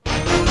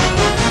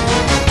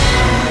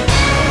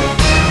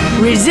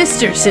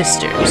Resistor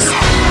Sisters.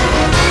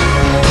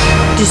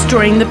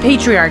 Destroying the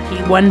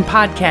patriarchy one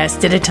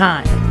podcast at a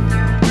time.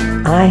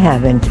 I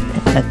haven't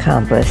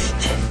accomplished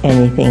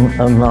anything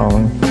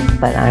alone,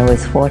 but I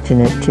was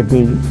fortunate to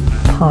be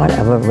part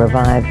of a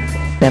revived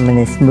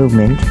feminist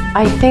movement.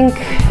 I think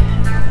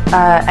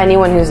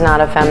anyone who's not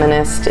a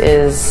feminist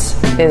is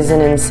an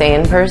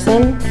insane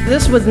person.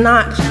 This was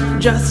not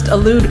just a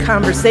lewd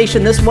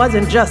conversation. This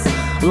wasn't just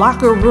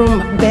locker room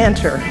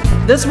banter.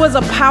 This was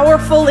a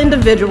powerful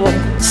individual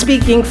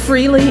speaking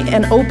freely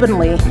and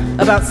openly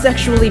about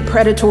sexually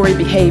predatory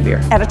behavior.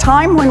 At a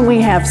time when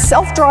we have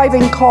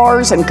self-driving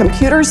cars and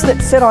computers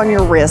that fit on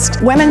your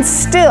wrist, women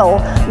still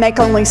make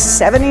only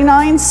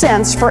 79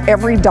 cents for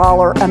every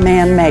dollar a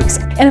man makes.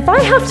 And if I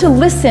have to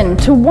listen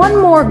to one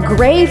more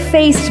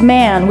gray-faced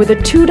man with a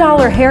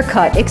 $2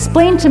 haircut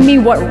explain to me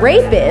what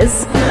rape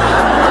is,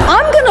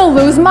 I'm gonna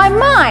lose my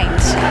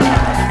mind.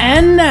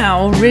 And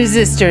now,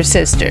 Resistor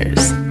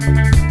Sisters.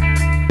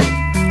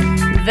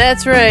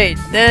 That's right,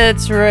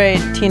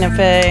 Tina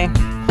Fey.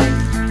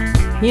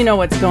 You know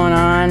what's going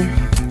on.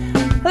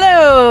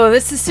 Hello,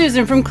 this is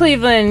Susan from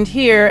Cleveland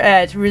here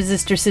at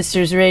Resistor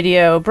Sisters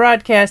Radio,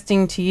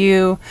 broadcasting to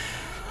you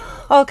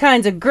all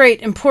kinds of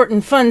great,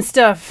 important, fun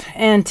stuff.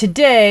 And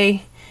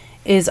today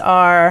is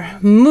our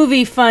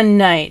movie fun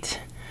night.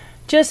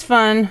 Just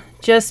fun,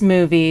 just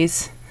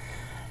movies.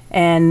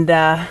 And,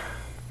 grab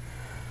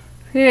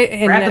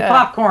the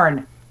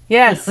popcorn.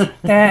 Yes,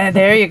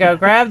 there you go.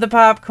 Grab the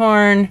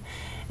popcorn,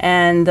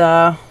 and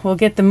we'll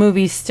get the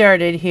movie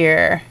started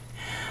here.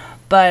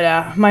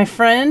 But my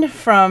friend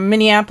from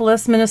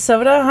Minneapolis,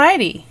 Minnesota,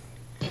 Heidi.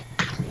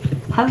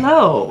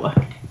 Hello.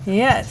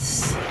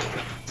 Yes,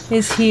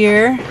 is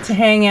here to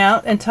hang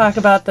out and talk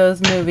about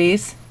those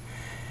movies.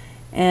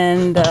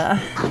 And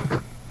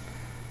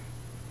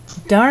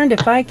darned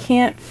if I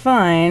can't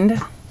find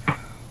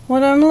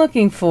what I'm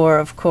looking for,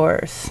 of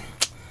course.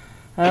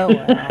 Oh,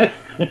 well.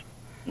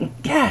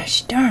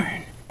 Gosh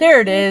darn. There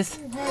it is.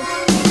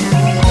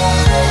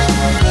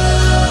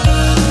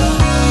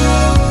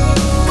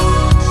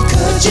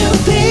 Could you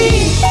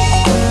be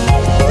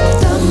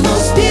the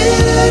most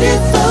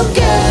beautiful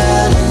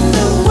girl in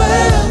the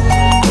world?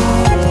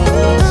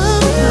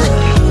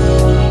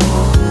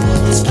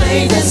 It's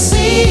plain to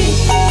see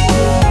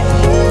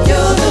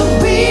you're the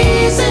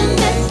reason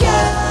that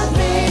God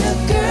made a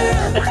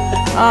girl.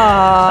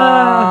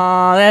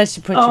 Aww, that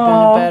should put you in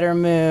a better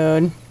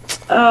mood.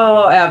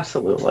 Oh,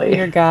 absolutely.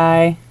 Your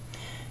guy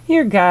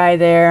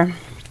there.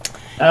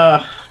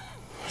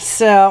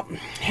 So,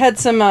 had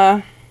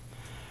some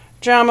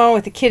drama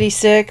with the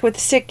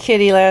sick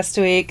kitty last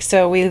week.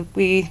 So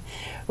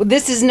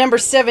this is number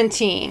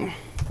 17,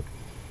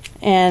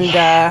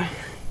 and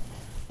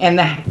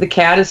the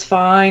cat is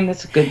fine.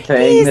 That's a good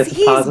thing. That's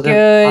a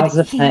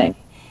positive thing.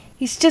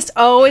 He's just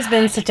always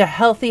been such a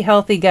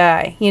healthy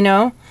guy, you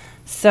know.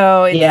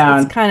 So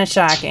it's kind of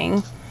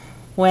shocking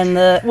when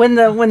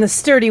the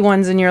sturdy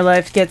ones in your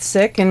life get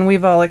sick, and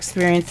we've all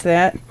experienced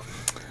that.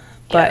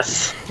 But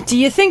yes. Do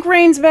you think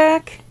Rain's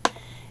back?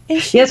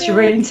 Yes,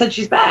 Rain said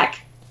she's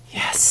back.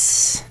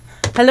 Yes.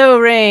 Hello,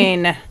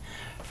 Rain.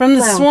 From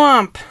the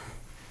swamp.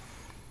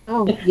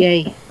 Oh,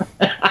 yay.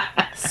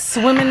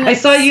 Swimming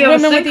with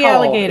the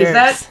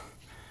alligators.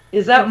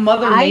 Is that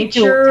Mother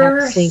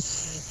Nature?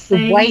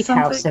 The White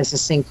House has a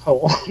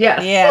sinkhole.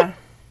 Yes. Yeah.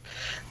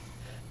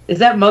 Is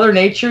that Mother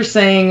Nature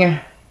saying,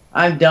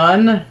 I'm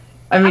done?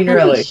 I mean, I'm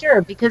really? not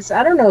sure, because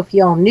I don't know if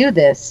y'all knew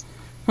this.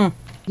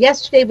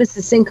 Yesterday was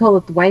the sinkhole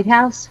at the White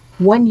House.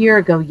 1 year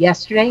ago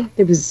yesterday,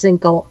 there was a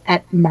sinkhole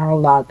at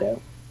Mar-a-Lago.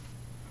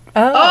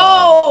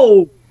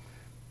 Oh!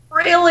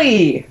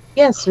 Really?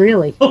 Yes,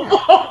 really. Kind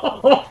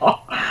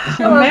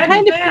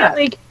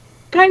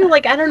of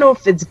like, I don't know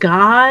if it's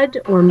God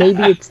or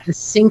maybe it's the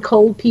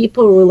sinkhole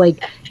people or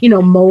like,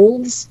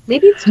 moles.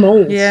 Maybe it's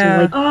moles.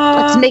 Yeah.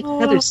 Let's make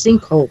another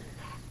sinkhole.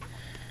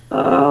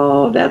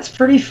 Oh, that's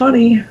pretty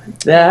funny.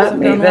 That's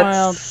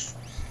wild.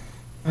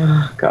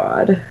 Oh,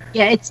 God.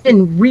 Yeah, it's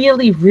been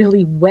really,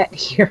 really wet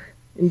here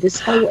in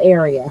this whole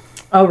area.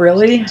 Oh,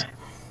 really?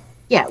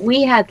 Yeah,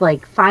 we had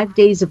like 5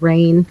 days of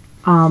rain.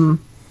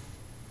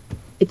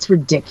 It's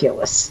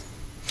ridiculous.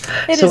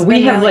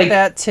 We have like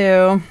that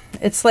too.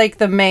 It's like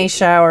the May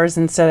showers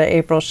instead of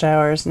April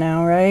showers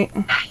now, right?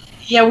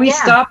 Yeah, we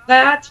stopped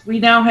that. We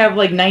now have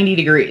like 90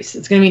 degrees.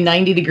 It's going to be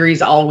 90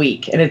 degrees all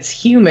week, and it's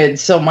humid,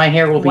 so my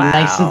hair will be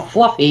nice and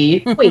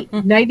fluffy. Wait,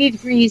 90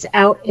 degrees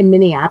out in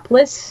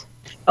Minneapolis?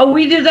 Oh,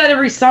 we do that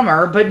every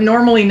summer, but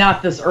normally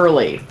not this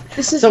early.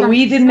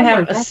 We didn't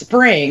have a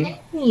spring.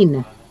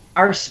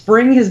 Our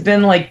spring has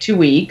been like 2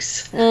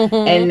 weeks,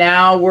 and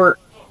now we're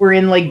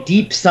in like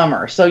deep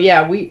summer. So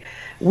yeah,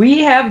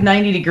 we have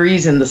 90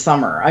 degrees in the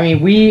summer. I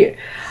mean,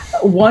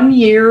 one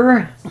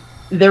year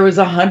there was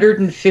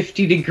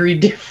 150 degree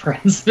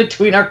difference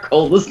between our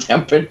coldest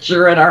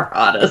temperature and our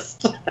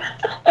hottest. Wow.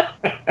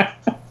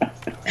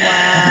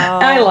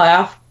 I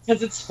laugh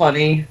because it's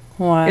funny.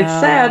 Wow. It's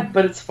sad,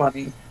 but it's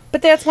funny.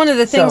 But that's one of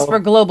the things for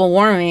global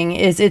warming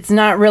is it's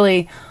not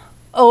really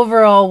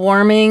overall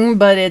warming,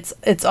 but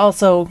it's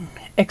also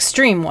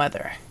extreme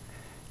weather.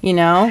 You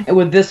know?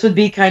 This would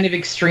be kind of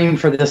extreme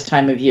for this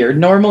time of year.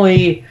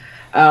 Normally,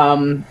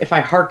 if I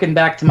hearken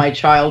back to my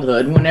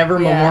childhood, whenever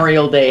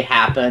Memorial Day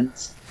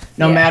happens,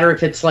 no matter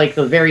if it's like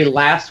the very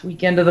last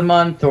weekend of the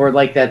month or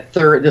like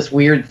this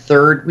weird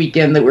third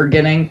weekend that we're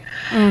getting,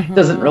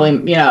 doesn't really,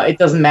 it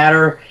doesn't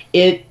matter.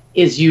 It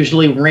is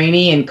usually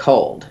rainy and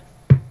cold.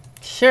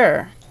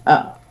 Sure.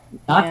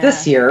 Not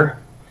this year.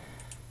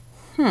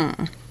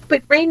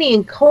 But rainy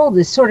and cold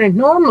is sort of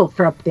normal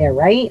for up there,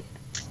 right?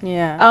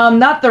 Yeah.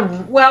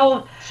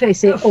 Should I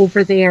say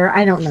over there?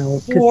 I don't know,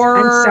 because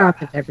I'm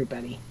south of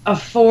everybody.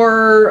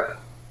 For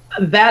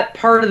that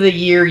part of the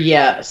year,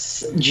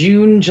 yes.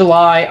 June,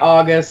 July,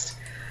 August,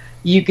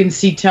 you can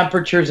see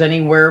temperatures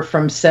anywhere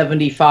from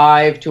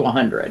 75 to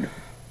 100.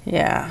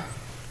 Yeah.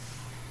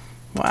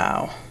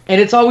 Wow.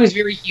 And it's always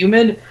very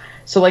humid.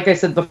 So like I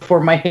said before,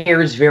 my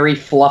hair is very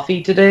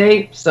fluffy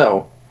today.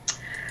 So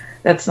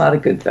that's not a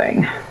good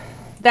thing.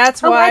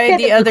 That's why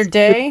the other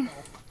day...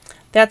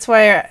 That's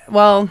why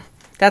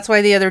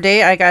the other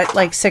day I got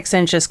like 6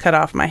 inches cut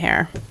off my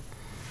hair.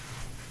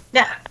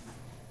 Yeah.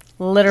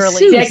 Literally.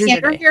 Sue, is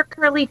your hair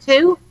curly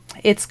too?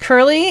 It's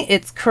curly,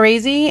 it's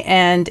crazy,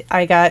 and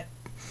I got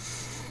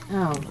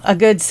a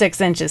good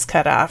 6 inches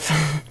cut off.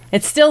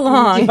 It's still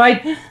long.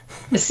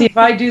 If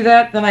I do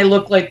that, then I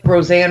look like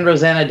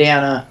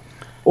Rosanna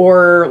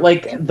or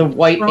like the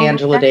white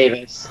Angela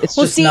Davis. It's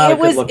just not a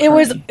good look for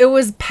me. It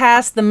was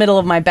past the middle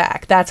of my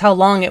back. That's how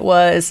long it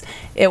was.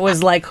 It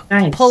was like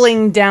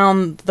pulling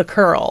down the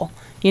curl.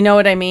 You know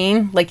what I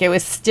mean? Like it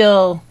was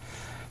still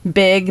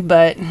big,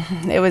 but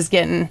it was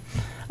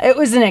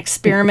an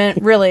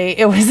experiment, really.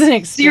 It was an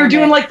experiment. So you were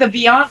doing like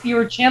you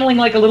were channeling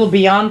like a little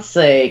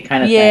Beyonce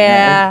kind of thing.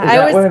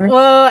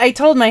 Yeah, I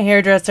told my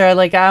hairdresser,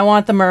 I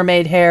want the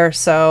mermaid hair,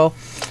 so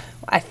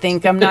I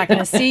think I'm not going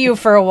to see you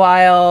for a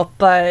while,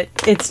 but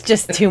it's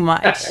just too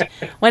much.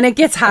 When it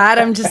gets hot,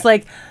 I'm just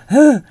like,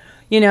 over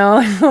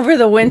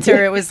the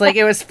winter, it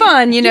was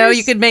fun.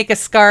 You could make a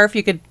scarf.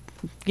 You could,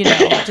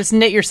 just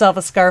knit yourself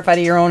a scarf out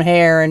of your own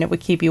hair and it would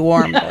keep you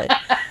warm, but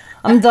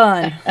I'm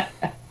done.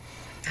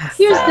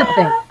 Here's the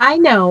thing. I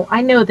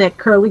know that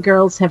curly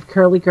girls have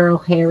curly girl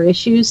hair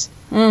issues.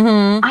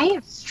 Mm-hmm. I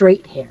have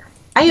straight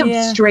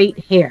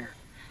hair.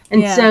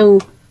 And so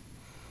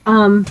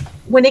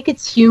when it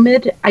gets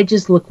humid, I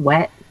just look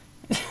wet.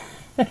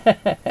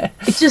 It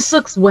just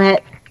looks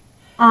wet.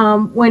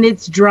 When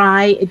it's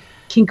dry, it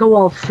can go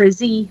all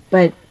frizzy,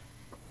 but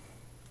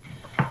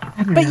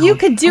I don't know. You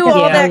could do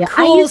all that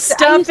cool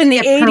stuff in the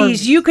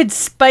 80s. You could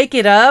spike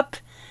it up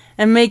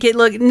and make it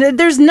look...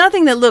 There's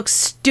nothing that looks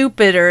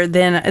stupider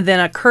than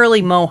a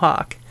curly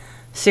mohawk.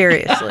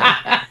 Seriously.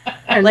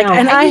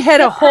 I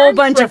had a whole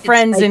bunch of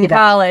friends in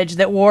college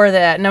that wore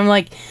that, and I'm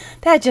like,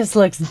 that just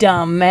looks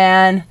dumb,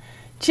 man.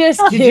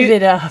 Just give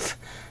it up.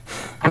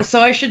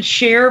 So I should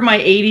share my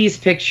 80s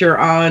picture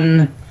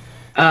on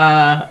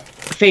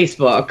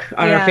Facebook,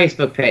 on our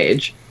Facebook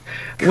page.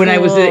 Cool. When it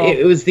was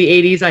the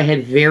 80s, I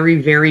had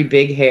very, very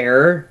big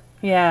hair.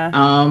 Yeah.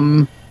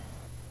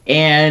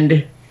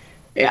 And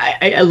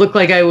I looked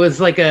like I was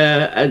like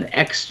an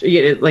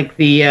extra, like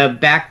the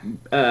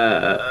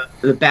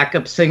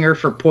backup singer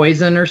for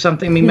Poison or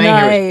something. I mean, my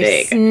hair was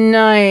big.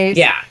 Nice.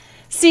 Yeah.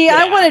 See,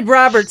 I wanted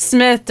Robert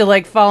Smith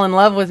to fall in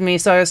love with me,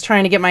 so I was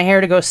trying to get my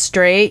hair to go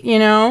straight,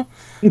 and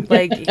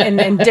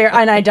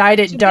I dyed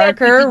it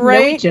darker,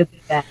 right?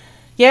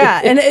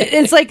 Yeah, and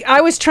it's like I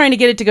was trying to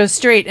get it to go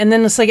straight, and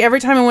then it's like every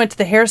time I went to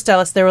the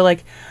hairstylist, they were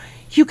like,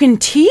 "You can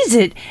tease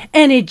it,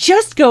 and it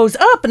just goes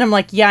up," and I'm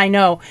like, "Yeah, I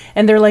know,"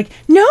 and they're like,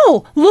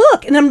 "No,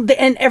 look," and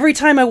every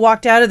time I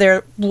walked out of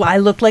there, I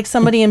looked like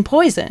somebody in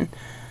Poison.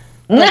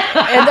 And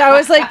I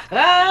was like,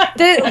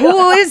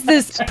 who is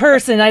this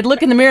person? I'd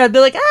look in the mirror, I'd be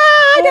like,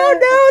 I don't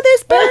know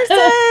this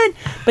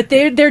person. But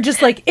they're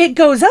just like, it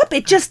goes up,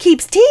 it just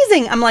keeps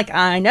teasing. I'm like,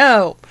 I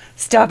know.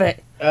 Stop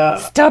it.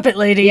 Stop it,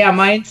 lady. Yeah,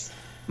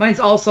 mine's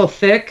also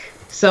thick.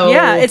 So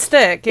yeah, it's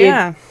thick.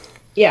 Yeah.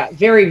 Yeah,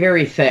 very,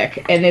 very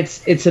thick. And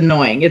it's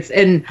annoying.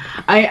 And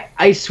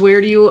I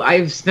swear to you,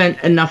 I've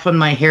spent enough on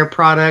my hair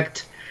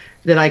product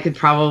that I could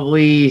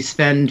probably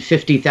spend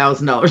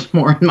 $50,000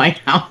 more in my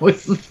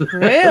house.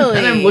 Really?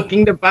 That I'm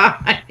looking to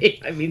buy.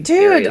 I mean, dude.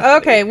 Seriously.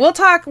 Okay, we'll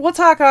talk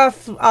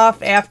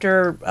off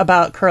after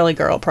about curly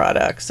girl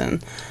products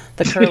and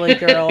the curly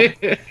girl.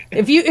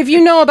 If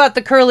you know about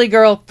the curly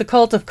girl, the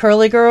cult of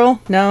curly girl,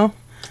 no.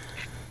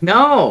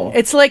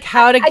 It's like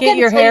how to get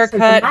your hair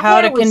cut,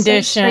 how to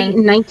condition. So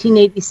in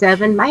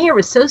 1987, my hair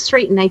was so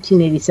straight in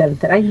 1987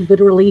 that I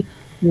literally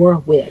wore a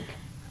wig.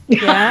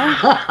 Yeah.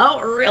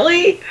 Oh,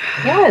 really?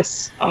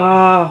 Yes.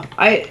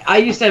 I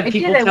used to have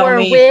people tell me, I wore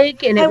a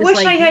wig, and I wish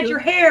I had your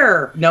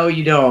hair. No,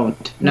 you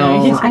don't.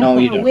 No, you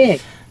don't. A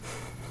wig.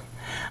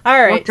 All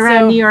right. Walked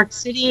around New York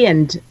City,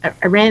 and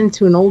I ran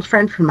into an old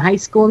friend from high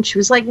school, and she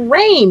was like,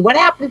 "Rain, what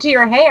happened to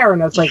your hair?"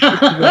 And I was like,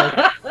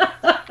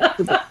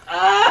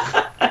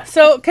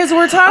 So, because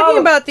we're talking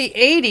about the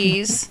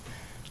 80s,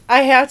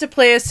 I have to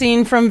play a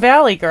scene from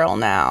Valley Girl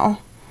now.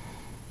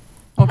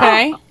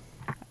 Okay?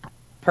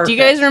 Perfect. Do you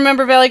guys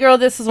remember Valley Girl?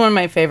 This is one of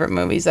my favorite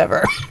movies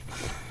ever.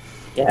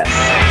 Yes.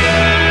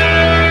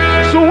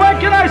 So when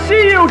can I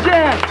see you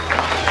again?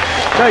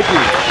 Thank you.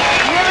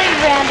 Really,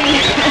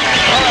 Randy?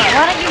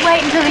 Why don't you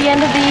wait until the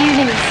end of the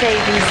evening to say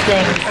these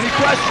things? Any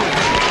questions?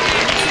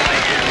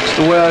 It's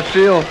the way I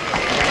feel.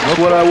 It's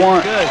what I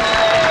want. Good.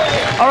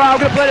 All right, I'm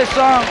gonna play this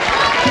song.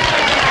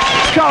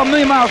 It's called A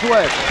Million Miles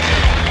Away.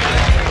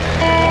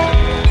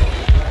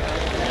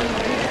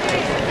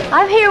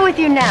 I'm here with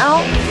you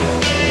now.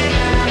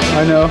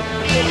 I know.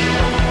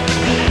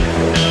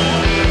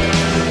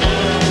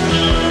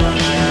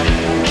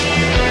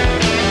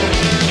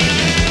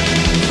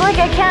 It's like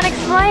I can't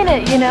explain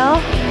it, you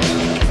know?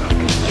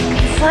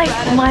 It's like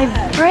my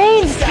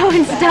brains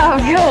don't stop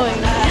going.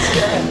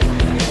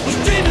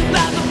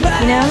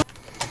 You know?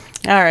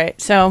 All right.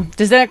 So,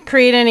 does that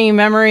create any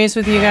memories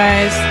with you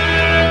guys,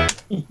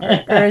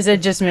 or is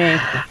it just me?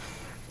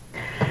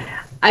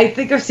 I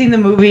think I've seen the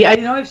movie. I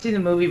know I've seen the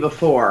movie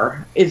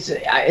before. It's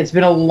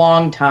been a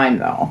long time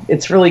though.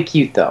 It's really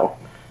cute though.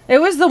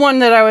 It was the one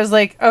that I was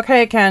like,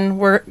 okay, Ken,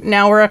 we're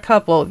a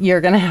couple.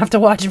 You're gonna have to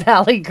watch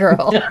Valley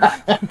Girl.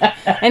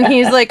 And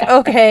he's like,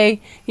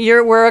 okay,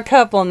 we're a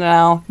couple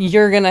now.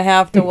 You're gonna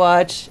have to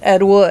watch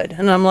Ed Wood.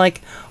 And I'm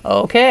like,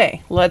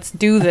 okay, let's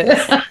do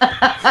this.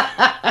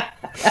 I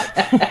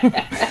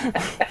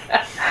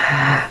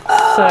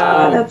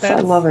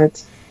love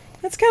it.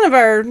 That's kind of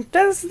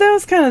that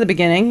was kind of the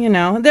beginning, you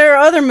know. There are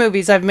other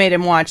movies I've made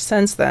him watch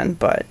since then,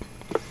 but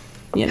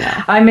you know.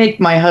 I make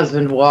my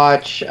husband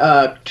watch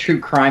true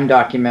crime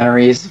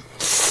documentaries.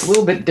 A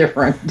little bit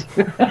different.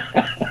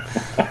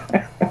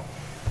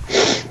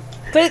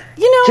 But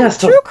you know, Just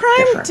true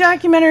crime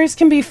documentaries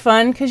can be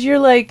fun because you're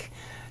like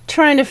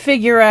trying to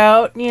figure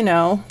out, you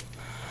know,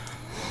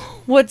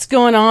 what's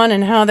going on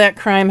and how that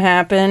crime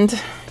happened,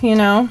 you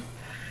know.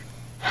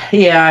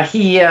 Yeah,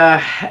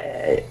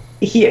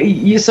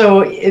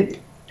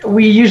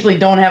 we usually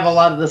don't have a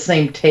lot of the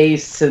same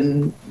tastes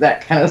and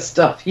that kind of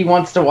stuff. He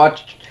wants to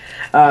watch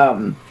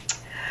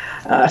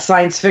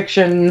science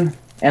fiction,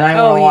 and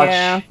I want to watch,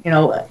 yeah.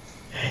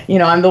 you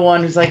know, I'm the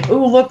one who's like,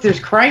 oh, look, there's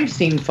crime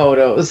scene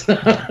photos. So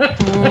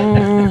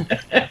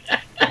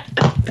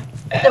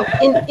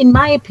in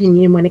my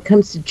opinion, when it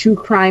comes to true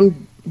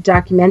crime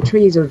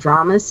documentaries or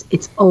dramas,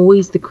 it's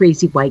always the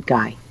crazy white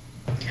guy.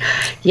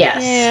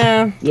 Yes.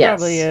 Yeah, yes.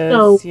 probably is.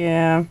 So,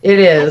 yeah. It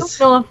is. I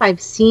don't know if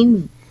I've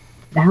seen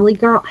Valley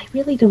Girl. I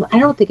really don't. I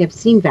don't think I've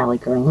seen Valley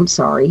Girl. I'm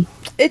sorry.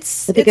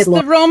 It's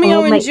the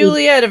Romeo and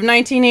Juliet of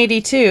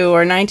 1982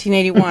 or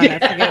 1981. I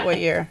forget what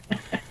year.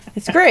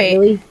 It's great.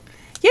 Really?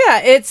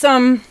 Yeah, it's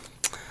one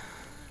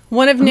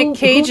of Nick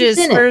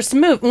Cage's first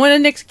movie. One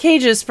of Nick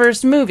Cage's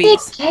first movies. Nick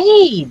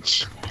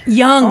Cage.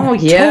 Young. Oh,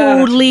 yeah,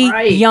 Totally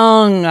right.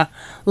 young.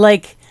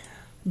 Like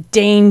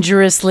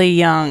dangerously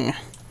young.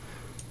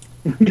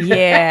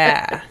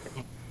 Yeah.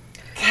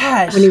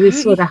 Gosh. When he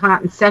was sort of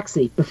hot and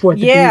sexy before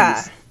the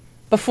bees.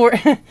 Before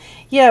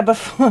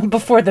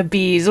the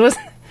bees was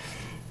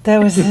his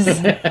I'm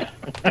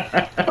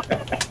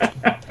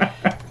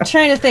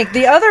trying to think.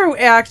 The other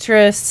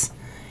actress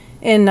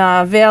in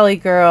Valley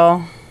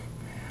Girl,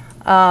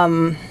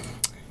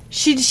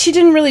 she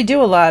didn't really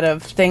do a lot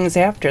of things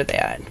after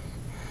that.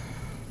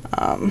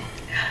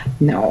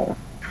 No.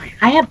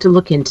 I have to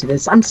look into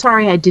this. I'm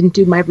sorry I didn't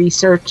do my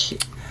research.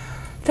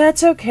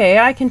 That's okay.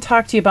 I can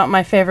talk to you about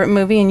my favorite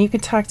movie, and you can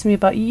talk to me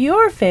about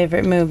your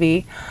favorite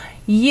movie.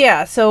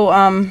 Yeah,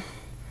 so,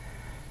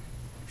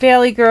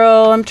 Valley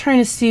Girl, I'm trying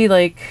to see,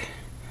 like,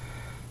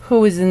 who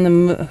was in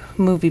the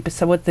movie,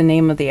 besides what the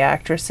name of the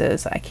actress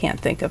is. I can't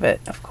think of it,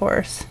 of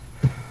course.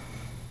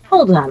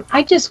 Hold on.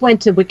 I just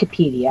went to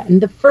Wikipedia, and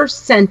the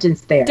first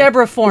sentence there.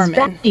 Deborah Foreman.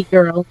 Valley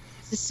Girl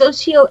is a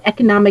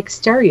socioeconomic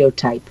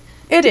stereotyp.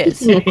 It is.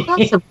 Speaking a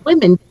class of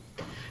women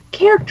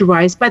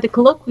characterized by the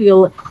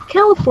colloquial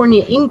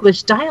California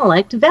English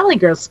dialect Valley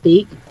Girl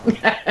speak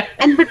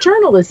and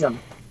maternalism.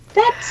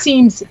 That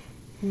seems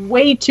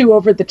way too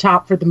over the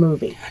top for the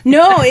movie.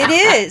 No, it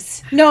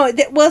is. No,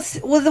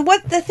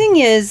 the thing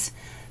is,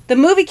 the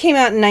movie came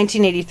out in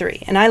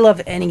 1983, and I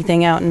love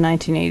anything out in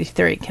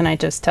 1983. Can I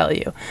just tell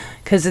you?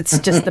 Because it's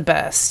just the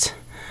best.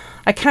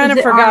 I kind of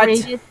forgot.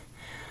 R-rated?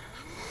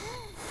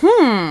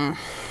 I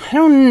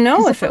don't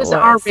know if it was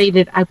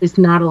R-rated. I was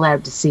not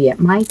allowed to see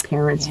it. My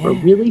parents were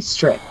really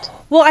strict.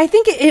 Well, I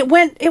think it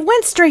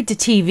went straight to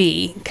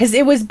TV because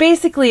it was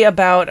basically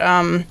about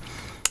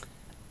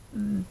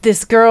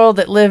this girl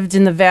that lived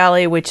in the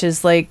valley, which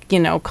is like, you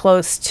know,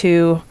 close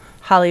to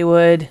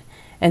Hollywood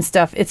and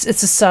stuff. It's the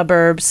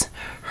suburbs.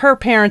 Her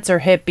parents are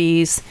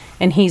hippies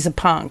and he's a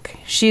punk.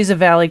 She's a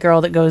valley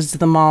girl that goes to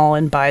the mall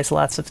and buys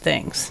lots of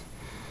things.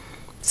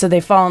 So they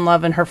fall in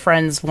love and her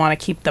friends want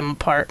to keep them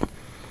apart.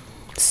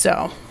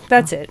 So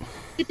that's it.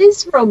 It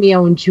is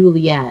Romeo and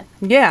Juliet.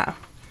 Yeah.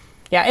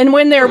 Yeah, and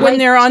when they're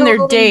on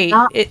their date,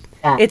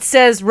 it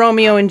says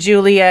Romeo and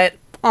Juliet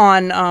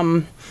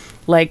on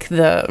like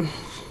the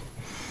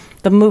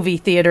movie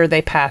theater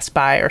they pass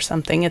by or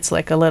something. It's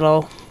like a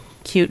little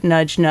cute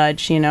nudge,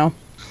 you know.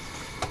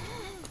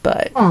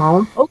 But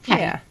okay.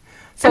 Yeah.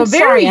 So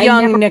very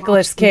young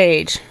Nicolas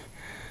Cage.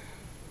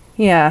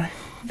 Yeah.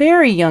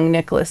 very young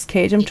Nicolas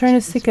Cage. I'm trying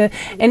to think of,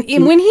 and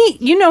when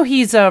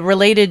he's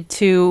related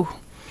to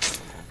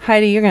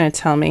Heidi. You're going to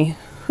tell me,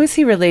 who's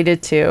he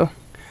related to?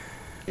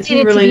 Is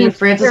he related to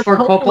Francis Ford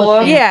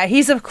Coppola? Yeah,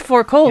 he's a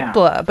Ford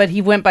Coppola, but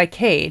he went by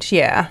Cage.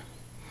 Yeah.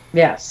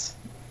 Yes.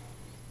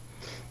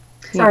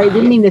 Sorry, I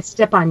didn't mean to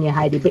step on you,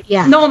 Heidi, but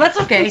yeah. No, that's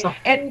okay.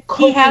 And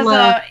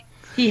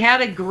he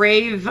had a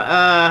grave,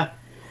 a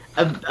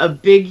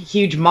big,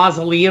 huge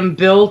mausoleum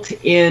built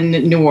in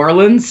New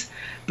Orleans,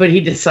 but he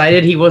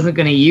decided he wasn't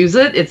going to use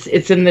it.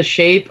 It's in the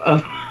shape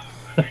of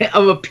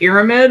a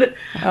pyramid,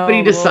 but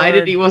he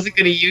decided he wasn't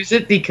going to use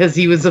it because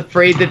he was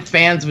afraid that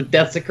fans would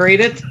desecrate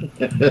it.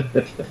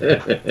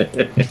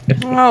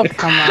 Oh,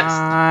 come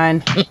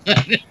on.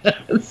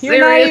 You're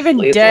not even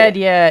dead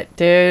yet,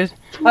 dude.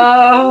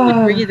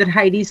 I agree that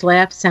Heidi's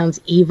laugh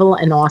sounds evil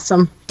and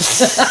awesome.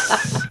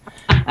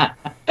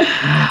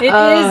 It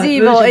is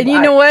evil, and you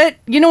know what?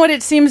 You know what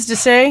it seems to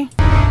say?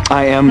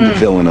 I am the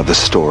villain of the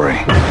story.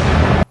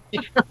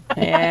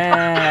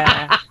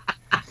 Yeah.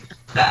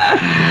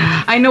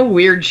 I know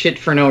weird shit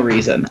for no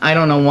reason. I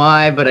don't know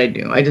why, but I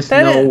do. I just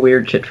know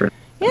weird shit for.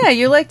 Yeah,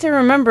 you like to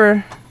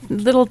remember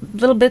little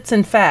bits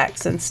and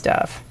facts and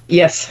stuff.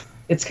 Yes,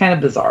 it's kind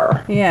of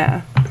bizarre.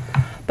 Yeah,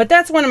 but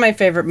that's one of my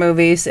favorite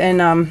movies.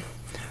 And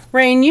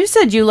Rain, you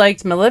said you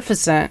liked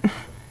Maleficent.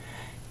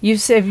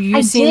 Have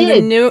you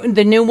seen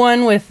the new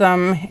one with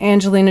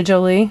Angelina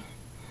Jolie?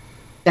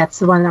 That's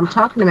the one I'm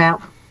talking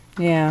about.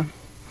 Yeah.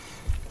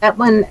 That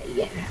one,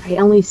 yeah, I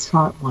only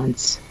saw it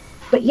once.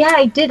 But yeah,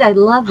 I did. I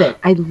love it.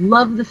 I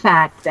love the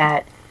fact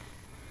that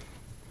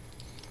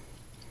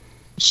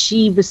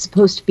she was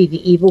supposed to be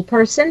the evil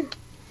person,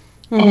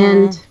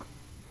 and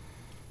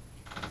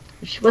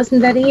she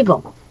wasn't that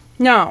evil.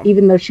 No.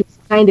 Even though she was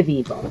kind of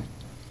evil.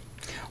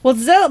 Well,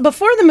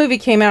 before the movie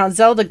came out,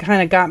 Zelda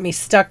kind of got me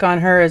stuck on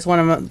her as one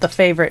of the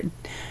favorite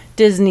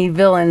Disney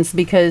villains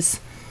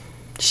because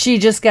she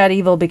just got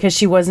evil because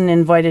she wasn't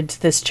invited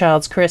to this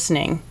child's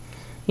christening,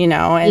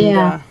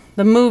 and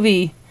the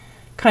movie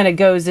kind of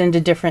goes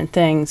into different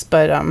things,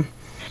 but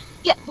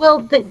yeah,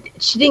 well,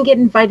 she didn't get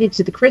invited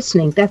to the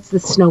christening. That's the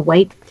Snow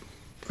White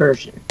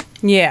version.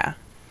 Yeah.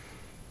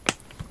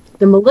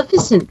 The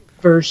Maleficent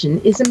version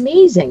is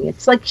amazing.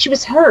 It's like she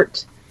was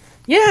hurt.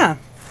 Yeah.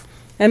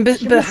 And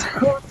that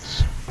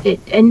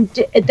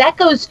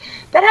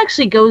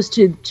actually goes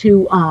to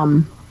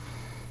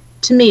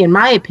me, in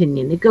my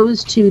opinion, it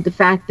goes to the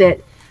fact that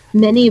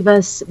many of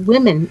us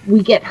women,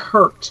 we get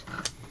hurt.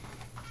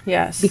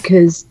 Yes.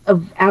 Because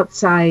of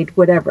outside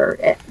whatever,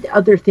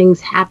 other things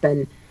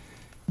happen.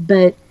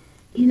 But,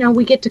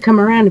 we get to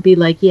come around and be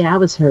like, yeah, I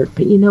was hurt,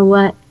 but you know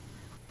what?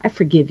 I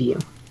forgive you.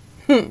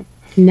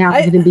 Now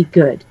I'm going to be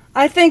good.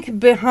 I think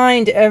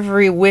behind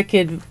every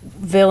wicked,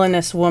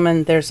 villainous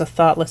woman, there's a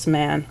thoughtless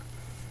man.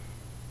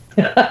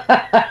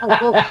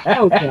 Yeah.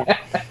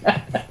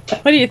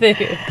 What do you think?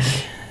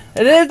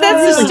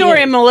 That's the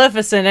story of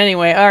Maleficent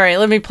anyway. All right,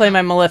 let me play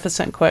my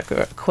Maleficent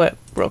real quick.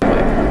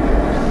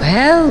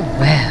 Well.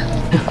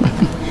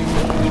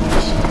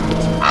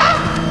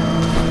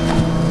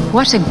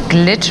 What a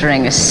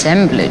glittering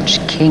assemblage,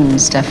 King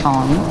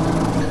Stefan.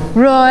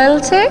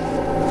 Royalty,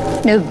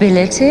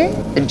 nobility,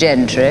 the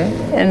gentry,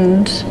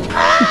 and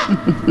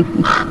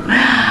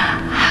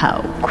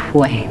how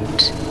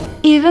quaint.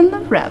 Even the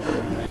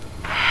rebel.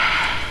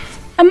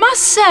 I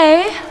must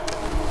say,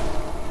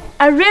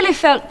 I really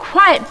felt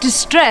quite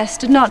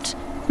distressed at not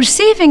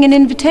receiving an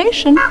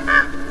invitation.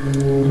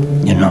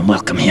 You're not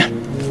welcome here.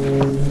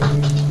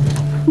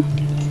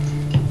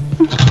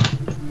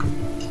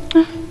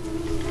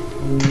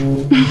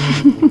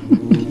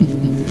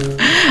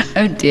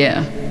 Oh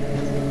dear.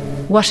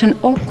 What an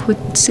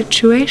awkward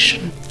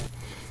situation.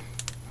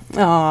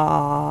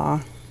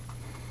 Aww.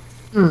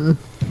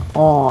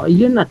 Oh,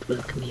 you're not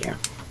welcome here.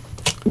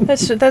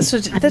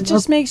 That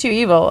just makes you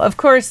evil. Of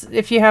course,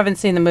 if you haven't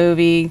seen the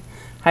movie,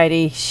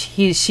 Heidi,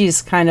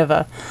 she's kind of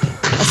a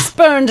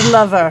spurned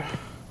lover.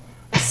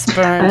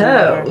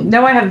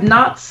 No, I have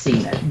not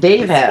seen it.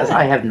 Dave has.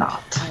 I have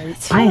not.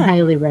 I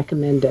highly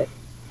recommend it.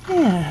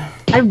 Yeah.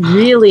 I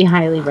really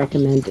highly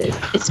recommend it,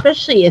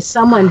 especially as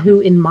someone who,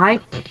 in my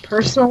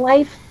personal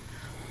life,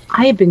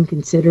 I have been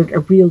considered a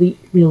really,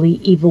 really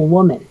evil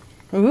woman.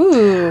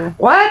 Ooh.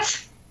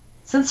 What?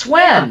 Since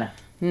when?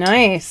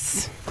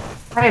 Nice.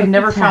 I have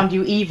never found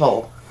you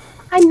evil.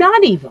 I'm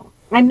not evil.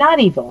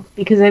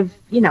 Because I've,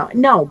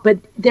 no, but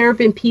there have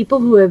been people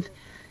who have,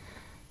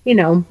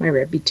 my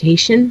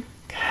reputation.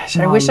 Gosh,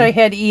 I wish I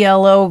had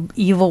ELO,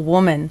 Evil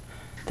Woman,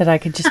 that I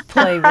could just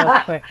play real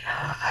quick.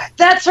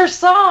 That's her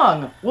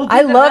song.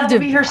 I love to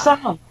be her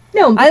song.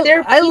 No, but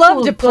I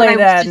love to play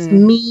that. Just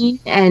mean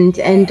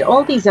and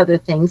all these other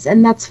things,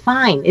 and that's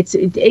fine.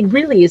 It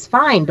really is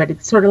fine, but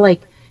it's sort of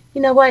like,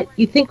 you know what?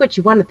 You think what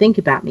you want to think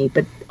about me,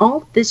 but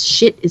all this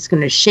shit is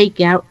going to shake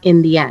out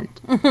in the end.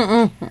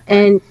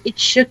 And it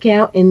shook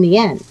out in the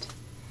end.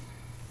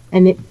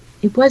 And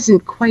it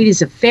wasn't quite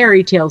as a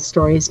fairy tale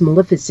story as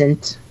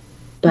Maleficent,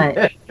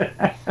 but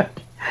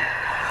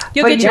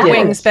you'll get your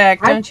wings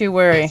back, don't you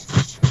worry.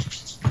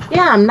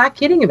 Yeah, I'm not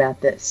kidding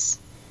about this.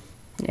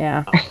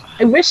 Yeah.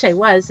 I wish I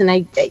was, and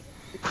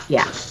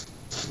yeah.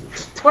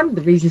 It's one of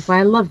the reasons why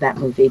I love that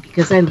movie,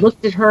 because I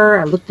looked at her,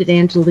 I looked at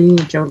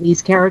Angelina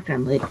Jolie's character,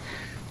 I'm like,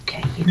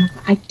 okay,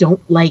 I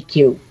don't like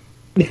you.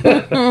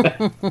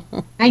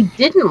 I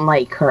didn't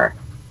like her.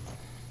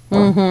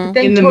 Mm-hmm.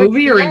 In the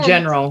movie or in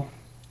general?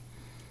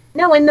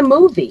 No, in the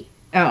movie.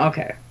 Oh,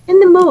 okay. In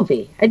the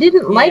movie. I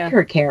didn't like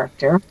her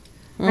character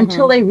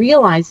until I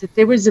realized that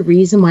there was a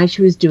reason why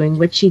she was doing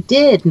what she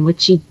did. And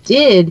what she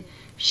did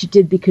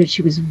because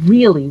she was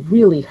really,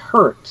 really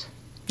hurt.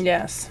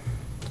 Yes.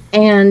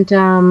 And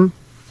to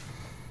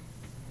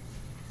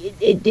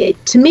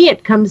me,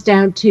 it comes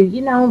down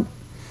to,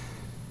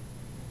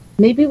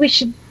 maybe we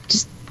should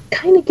just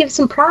kind of give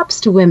some props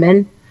to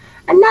women.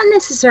 And not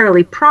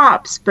necessarily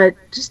props, but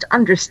just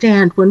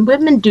understand when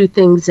women do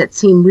things that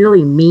seem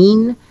really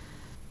mean,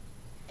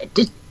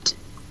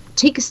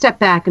 take a step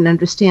back and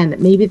understand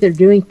that maybe they're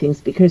doing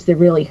things because they're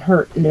really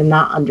hurt and they're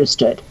not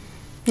understood.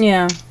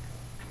 Yeah.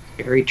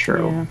 Very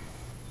true. Yeah.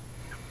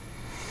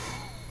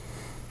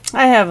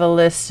 I have a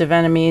list of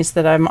enemies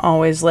that I'm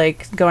always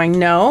like going,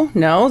 no,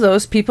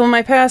 those people in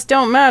my past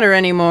don't matter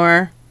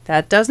anymore.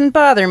 That doesn't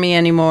bother me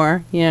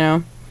anymore,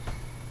 So.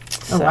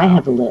 Oh, I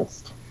have a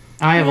list.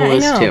 I have a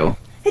list too.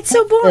 It's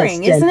so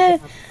boring, isn't it?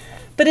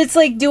 But it's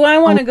like, do I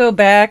want to go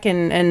back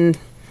and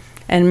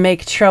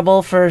make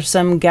trouble for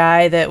some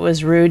guy that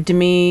was rude to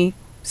me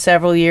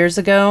several years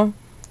ago?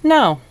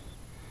 No,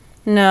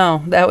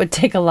 that would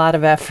take a lot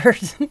of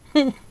effort.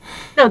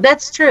 No,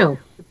 that's true.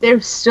 They're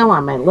still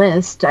on my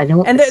list. I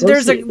don't. And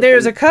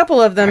there's a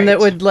couple of them that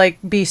would like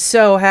be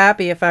so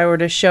happy if I were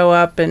to show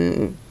up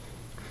and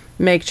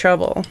make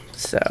trouble.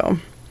 So.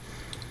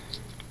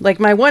 Like,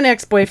 my one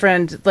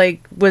ex-boyfriend,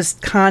 was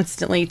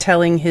constantly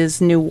telling his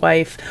new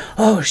wife,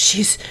 oh,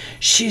 she's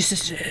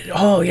this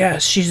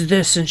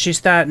and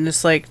she's that. And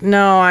it's like,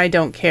 no, I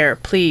don't care.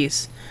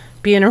 Please,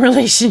 be in a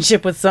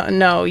relationship with someone.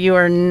 No, you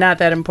are not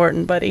that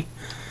important, buddy.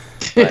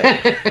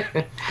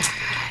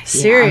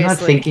 Seriously. I'm not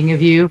thinking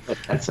of you. But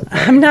that's okay.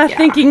 I'm not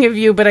thinking of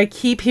you, but I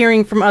keep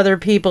hearing from other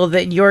people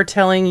that you're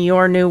telling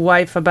your new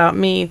wife about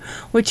me,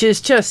 which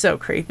is just so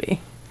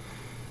creepy.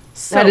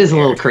 That is a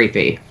little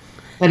creepy.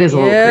 That is a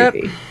little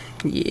creepy.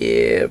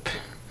 Yep.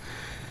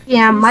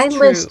 Yeah, my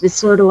list is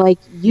sort of like,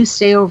 you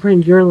stay over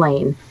in your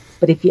lane,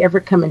 but if you ever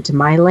come into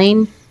my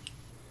lane...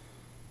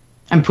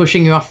 I'm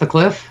pushing you off the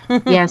cliff?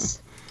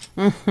 Yes.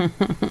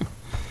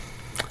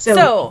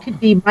 So it could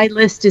be, my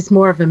list is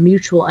more of a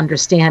mutual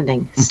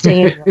understanding.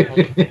 Stay in your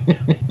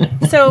lane.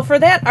 So for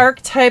that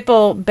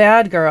archetypal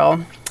bad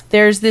girl,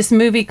 there's this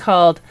movie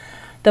called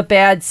The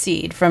Bad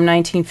Seed from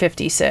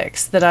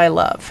 1956 that I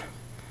love.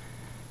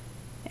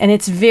 And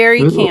it's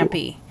very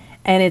campy,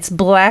 and it's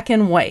black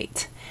and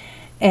white,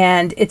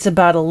 and it's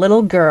about a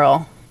little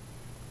girl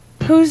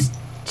who's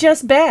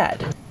just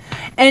bad.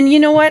 And you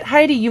know what,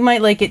 Heidi, you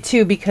might like it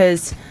too,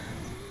 because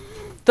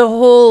the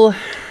whole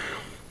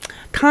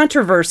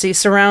controversy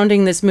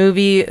surrounding this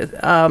movie in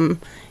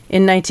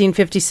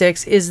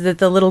 1956 is that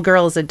the little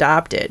girl is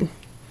adopted.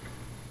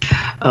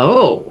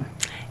 Oh.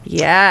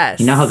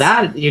 Yes. You know how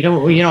that, you know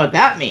what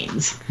that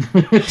means.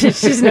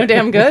 She's no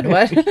damn good.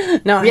 What?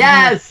 No.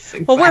 Yes.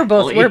 Well, we're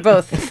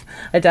both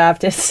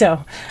adopted,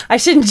 so I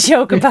shouldn't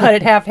joke about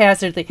it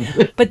haphazardly.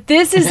 But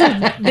this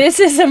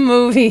is a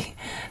movie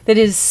that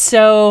is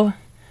so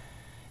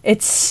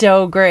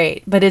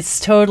great, but it's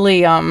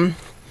totally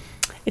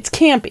it's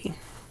campy.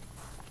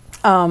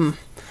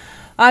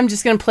 I'm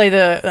just going to play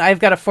I've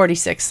got a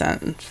 46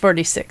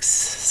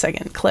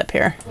 second clip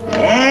here.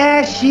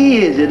 There she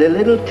is at a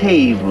little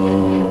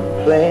table,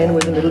 playing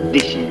with the little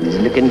dishes,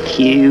 looking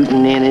cute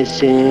and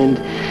innocent,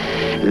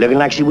 looking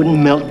like she wouldn't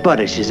melt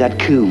butter. She's that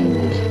cool.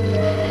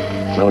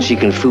 Well, she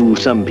can fool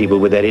some people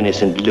with that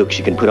innocent look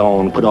she can put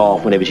on, put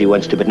off whenever she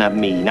wants to, but not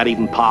me. Not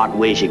even part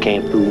way she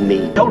can't fool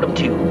me. Told him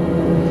to.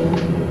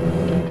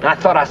 I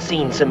thought I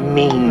seen some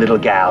mean little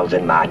gals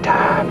in my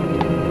time,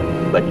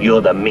 but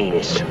you're the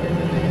meanest.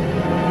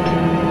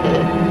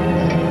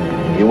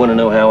 You want to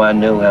know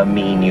how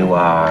mean you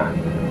are?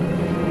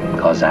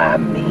 'Cause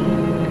I'm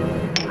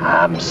mean.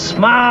 I'm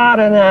smart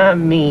and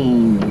I'm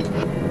mean.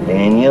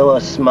 And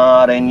you're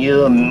smart and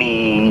you're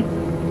mean.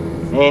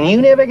 And you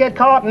never get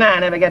caught and I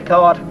never get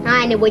caught.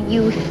 I know what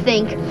you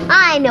think.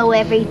 I know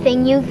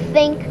everything you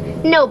think.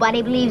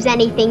 Nobody believes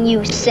anything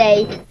you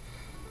say.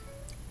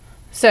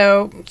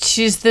 So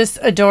she's this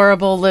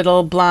adorable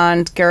little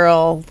blonde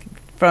girl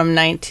from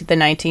the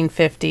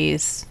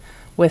 1950s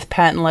with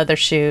patent leather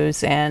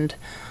shoes and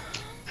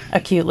a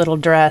cute little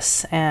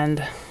dress,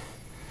 and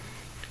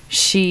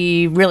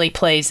she really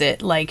plays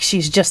it like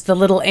she's just the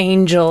little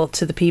angel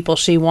to the people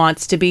she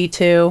wants to be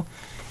to.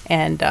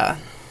 And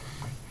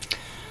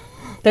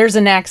there's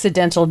an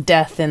accidental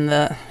death in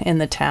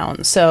the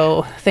town,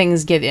 so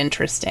things get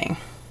interesting.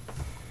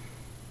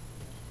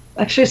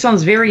 Actually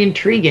sounds very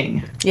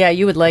intriguing. Yeah,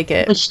 you would like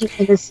it. Was she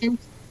innocent?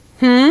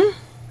 Yeah.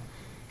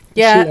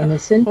 Was she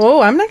innocent?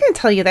 Oh, I'm not going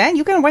to tell you that.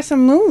 You got to watch the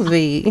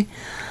movie.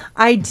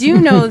 I do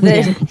know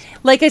that,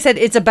 like I said,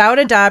 it's about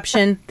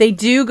adoption. They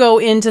do go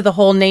into the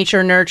whole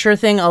nature-nurture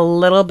thing a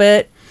little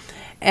bit.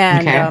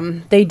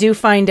 And they do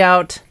find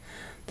out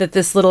that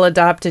this little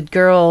adopted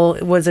girl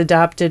was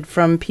adopted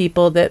from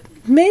people that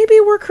maybe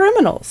were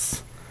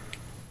criminals.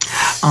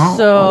 Oh.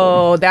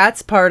 So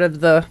that's part of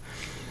the,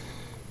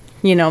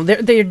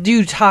 they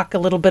do talk a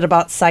little bit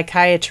about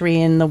psychiatry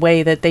in the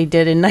way that they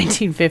did in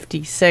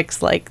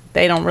 1956. Like,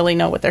 they don't really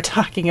know what they're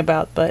talking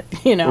about, but,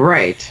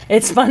 Right.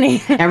 It's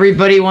funny.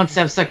 Everybody wants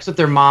to have sex with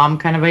their mom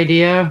kind of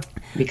idea.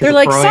 Because They're of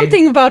like, Freud.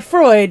 something about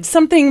Freud,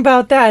 something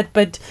about that,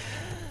 but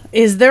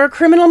is there a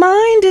criminal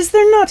mind? Is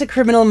there not a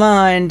criminal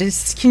mind?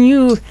 Does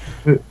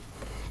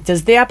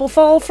the apple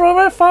fall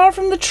far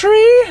from the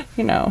tree?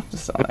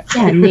 So like,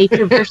 Yeah,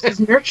 nature versus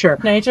nurture.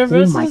 Nature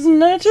versus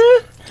nurture.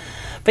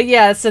 But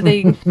yeah, so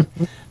they kind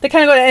of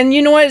go. And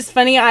you know what is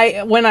funny?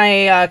 When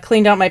I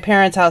cleaned out my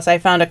parents' house, I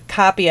found a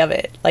copy of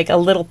it, like a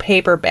little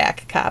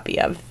paperback copy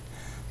of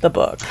the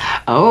book.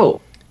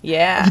 Oh,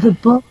 yeah, the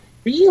book,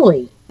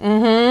 really?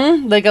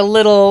 Mm-hmm. Like a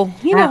little,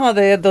 know how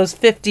they had those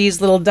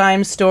 50s little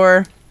dime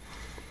store.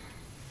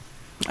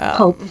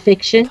 Pulp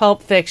Fiction.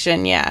 Pulp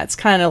Fiction, yeah. It's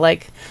kind of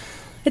like,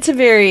 it's a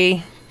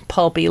very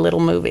pulpy little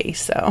movie,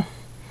 so.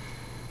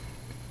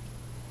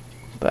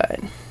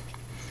 But,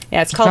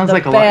 yeah, it's called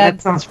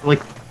that sounds really...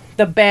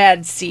 The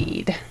Bad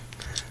Seed.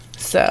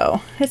 So,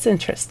 it's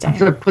interesting. I'm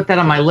going to put that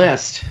on my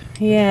list.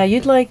 Yeah,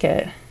 you'd like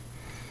it.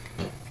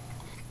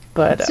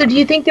 But. So do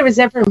you think there was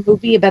ever a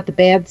movie about the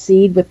bad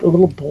seed with the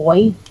little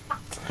boy?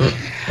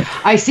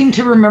 I seem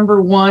to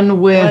remember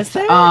one with,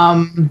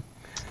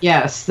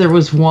 yes, there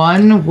was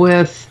one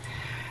with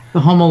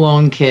the Home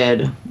Alone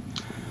kid.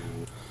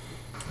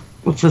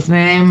 What's his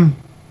name?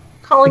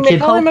 Colin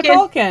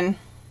McCulkin.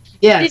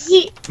 Yes.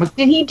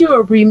 Did he do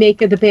a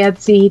remake of The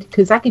Bad Seed?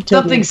 Because I could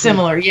totally something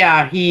similar.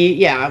 Yeah,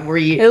 where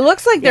he. It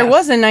looks like there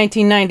was a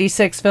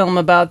 1996 film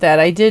about that.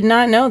 I did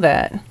not know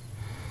that.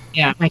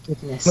 Yeah. My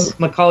goodness.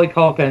 Macaulay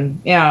Culkin.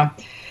 Yeah.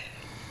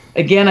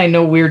 Again, I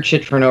know weird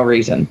shit for no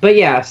reason. But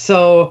yeah,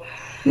 so...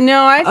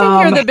 No, I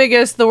think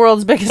you're the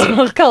world's biggest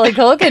Macaulay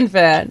Culkin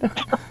fan.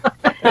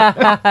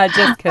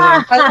 Just kidding.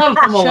 I love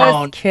Home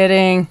Alone. Just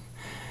kidding.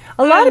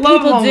 A lot of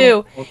people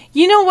do.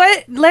 You know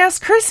what?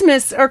 Last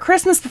Christmas, or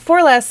Christmas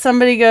before last,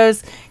 somebody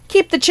goes,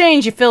 "Keep the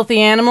change, you filthy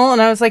animal." And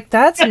I was like,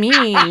 that's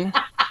mean.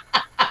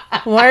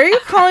 Why are you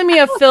calling me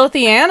a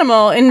filthy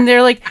animal? And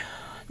they're like,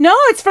 no,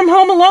 it's from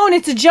Home Alone.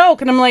 It's a joke.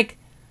 And I'm like,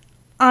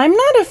 I'm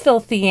not a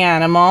filthy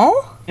animal.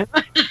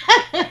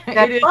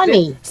 That's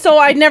funny. So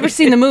I'd never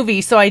seen the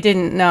movie, so I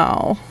didn't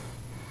know.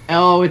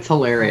 Oh, it's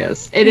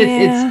hilarious.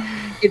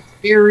 It's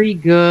very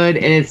good,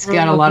 and it's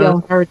got a lot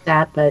of heard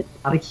that, but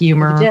a lot of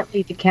humor.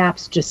 Evidently, the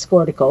Caps just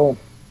scored a goal.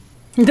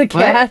 The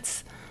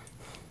Cats.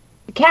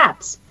 The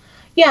Caps.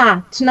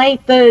 Yeah,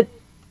 tonight the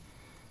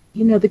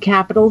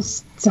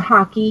Capitals. It's a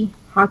hockey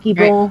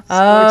bowl,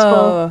 sports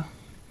bowl.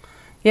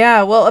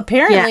 Yeah, well,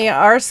 apparently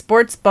our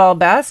sports ball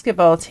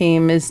basketball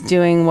team is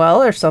doing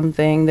well or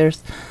something.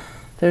 There's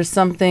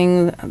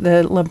something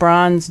that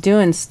LeBron's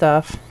doing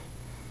stuff.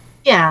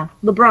 Yeah,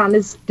 LeBron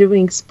is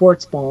doing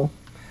sports ball.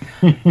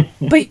 But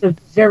it's a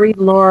very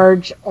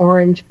large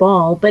orange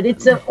ball, but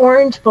it's an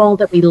orange ball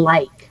that we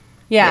like.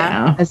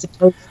 Yeah. As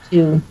opposed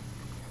to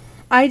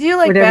I do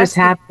like whatever's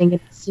happening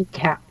in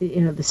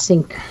the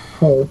sink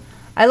hole.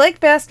 I like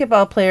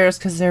basketball players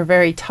because they're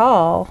very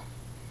tall.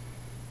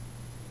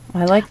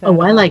 I like that.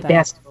 I like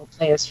basketball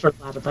players for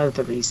a lot of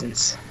other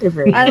reasons. They're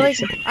very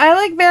I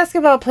like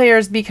basketball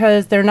players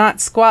because they're not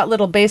squat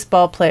little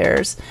baseball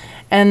players,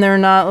 and they're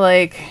not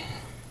like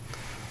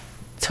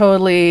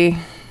totally,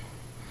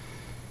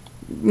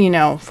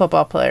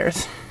 football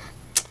players.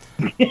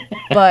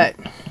 But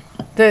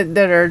that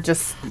are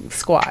just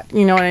squat.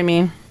 You know what I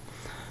mean?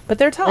 But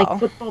they're tall. Like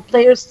football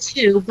players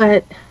too,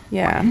 but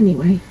yeah.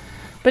 Anyway.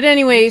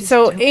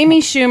 So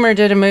Amy Schumer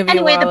did a movie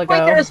a while ago. The point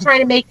that I was trying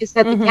to make is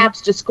that the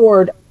Caps just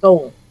scored a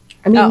goal.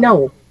 I mean,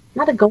 no,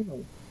 not a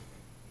goal.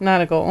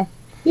 Not a goal.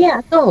 Yeah,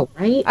 a goal,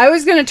 right? I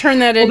was going to turn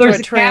that into a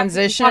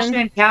transition.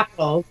 Washington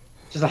Capitals,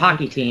 which is a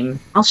hockey team.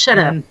 I'll shut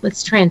up.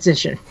 Let's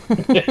transition.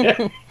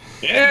 I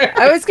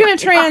was going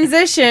to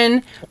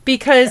transition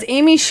because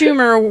Amy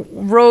Schumer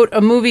wrote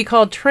a movie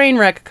called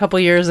Trainwreck a couple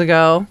years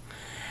ago,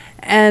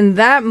 and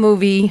that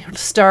movie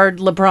starred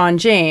LeBron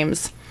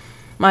James,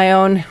 my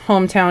own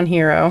hometown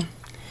hero.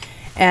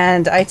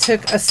 And I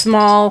took a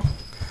small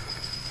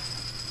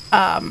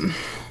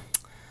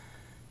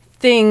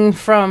thing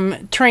from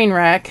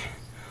Trainwreck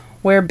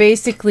where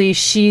basically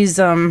she's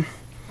LeBron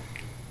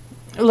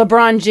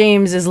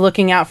James is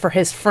looking out for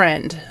his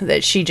friend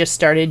that she just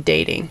started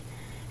dating.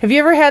 Have you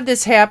ever had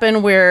this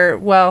happen where,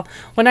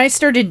 when I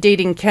started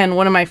dating Ken,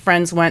 one of my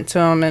friends went to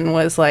him and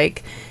was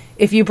like,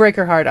 "If you break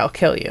her heart, I'll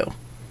kill you."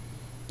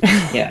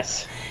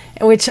 Yes.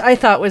 Which I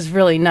thought was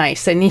really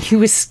nice, and he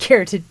was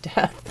scared to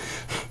death.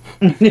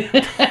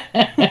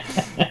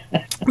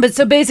 But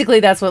so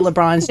basically that's what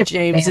LeBron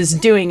James is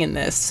doing in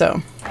this,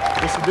 so.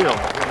 What's the deal?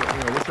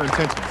 What's your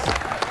intentions?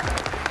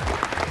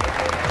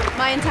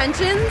 My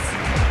intentions?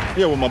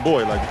 Yeah, with my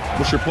boy,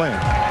 what's your plan?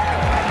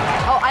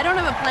 Oh, I don't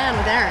have a plan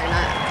with Aaron.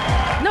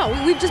 No,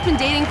 we've just been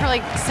dating for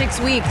 6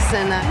 weeks,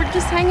 and we're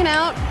just hanging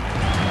out.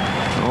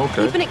 Oh,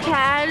 okay. Keeping it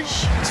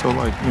cash. So,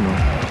 like,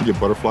 you get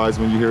butterflies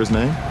when you hear his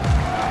name?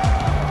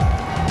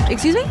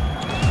 Excuse me?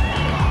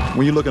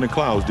 When you look in the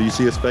clouds, do you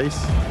see his face?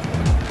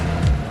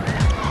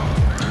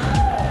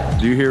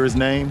 Do you hear his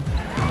name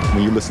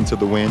when you listen to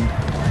the wind?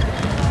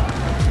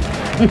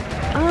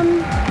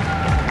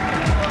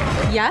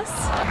 Yes?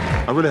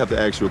 I really have to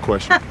ask you a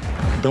question.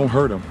 Don't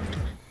hurt him.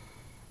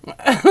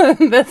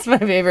 That's my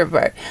favorite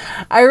part.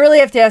 I really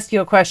have to ask you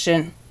a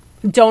question.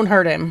 Don't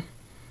hurt him.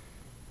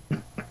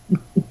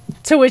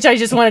 To which I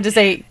just wanted to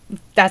say,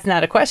 that's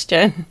not a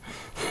question.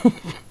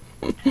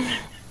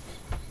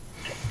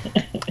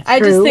 I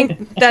just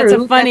think that's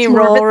a funny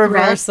role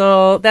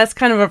reversal. That's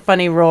kind of a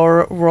funny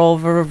role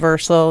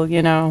reversal,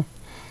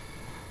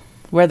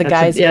 where the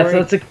guys.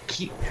 That's a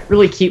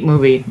really cute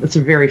movie. That's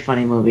a very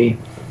funny movie.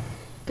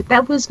 But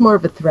that was more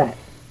of a threat.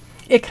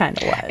 It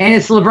kind of was. And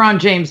it's LeBron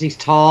James. He's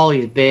tall.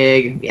 He's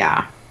big.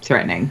 Yeah,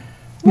 threatening.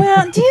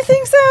 Well, do you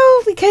think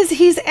so? Because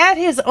he's at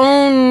his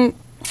own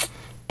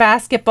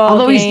basketball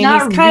Although game. He's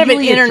not kind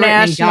really of an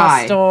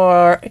international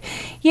star.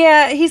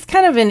 Yeah, he's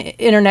kind of an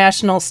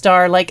international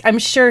star. Like, I'm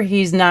sure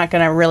he's not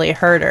going to really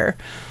hurt her.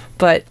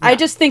 But I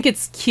just think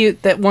it's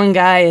cute that one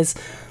guy is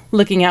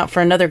looking out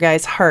for another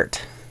guy's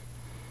heart.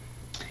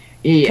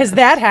 Because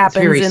that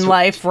happens in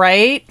life,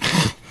 right?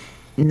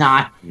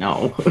 No.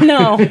 No,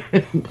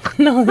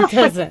 it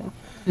doesn't.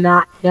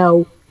 No.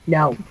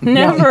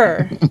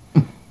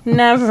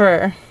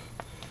 Never.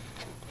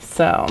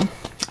 So,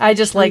 I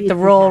just like the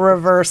role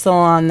reversal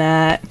on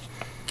that.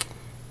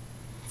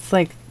 It's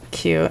like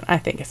cute. I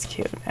think it's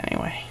cute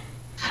anyway.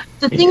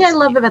 The thing I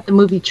love about the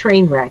movie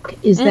Trainwreck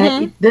is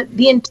that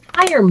the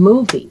entire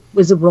movie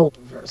was a role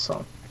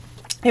reversal.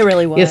 It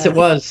really was. Yes, it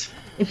was.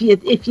 If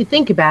you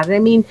think about it, I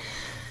mean,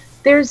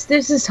 there's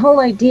this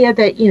whole idea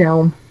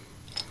that,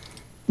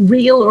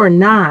 real or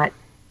not,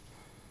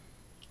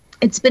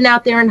 it's been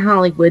out there in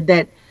Hollywood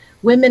that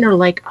women are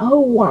like,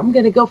 oh, I'm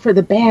going to go for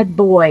the bad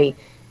boy.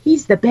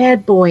 He's the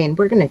bad boy, and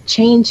we're going to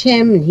change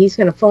him, and he's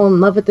going to fall in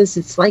love with us.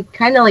 It's like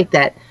kind of like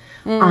that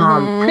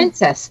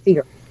princess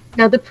theory.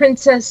 Now, the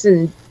princess,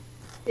 and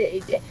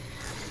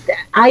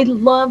I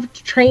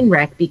loved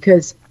Trainwreck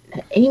because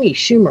Amy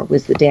Schumer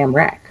was the damn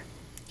wreck.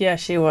 Yeah,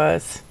 she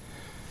was.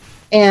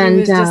 And she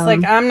was just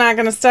like, I'm not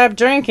going to stop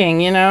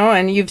drinking,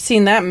 and you've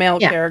seen that male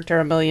character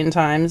a million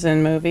times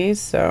in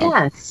movies, so.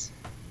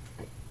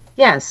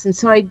 Yes, and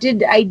so I did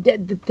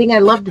the thing I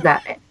loved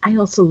about it. I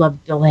also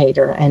loved Bill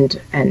Hader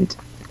and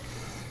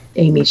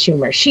Amy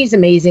Schumer. She's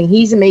amazing,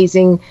 he's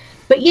amazing.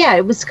 But yeah,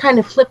 it was kind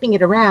of flipping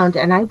it around,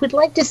 and I would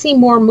like to see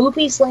more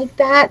movies like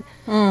that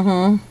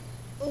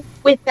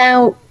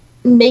without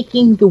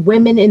making the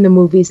women in the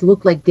movies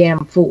look like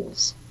damn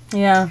fools.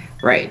 Yeah.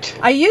 Right.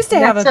 I used to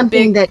have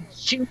something that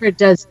Schumer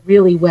does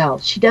really well.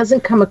 She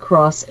doesn't come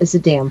across as a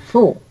damn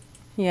fool.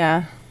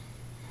 Yeah.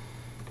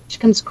 She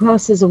comes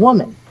across as a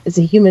woman, as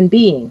a human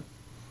being,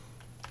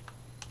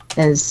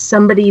 as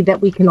somebody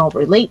that we can all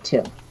relate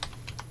to.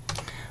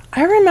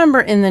 I remember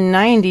in the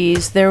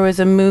 90s, there was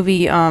a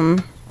movie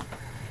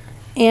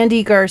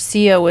Andy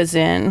Garcia was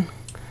in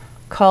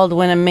called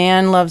When a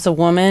Man Loves a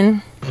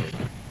Woman.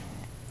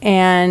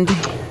 And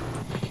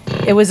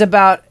it was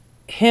about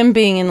him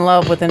being in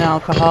love with an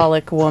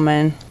alcoholic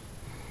woman.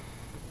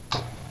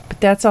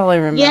 But that's all I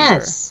remember.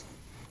 Yes.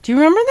 Do you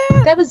remember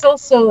that? That was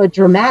also a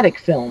dramatic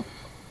film.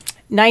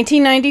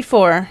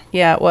 1994.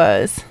 Yeah, it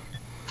was.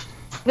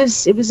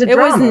 It was a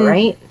drama,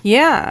 right?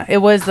 Yeah, it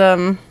was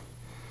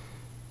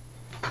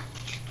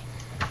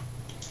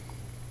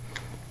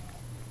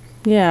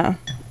yeah.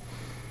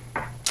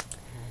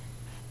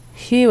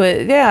 He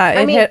was, yeah.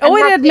 It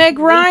had Meg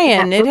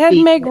Ryan. It had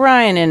Meg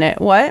Ryan in it.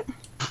 What?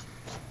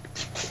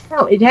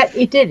 No, it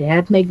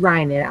had Meg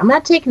Ryan in it. I'm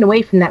not taking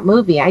away from that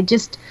movie. I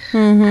just,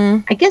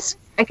 I guess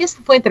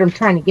the point that I'm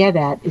trying to get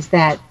at is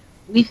that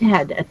we've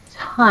had a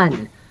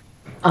ton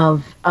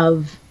of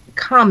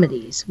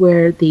comedies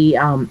where the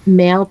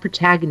male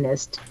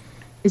protagonist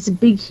is a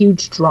big,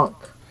 huge drunk.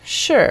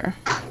 Sure.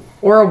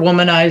 Or a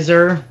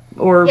womanizer.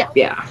 Or,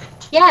 yeah.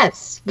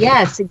 Yes,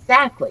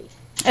 exactly.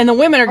 And the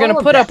women are going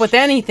to put up with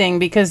anything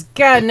because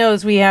God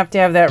knows we have to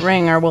have that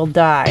ring or we'll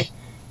die.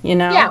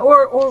 Yeah,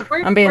 or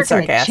I'm being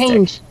sarcastic.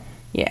 Change.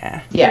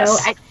 Yeah.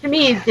 Yes. To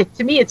me,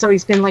 it's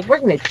always been like, we're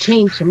going to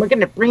change him. We're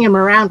going to bring him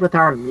around with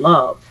our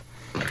love.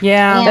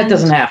 Yeah. That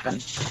doesn't happen.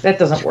 That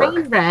doesn't work.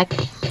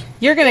 Trainwreck.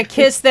 You're going to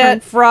kiss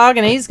that frog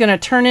and he's going to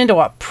turn into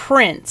a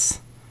prince.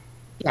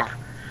 Yeah.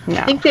 No.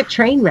 I think that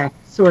Trainwreck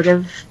sort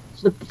of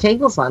flipped the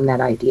tables on that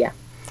idea.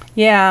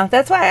 Yeah,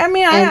 that's why,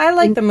 I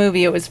like the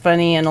movie. It was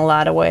funny in a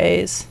lot of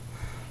ways.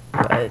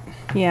 But,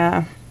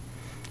 yeah,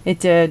 it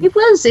did. It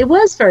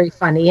was very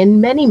funny in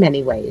many,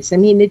 many ways. I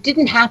mean, it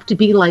didn't have to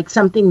be like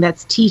something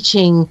that's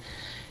teaching,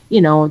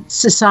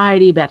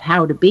 society about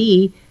how to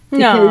be.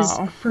 Because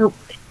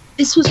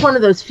this was one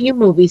of those few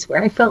movies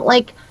where I felt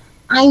like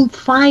I'm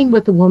fine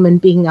with a woman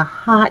being a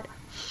hot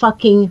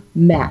fucking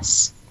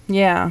mess.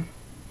 Yeah.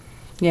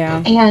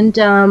 Yeah. And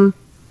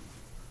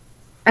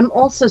I'm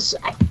also,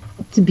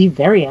 to be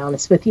very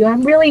honest with you,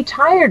 I'm really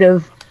tired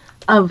of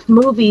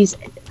movies.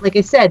 like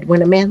I said,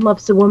 When a Man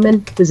Loves a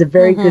Woman was a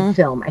very good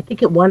film. I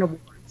think it won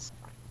awards.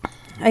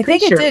 I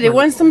think it did. It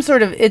won some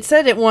sort of. It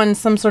said it won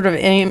some sort of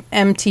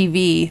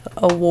MTV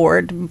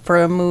award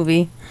for a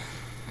movie.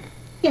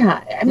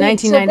 Yeah, I mean,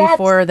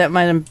 1994. That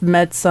might have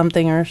meant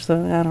something or so.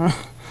 I don't know.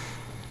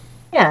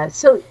 Yeah,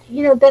 so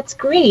that's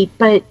great,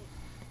 but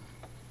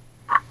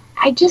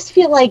I just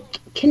feel like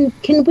can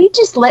we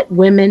just let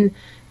women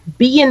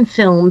be in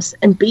films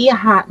and be a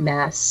hot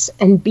mess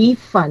and be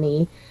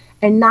funny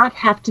and not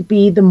have to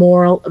be the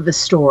moral of the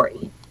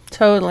story?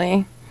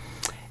 Totally.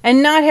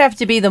 And not have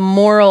to be the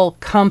moral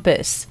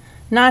compass.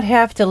 Not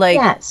have to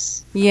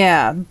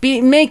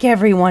make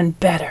everyone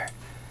better.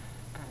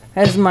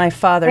 As my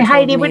father told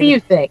Heidi, me. what do you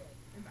think?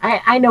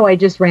 I know I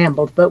just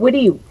rambled, but what do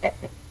you...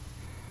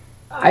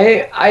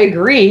 I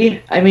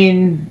agree. I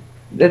mean,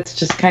 that's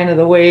just kind of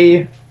the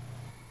way...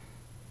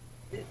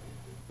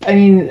 I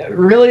mean,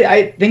 really,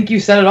 I think you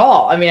said it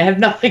all. I mean, I have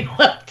nothing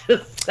left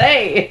to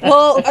say.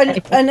 Well, a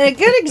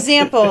good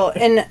example,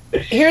 and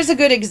here's a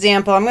good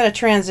example. I'm going to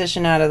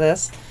transition out of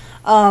this.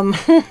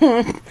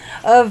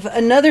 Of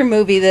another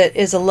movie that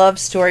is a love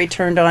story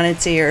turned on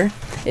its ear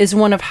is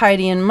one of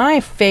Heidi and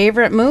my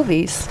favorite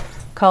movies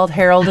called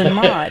Harold and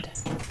Maude.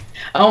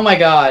 Oh my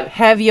God.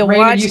 Have you Rain,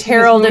 watched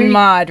Harold and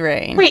Maude,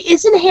 Rain? Wait,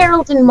 isn't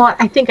Harold and Maude...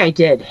 I think I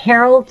did.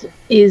 Harold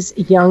is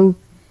young...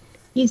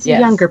 He's a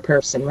younger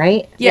person,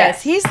 right?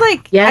 Yes, he's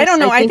like, I don't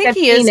know, I think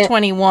he is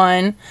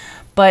 21,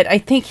 but I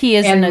think he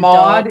is an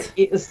adult.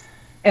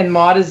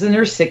 Maude is in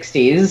her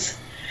 60s,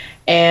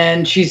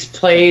 and she's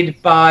played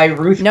by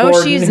Ruth Gordon.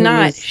 No, she's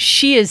not.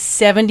 She is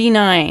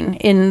 79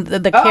 in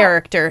the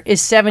character,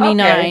 is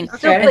 79.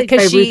 Okay.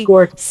 Because she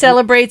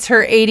celebrates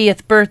her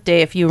 80th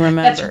birthday, if you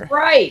remember. That's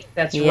right.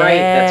 That's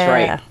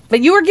right.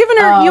 But you were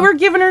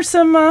giving her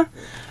some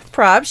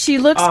props. She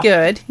looks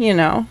good,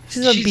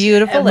 She's a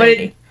beautiful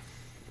lady.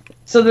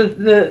 So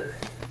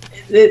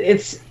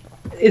it's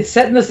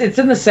set in it's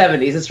in the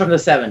 70s. It's from the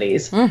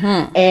 70s,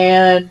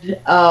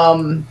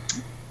 and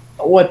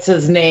what's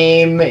his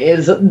name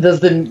does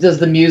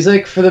the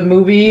music for the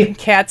movie?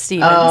 Cat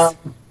Stevens.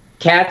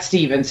 Cat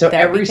Stevens. So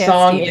every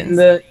song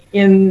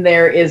in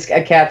there is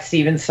a Cat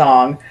Stevens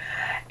song,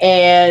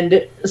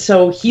 and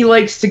so he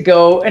likes to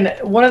go and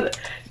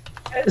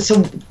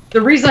so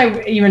the reason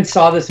I even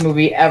saw this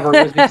movie ever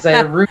was because I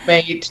had a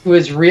roommate who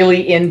was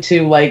really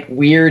into like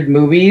weird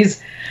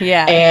movies.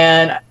 Yeah.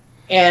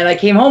 And I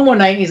came home one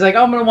night and he's like,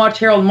 "Oh, I'm going to watch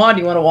Harold and Maude.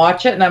 Do you want to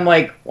watch it?" And I'm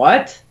like,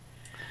 "What?"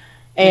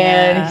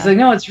 And he's like,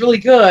 "No, it's really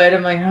good."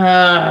 I'm like,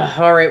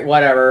 all right,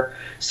 whatever.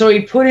 So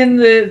he put in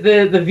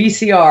the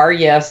VCR.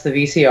 Yes, the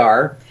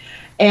VCR.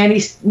 And I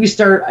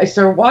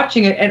started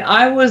watching it, and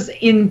I was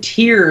in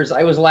tears.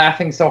 I was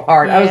laughing so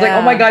hard. I was like,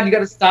 "Oh my God, you got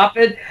to stop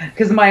it,"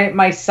 because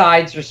my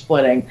sides are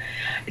splitting.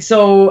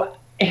 So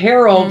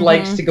Harold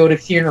likes to go to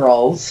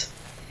funerals,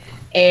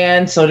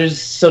 and so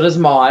does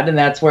Maude, and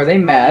that's where they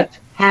met.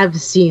 Have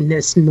seen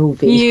this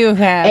movie? You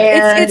have.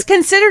 It's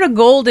considered a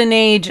golden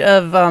age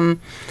of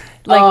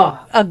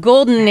a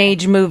golden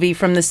age movie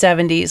from the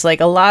 70s.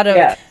 Like a lot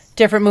of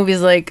different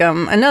movies, like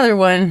another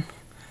one.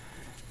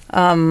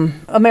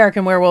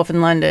 American Werewolf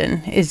in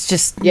London is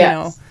just,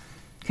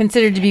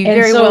 considered to be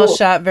very well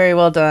shot, very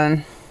well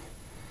done.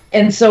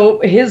 And so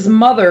his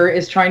mother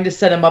is trying to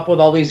set him up with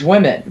all these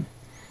women.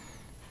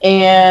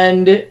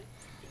 And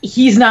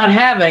he's not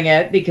having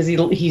it because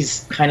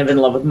he's kind of in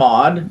love with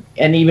Maude.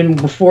 And even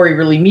before he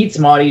really meets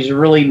Maude, he's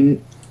really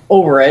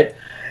over it.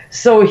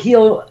 So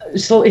he'll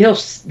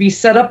be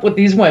set up with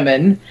these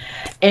women,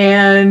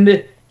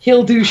 and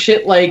he'll do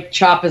shit like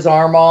chop his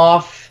arm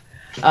off,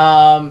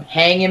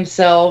 hang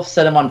himself,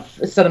 set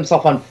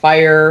himself on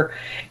fire.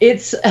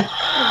 It's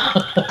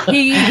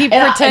he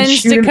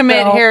pretends to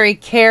commit Harry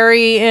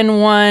Carey in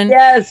one.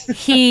 Yes.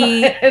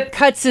 He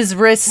cuts his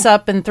wrists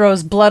up and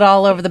throws blood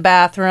all over the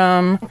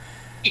bathroom.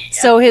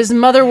 So his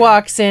mother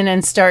walks in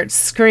and starts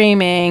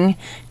screaming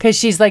because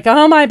she's like,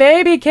 "Oh, my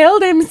baby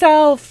killed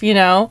himself,"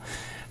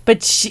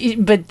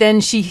 But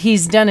then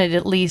he's done it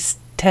at least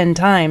 10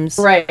 times.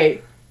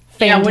 Right.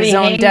 Feigned his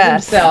own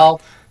death.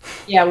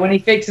 Yeah, when he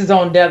fakes his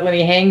own death, when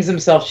he hangs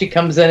himself, she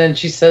comes in and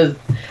she says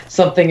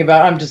something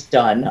about, "I'm just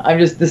done.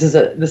 This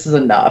is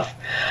enough."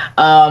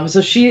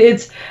 So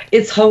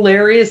it's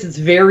hilarious. It's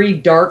very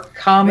dark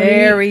comedy.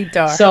 Very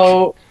dark.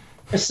 So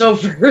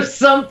for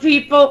some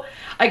people,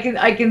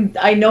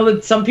 I know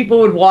that some people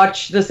would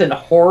watch this in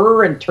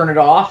horror and turn it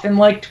off in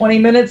like 20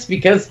 minutes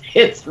because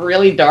it's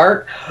really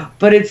dark,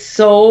 but it's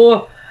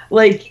so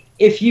like,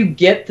 if you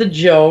get the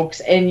jokes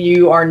and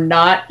you are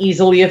not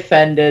easily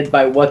offended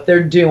by what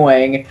they're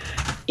doing,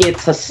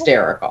 it's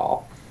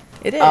hysterical.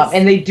 It is.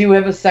 And they do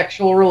have a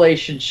sexual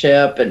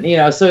relationship, and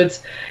so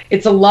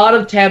it's a lot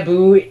of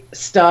taboo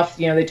stuff.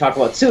 They talk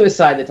about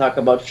suicide, they talk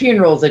about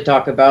funerals, they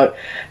talk about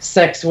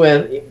sex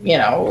with,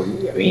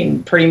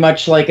 pretty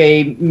much like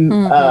a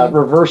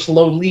reverse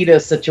Lolita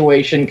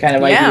situation kind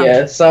of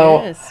idea.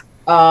 So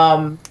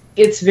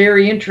it's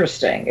very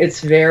interesting.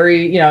 It's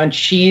very, and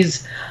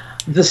she's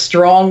the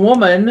strong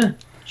woman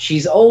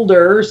she's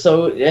older,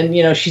 so, and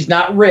you know, she's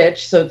not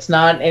rich, so it's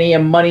not any a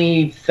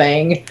money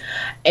thing,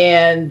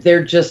 and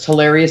they're just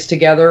hilarious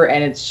together,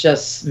 and it's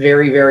just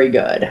very, very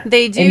good.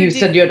 They do. And you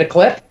said you had a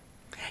clip?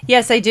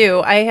 Yes, I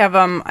do.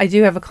 I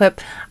do have a clip.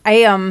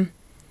 I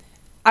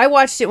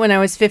watched it when I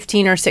was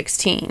 15 or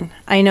 16.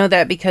 I know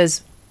that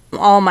because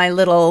all my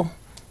little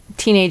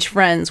teenage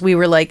friends, we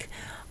were like,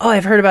 oh,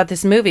 I've heard about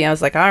this movie. I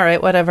was like, all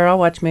right, whatever, I'll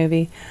watch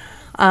movie.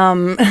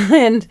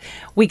 And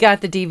we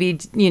got the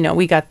DVD, you know,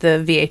 we got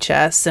the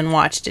VHS and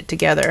watched it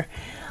together.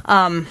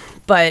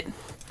 But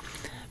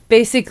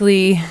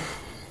basically,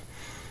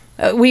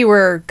 we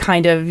were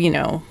kind of, you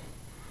know,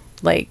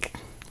 like,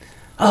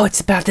 oh,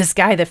 it's about this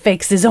guy that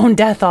fakes his own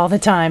death all the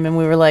time. And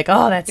we were like,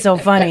 oh, that's so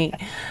funny.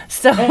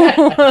 So,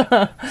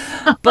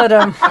 but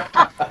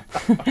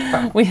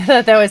we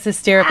thought that was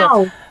hysterical.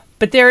 Ow.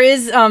 But there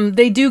is,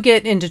 they do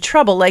get into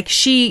trouble. Like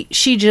she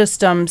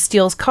just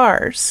steals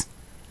cars.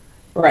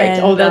 Right.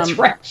 And, that's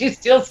right. She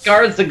steals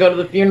cars to go to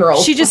the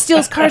funeral. She just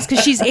steals cars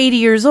because she's 80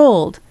 years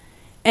old.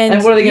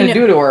 And what are they going to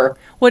do to her?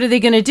 What are they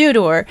going to do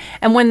to her?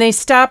 And when they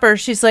stop her,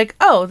 she's like,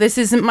 oh, this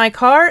isn't my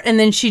car. And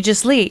then she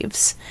just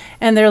leaves.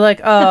 And they're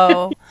like,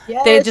 oh,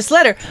 Yes. They just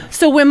let her.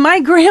 So when my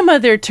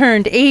grandmother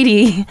turned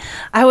 80,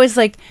 I was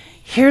like,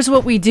 here's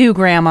what we do,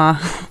 Grandma.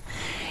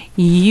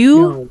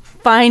 You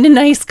find a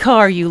nice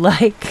car you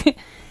like,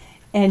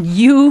 and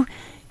you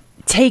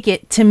take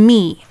it to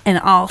me, and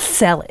I'll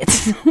sell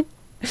it.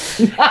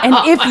 And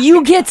if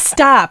you get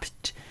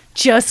stopped,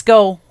 just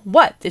go,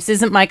 what? This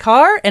isn't my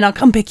car? And I'll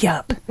come pick you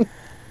up.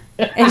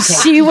 And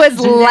she was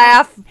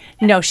laughing.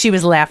 No, she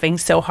was laughing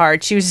so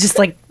hard. She was just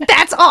like,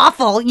 that's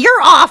awful.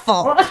 You're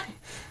awful.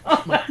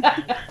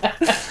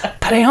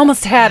 But I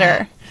almost had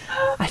her.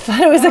 I thought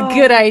it was a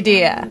good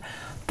idea.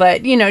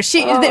 But, you know,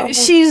 she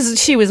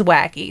was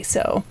wacky,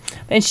 so.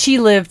 And she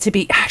lived to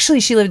be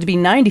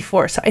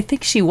 94, so I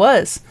think she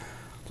was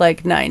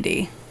like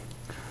 90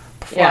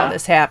 before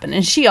this happened.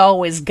 And she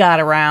always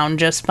got around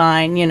just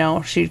fine, you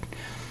know.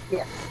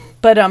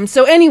 But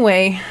so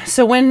anyway,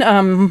 so when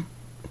I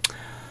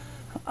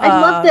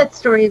love that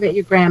story about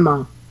your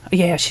grandma.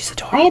 Yeah, she's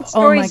adorable. I had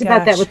stories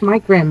about that gosh. with my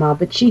grandma,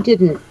 but she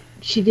didn't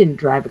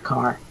drive a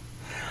car.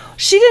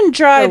 She didn't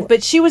drive,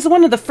 but she was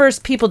one of the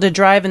first people to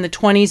drive in the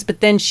 20s,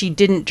 but then she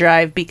didn't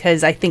drive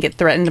because I think it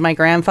threatened my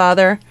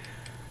grandfather.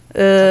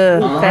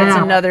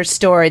 That's another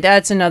story.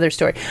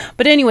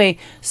 But anyway,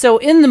 so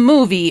in the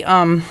movie,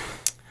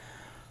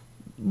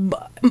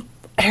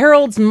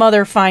 Harold's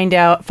mother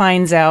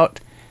finds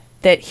out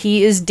that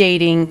he, a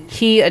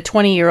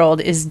 20-year-old,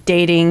 is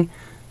dating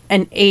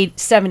an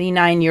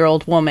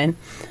 79-year-old woman.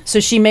 So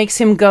she makes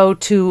him go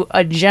to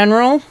a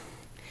general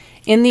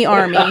in the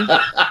army,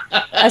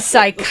 a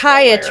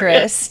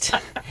psychiatrist,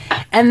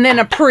 and then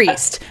a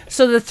priest.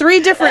 So the three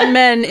different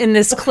men in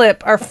this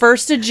clip are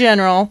first a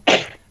general,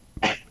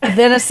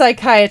 then a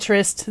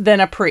psychiatrist,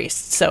 then a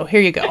priest. So here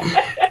you go.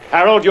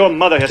 Harold, your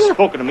mother has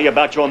spoken to me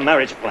about your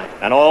marriage plan.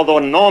 And although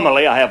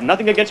normally I have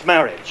nothing against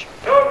marriage,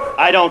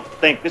 I don't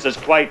think this is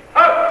quite,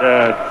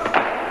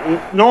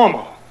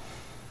 normal.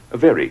 A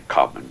very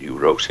common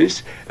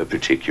neurosis,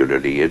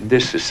 particularly in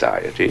this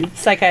society.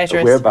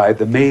 Psychiatrist. Whereby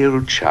the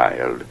male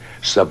child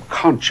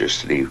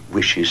subconsciously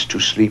wishes to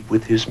sleep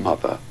with his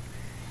mother.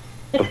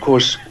 Of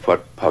course,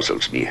 what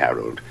puzzles me,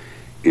 Harold,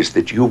 is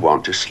that you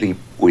want to sleep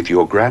with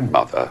your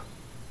grandmother.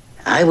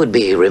 I would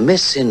be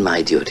remiss in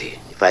my duty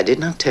if I did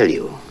not tell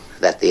you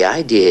that the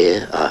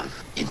idea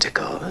of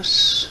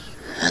intercourse,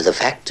 the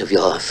fact of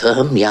your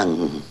firm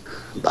young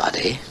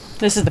body,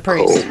 this is the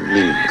priest,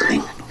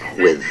 mingling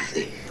with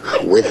the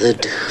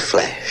withered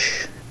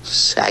flesh,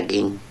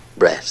 sagging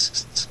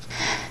breasts,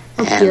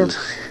 and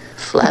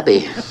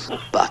flabby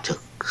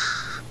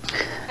buttocks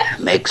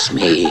makes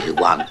me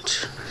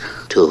want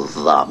to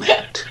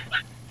vomit.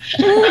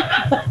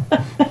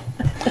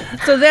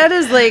 So that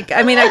is like,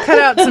 I mean, I cut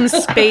out some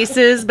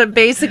spaces, but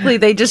basically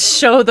they just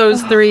show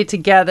those three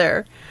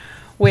together,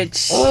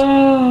 which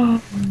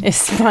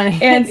is funny.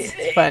 And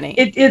it's funny.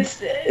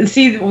 It's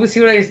see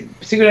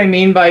what I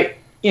mean by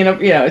you know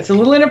it's a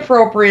little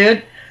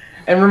inappropriate,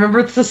 and remember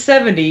it's the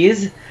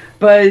 70s,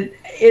 but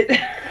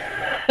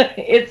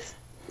it's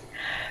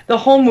the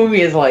whole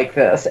movie is like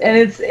this, and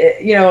it's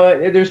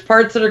there's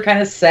parts that are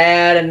kind of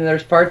sad, and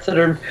there's parts that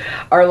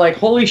are like,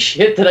 holy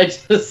shit, did I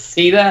just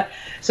see that?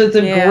 So it's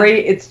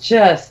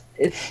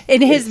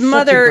and his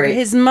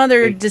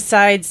mother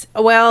decides,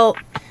 well,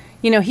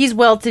 he's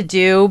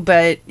well-to-do,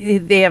 but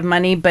they have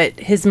money, but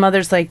his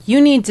mother's like, you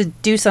need to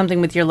do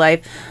something with your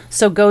life,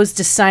 so goes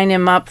to sign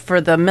him up for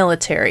the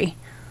military.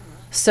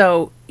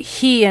 So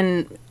he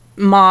and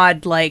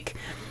Maud, like,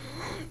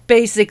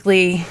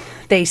 basically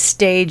they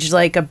stage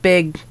like a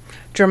big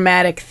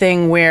dramatic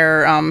thing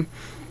where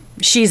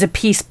she's a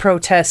peace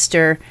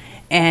protester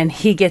and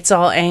he gets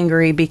all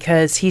angry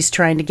because he's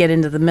trying to get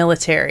into the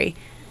military,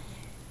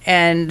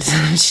 and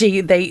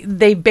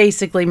they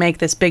basically make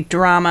this big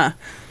drama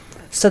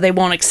so they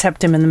won't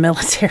accept him in the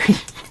military.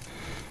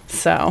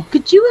 So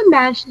could you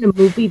imagine a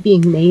movie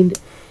being made?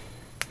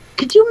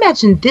 Could you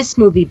imagine this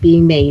movie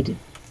being made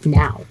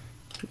now?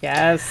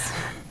 Yes.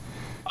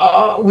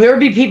 There would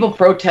be people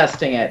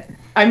protesting it.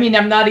 I mean,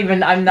 that's not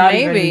even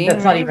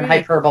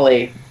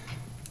hyperbole.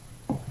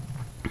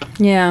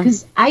 Yeah.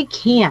 Because I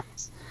can't.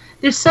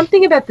 There's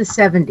something about the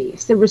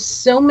 70s. There were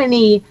so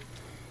many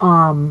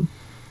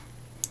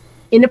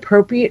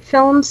inappropriate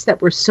films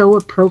that were so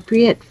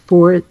appropriate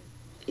for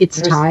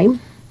its time.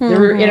 There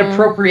were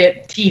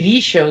inappropriate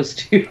TV shows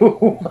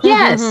too.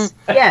 Yes,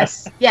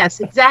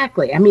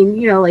 exactly. I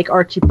mean, like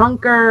Archie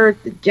Bunker,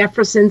 the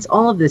Jeffersons,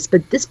 all of this.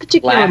 But this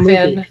particular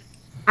movie,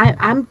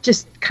 I'm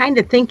just kind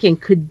of thinking,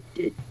 could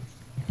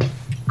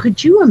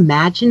you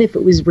imagine if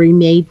it was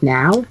remade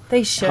now?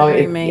 They should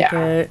remake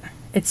it.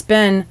 It's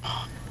been,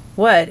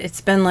 what?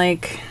 It's been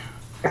like,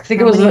 I think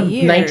it was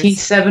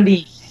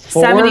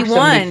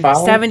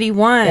 1974,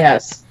 71.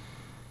 Yes.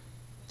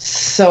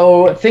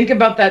 So think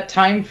about that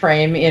time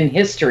frame in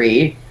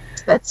history.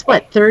 That's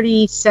what,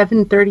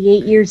 37,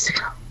 38 years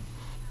ago?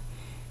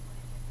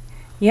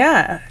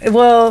 Yeah.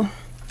 Well,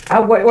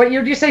 what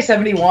year did you say?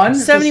 71?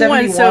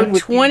 71. So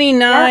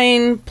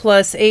 29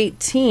 plus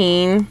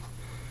 18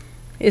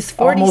 is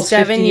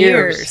 47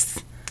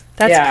 years.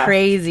 That's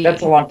crazy.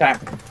 That's a long time.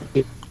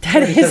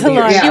 That is a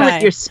long time. You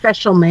with your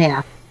special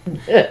math.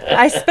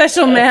 I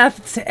special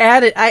math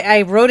added.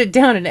 I wrote it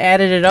down and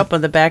added it up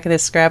on the back of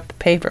this scrap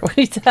paper. What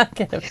are you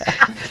talking about?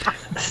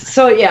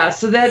 So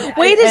that.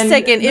 Wait a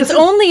second. It's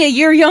only a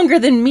year younger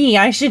than me.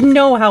 I should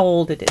know how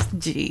old it is.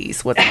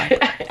 Jeez, what's my?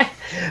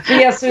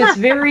 Yeah. So it's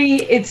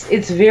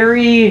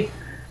very,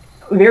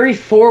 very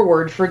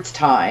forward for its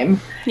time.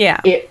 Yeah.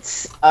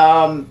 It's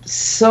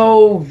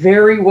so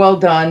very well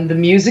done. The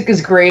music is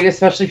great,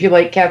 especially if you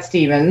like Cat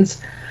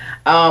Stevens,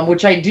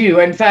 which I do.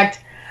 In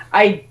fact,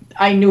 I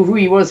knew who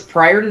he was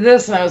prior to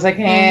this, and I was like,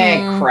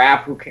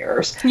 crap, who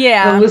cares?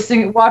 Yeah.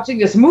 But watching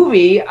this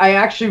movie, I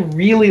actually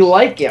really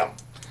like him.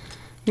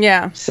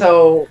 Yeah.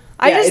 So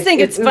I just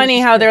think it's funny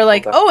how they're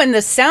like, oh, and the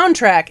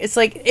soundtrack. It's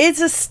like,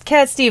 it's a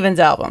Cat Stevens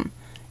album.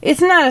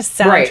 It's not a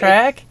soundtrack.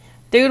 Right.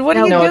 Dude, what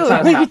are you doing?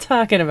 What are you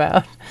talking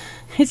about?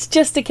 It's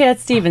just a Cat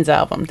Stevens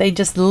album. They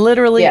just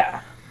literally...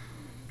 Yeah.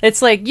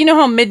 It's like, you know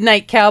how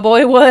Midnight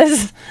Cowboy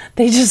was?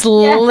 They just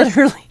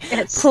literally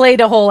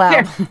played a whole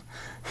album.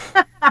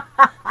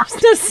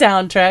 There's no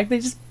soundtrack. They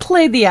just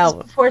played the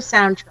album. Before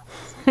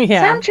soundtracks.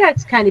 Yeah.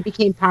 Soundtracks kind of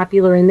became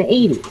popular in the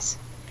 80s.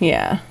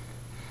 Yeah.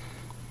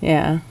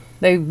 Yeah.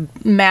 They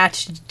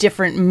matched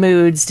different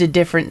moods to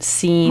different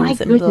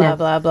scenes and blah,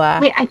 blah, blah.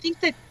 Wait, I think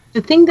that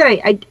the thing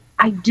that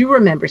I do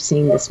remember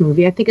seeing this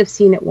movie. I think I've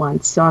seen it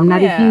once, so I'm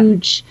not a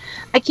huge...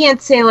 I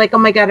can't say like, oh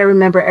my God, I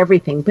remember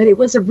everything, but it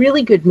was a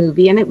really good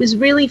movie, and it was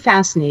really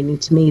fascinating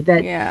to me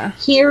that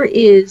here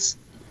is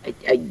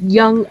a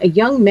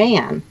young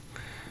man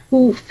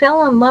who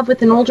fell in love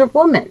with an older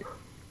woman.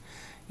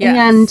 Yes.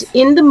 And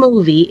in the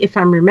movie, if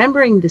I'm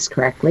remembering this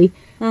correctly,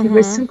 there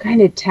was some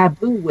kind of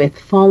taboo with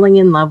falling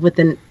in love with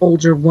an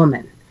older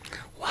woman.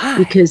 Why?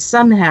 Because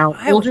somehow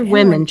older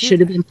women should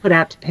have been put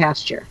out to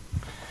pasture.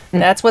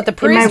 That's what the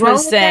priest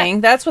was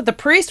saying. That's what the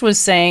priest was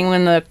saying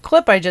when the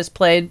clip I just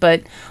played.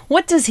 But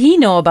what does he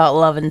know about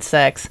love and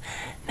sex?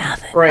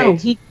 Nothing. Right. Oh,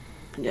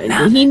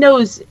 he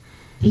knows.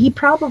 He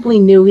probably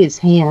knew his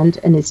hand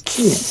and his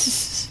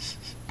penis.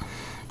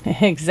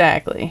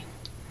 Exactly.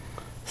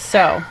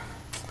 So,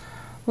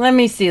 let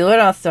me see. What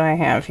else do I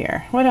have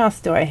here?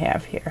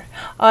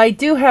 I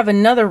do have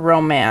another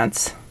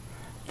romance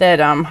that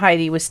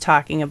Heidi was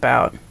talking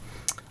about.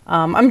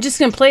 I'm just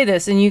going to play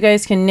this, and you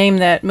guys can name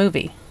that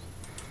movie.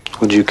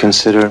 Would you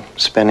consider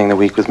spending the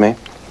week with me?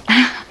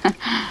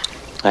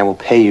 I will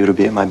pay you to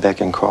be at my beck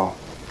and call.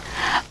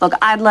 Look,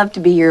 I'd love to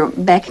be your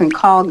beck and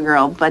call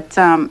girl, but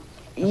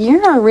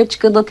you're a rich,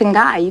 good-looking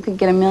guy. You could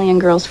get 1 million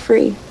girls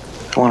free.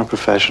 I want a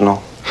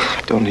professional.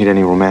 I don't need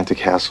any romantic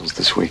hassles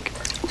this week.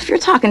 If you're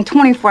talking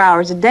 24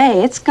 hours a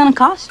day, it's gonna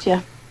cost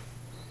you.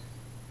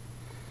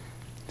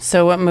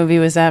 So what movie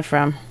was that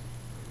from?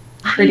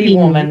 Pretty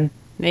Woman.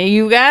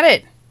 You got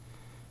it.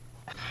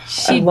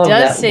 She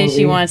does say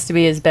she wants to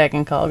be his beck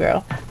and call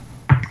girl.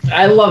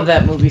 I love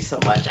that movie so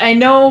much. I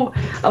know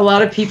a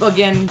lot of people,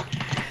 again,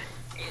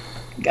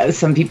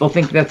 some people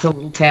think that's a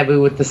little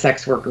taboo with the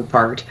sex worker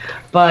part,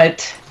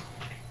 but...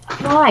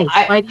 Why?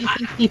 Why do you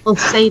think people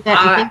say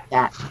that and think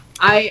that?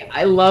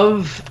 I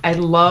love...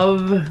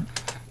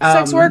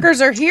 sex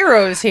workers are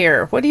heroes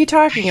here. What are you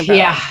talking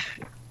about?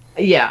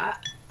 Yeah.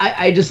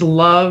 I just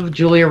love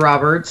Julia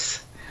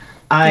Roberts.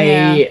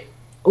 I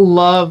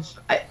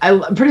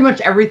pretty much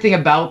everything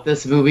about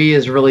this movie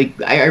is really,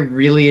 I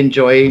really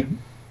enjoy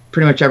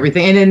pretty much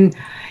everything. And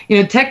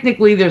then,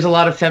 technically there's a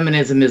lot of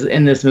feminism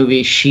in this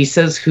movie. She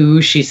says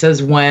who, she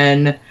says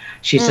when,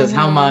 she says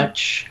how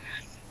much.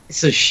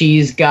 So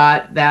she's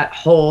got that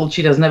hold.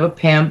 She doesn't have a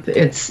pimp.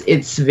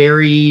 It's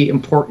very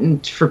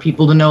important for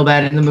people to know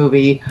that in the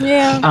movie.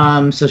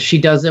 Yeah. So she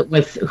does it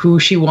with who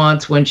she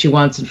wants, when she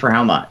wants, and for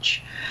how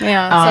much.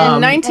 Yeah. So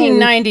in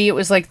 1990, it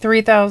was like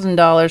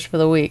 $3,000 for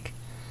the week.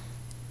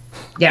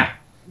 Yeah.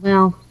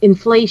 Well,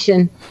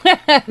 inflation.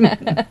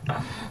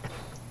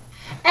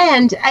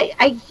 And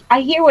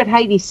I hear what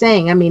Heidi's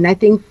saying. I mean, I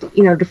think,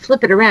 to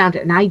flip it around,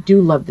 and I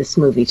do love this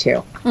movie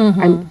too.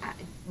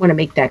 want to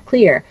make that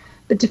clear.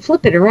 But to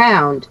flip it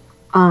around,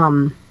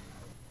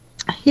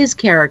 his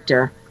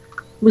character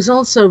was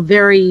also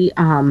very,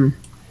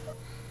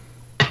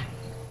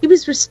 he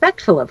was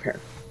respectful of her.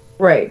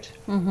 Right.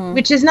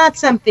 Which is not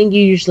something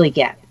you usually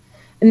get.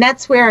 And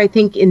that's where I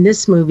think in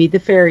this movie, the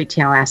fairy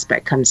tale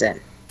aspect comes in.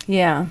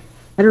 Yeah.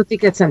 I don't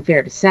think that's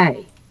unfair to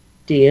say.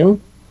 Do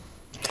you?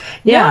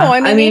 Yeah. No,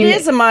 I mean, it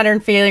is a modern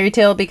fairy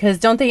tale because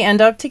don't they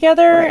end up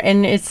together? Right.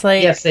 And it's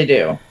like... Yes, they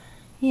do.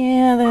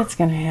 Yeah, that's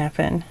going to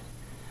happen.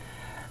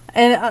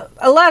 And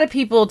a lot of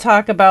people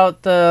talk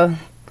about the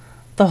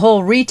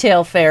whole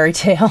retail fairy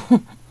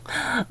tale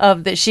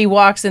of that she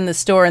walks in the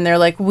store and they're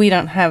like, we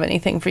don't have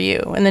anything for you.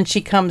 And then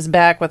she comes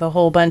back with a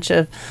whole bunch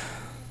of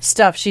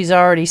stuff she's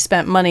already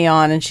spent money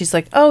on. And she's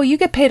like, oh, you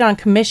get paid on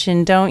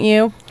commission, don't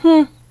you?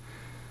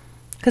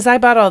 Because I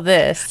bought all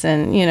this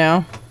and, you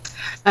know.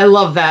 I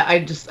love that.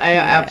 I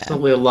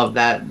absolutely love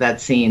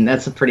that scene.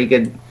 That's a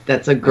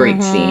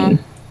great scene.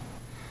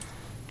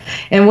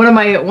 And one of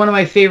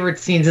my favorite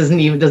scenes doesn't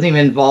even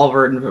involve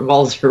her. It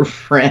involves her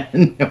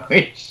friend.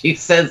 She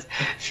says,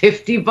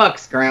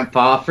 $50,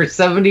 Grandpa. For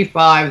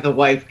 $75, the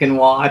wife can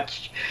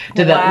watch.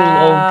 To that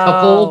little old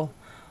couple.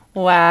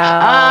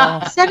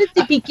 Wow. Is that at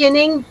the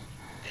beginning?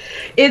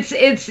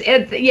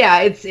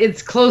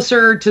 It's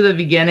closer to the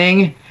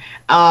beginning.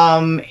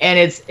 And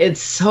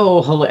it's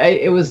so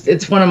hilarious.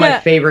 It's one of my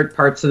favorite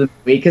parts of the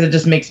movie because it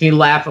just makes me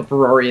laugh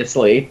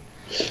uproariously.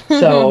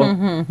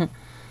 So.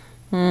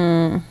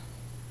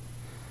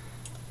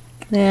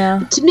 Yeah.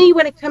 To me,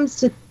 when it comes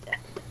to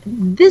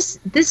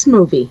this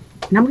movie,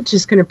 and I'm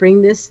just going to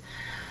bring this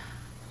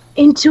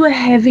into a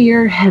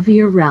heavier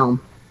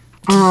realm.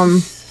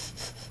 I'm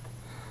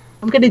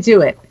going to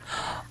do it.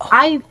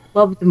 I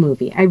love the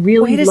movie. I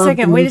really love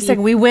the movie. Wait a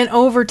second. We went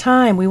over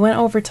time. Oh,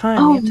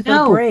 we have to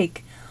go to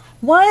break.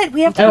 What?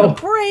 We have to go to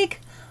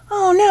break?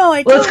 Oh, no.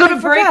 Let's go to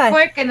break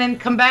quick and then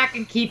come back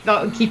and keep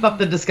up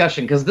the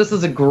discussion because this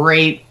is a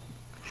great...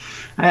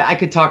 I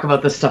could talk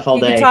about this stuff all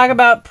day. You could talk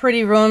about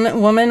Pretty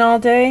Woman all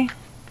day?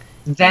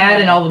 That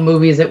and all the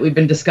movies that we've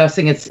been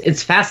discussing.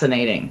 It's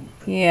fascinating.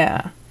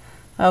 Yeah.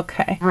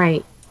 Okay. All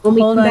right. When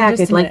we come back,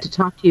 I'd like to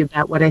talk to you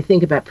about what I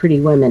think about Pretty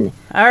Women.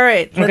 All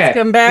right. Let's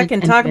come back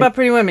and talk about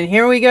Pretty Women.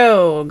 Here we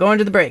go. Going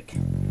to the break.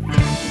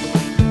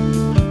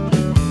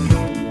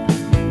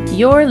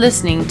 You're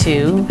listening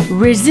to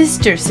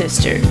Resistor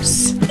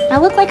Sisters. I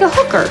look like a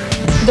hooker.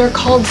 They're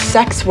called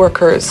sex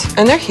workers,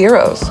 and they're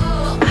heroes.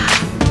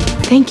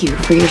 Thank you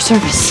for your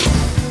service.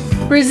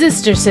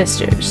 Resistor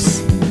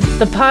Sisters,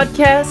 the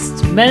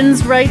podcast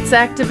men's rights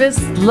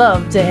activists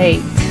love to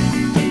hate.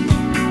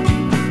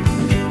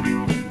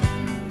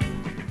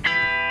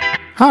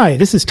 Hi,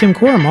 this is Tim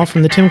Quormal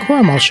from The Tim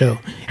Quormal Show,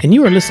 and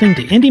you are listening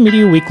to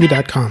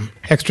IndieMediaWeekly.com.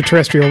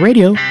 Extraterrestrial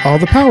radio, all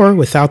the power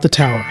without the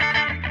tower.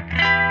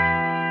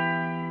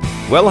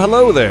 Well,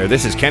 hello there.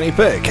 This is Kenny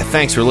Pick.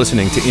 Thanks for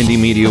listening to Indie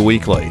Media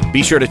Weekly.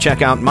 Be sure to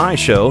check out my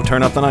show,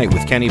 Turn Up the Night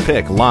with Kenny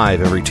Pick,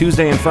 live every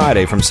Tuesday and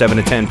Friday from 7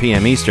 to 10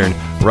 p.m. Eastern,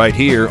 right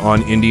here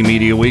on Indie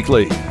Media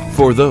Weekly.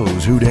 For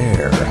those who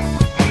dare.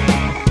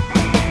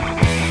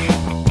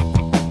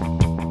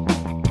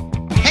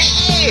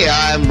 Hey,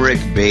 I'm Rick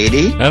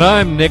Beatty. And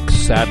I'm Nick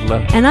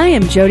Sadler. And I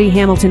am Jody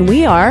Hamilton.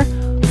 We are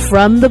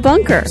From the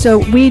Bunker. So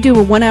we do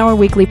a 1-hour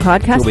weekly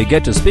podcast. Where we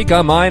get to speak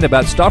our mind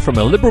about stuff from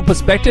a liberal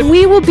perspective.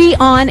 We will be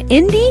on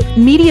Indie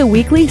Media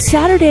Weekly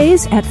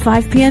Saturdays at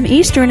 5 p.m.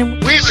 Eastern.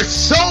 We are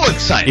so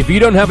excited. If you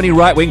don't have any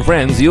right-wing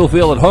friends, you'll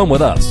feel at home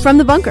with us. From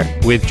the Bunker.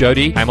 With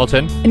Jody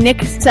Hamilton.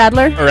 Nick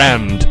Sadler.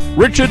 And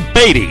Richard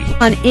Beatty.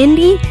 On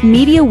Indie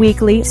Media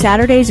Weekly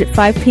Saturdays at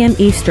 5 p.m.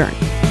 Eastern.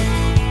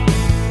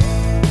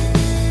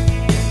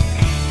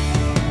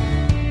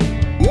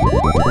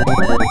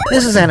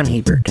 This is Adam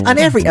Hebert. On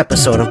every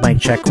episode of Mic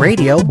Check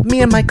Radio,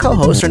 me and my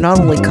co-hosts are not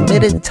only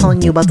committed to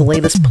telling you about the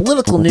latest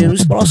political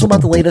news, but also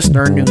about the latest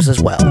nerd news as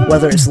well.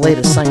 Whether it's the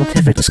latest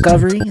scientific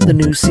discovery, the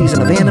new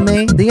season of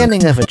anime, the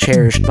ending of a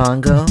cherished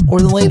manga, or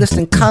the latest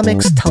in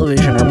comics,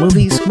 television, or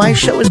movies, my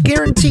show is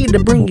guaranteed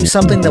to bring you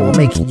something that will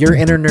make your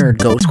inner nerd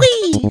go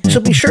squee! So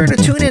be sure to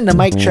tune in to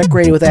Mic Check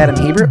Radio with Adam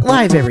Hebert,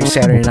 live every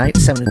Saturday night,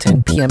 7 to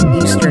 10 p.m.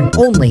 Eastern,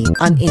 only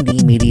on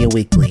Indie Media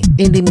Weekly.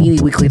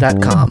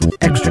 IndieMediaWeekly.com.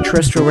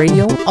 Extraterrestrial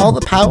radio, all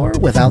the power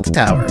without the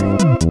tower.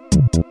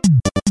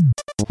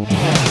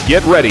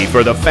 Get ready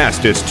for the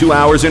fastest 2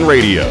 hours in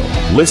radio.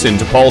 Listen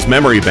to Paul's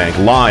Memory Bank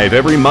live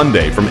every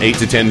Monday from 8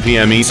 to 10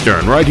 p.m.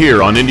 Eastern, right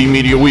here on Indie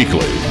Media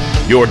Weekly.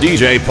 Your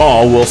DJ,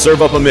 Paul, will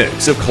serve up a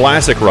mix of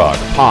classic rock,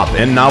 pop,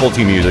 and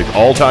novelty music,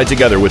 all tied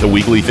together with a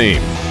weekly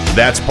theme.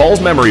 That's Paul's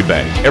Memory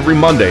Bank, every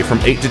Monday from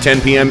 8 to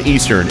 10 p.m.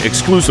 Eastern,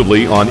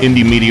 exclusively on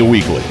Indie Media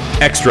Weekly.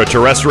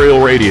 Extraterrestrial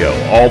radio,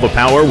 all the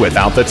power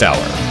without the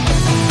tower.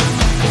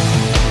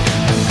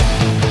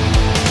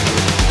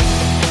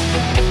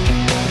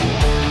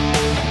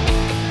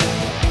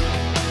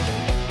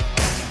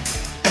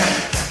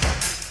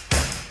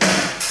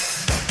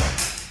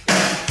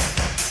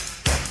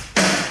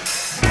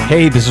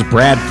 Hey, this is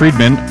Brad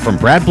Friedman from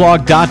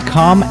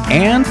BradBlog.com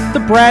and the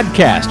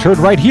Bradcast, heard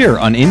right here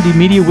on Indie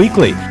Media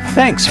Weekly.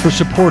 Thanks for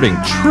supporting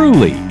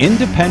truly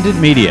independent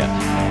media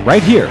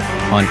right here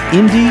on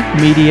Indie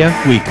Media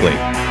Weekly.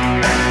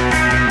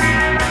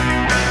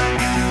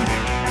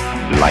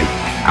 Light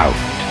out,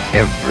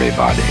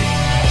 everybody.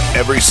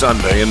 Every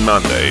Sunday and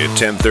Monday at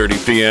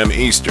 10:30 p.m.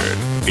 Eastern,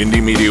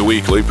 Indie Media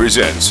Weekly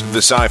presents the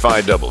Sci-Fi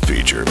Double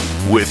Feature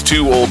with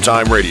 2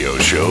 old-time radio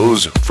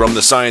shows from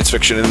the science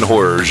fiction and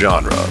horror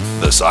genre.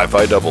 The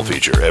Sci-Fi Double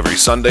Feature every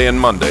Sunday and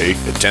Monday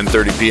at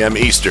 10:30 p.m.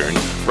 Eastern,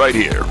 right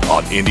here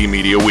on Indie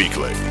Media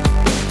Weekly.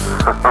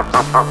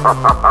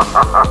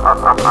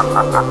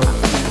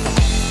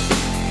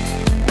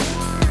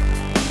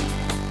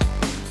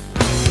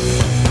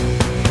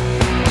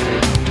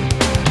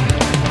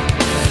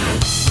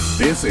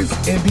 This is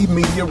Indie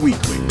Media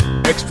Weekly,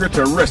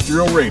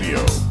 extraterrestrial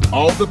radio.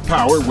 All the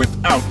power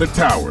without the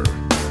tower.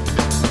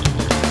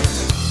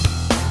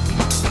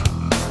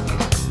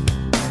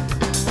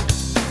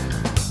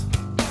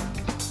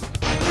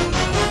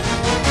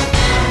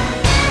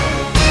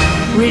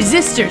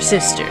 Resistor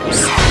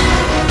Sisters.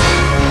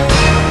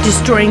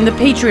 Destroying the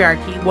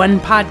patriarchy, one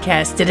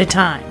podcast at a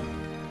time.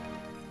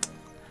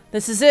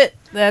 This is it.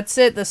 That's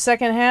it. The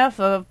second half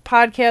of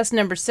podcast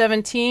number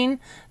 17.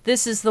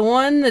 This is the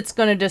one that's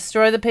going to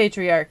destroy the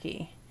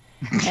patriarchy.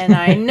 And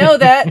I know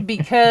that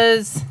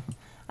because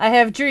I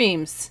have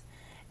dreams.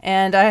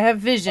 And I have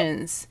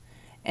visions.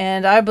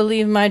 And I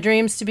believe my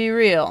dreams to be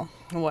real.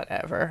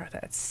 Whatever.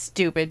 That's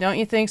stupid. Don't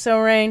you think so,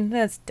 Rain?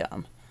 That's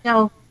dumb.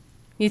 No.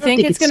 You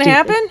think it's going to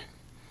happen?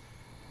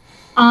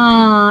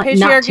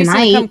 Patriarchy's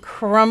going to come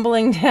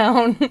crumbling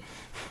down.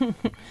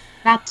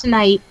 Not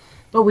tonight.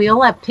 But we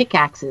all have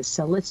pickaxes,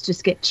 so let's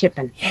just get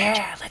chipping.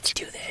 Yeah, let's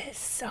do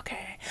this.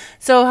 Okay.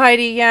 So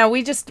Heidi, yeah,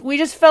 we just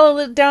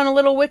fell down a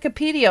little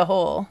Wikipedia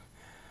hole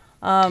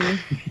on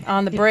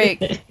the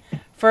break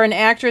for an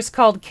actress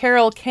called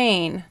Carol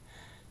Kane,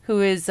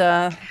 who is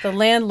the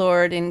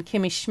landlord in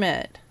Kimmy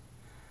Schmidt.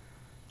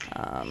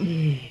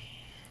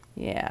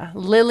 Yeah,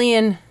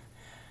 Lillian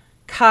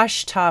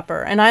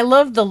Kashtopper, and I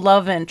love the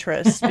love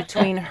interest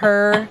between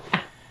her.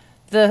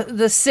 The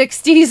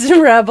 60s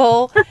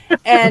rebel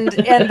and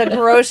the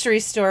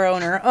grocery store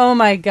owner. Oh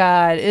my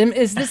God.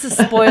 Is this a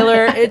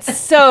spoiler? It's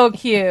so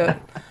cute.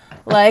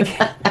 Like,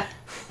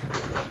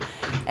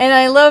 and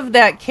I love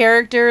that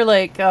character,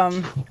 like,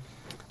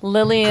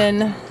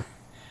 Lillian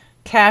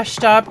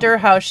Kashtopper,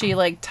 how she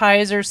like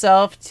ties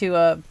herself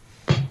to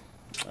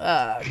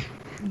the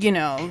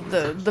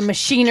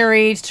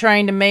machinery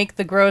trying to make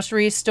the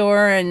grocery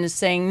store and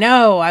saying,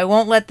 no, I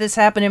won't let this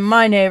happen in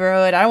my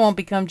neighborhood. I won't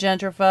become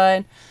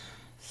gentrified.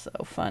 So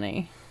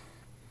funny.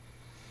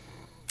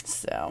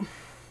 So,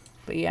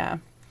 but yeah,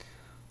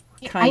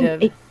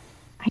 I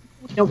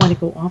don't want to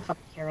go off on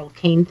the Carol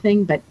Kane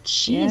thing, but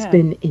she's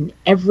been in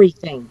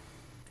everything.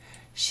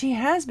 She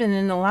has been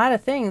in a lot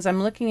of things.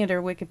 I'm looking at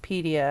her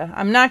Wikipedia.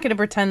 I'm not going to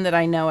pretend that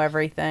I know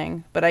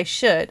everything, but I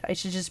should. I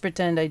should just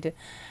pretend I do.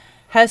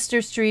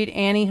 Hester Street,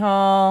 Annie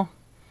Hall,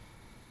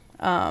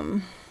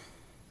 the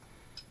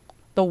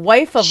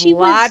wife of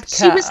Lotka.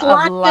 She was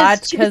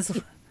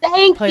Lotka's.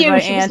 Thank you.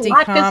 She was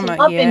Lotka's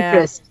love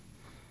interest.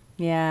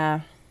 Yeah.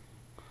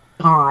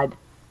 God.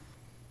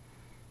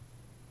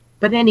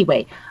 But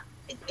anyway,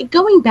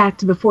 going back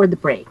to before the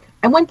break,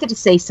 I wanted to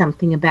say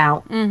something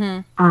about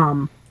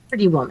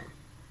Pretty Woman.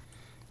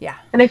 Yeah.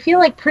 And I feel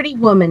like Pretty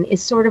Woman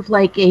is sort of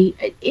like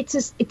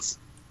it's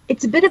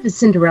a bit of a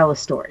Cinderella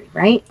story,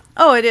 right?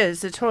 Oh, it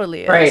is. It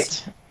totally is.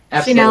 Right.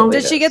 Absolutely.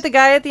 Did she get the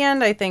guy at the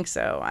end? I think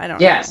so. I don't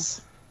know. Yes.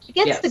 She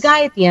gets the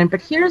guy at the end,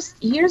 but here's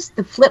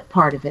the flip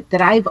part of it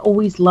that I've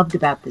always loved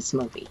about this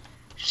movie.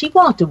 She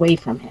walked away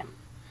from him.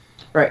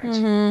 Right.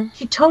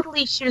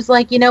 Mm-hmm. She was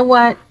like, you know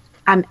what?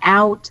 I'm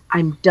out.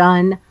 I'm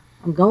done.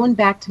 I'm going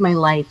back to my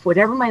life.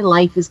 Whatever my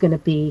life is going to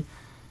be,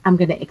 I'm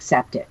going to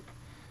accept it.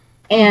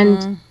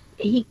 And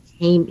he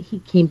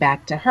came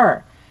back to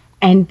her.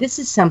 And this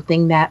is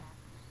something that,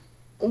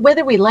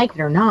 whether we like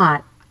it or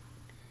not,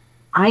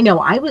 I know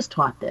I was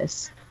taught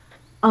this.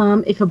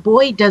 If a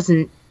boy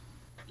doesn't,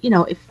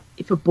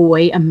 if a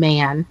boy, a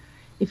man,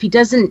 if he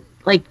doesn't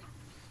like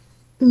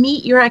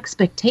meet your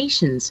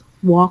expectations,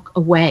 walk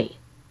away.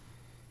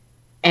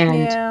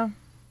 And,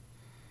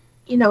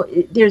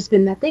 there's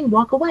been that thing,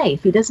 walk away.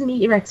 If he doesn't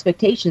meet your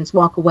expectations,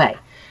 walk away.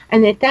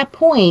 And at that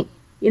point,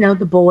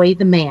 the boy,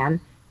 the man,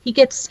 he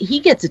gets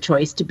a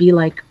choice to be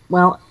like,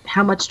 well,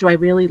 how much do I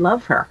really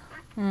love her?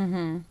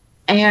 Mm-hmm.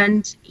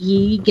 And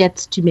he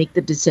gets to make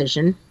the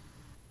decision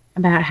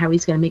about how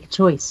he's going to make a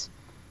choice.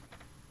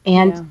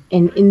 And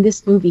in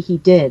this movie he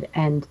did.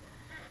 And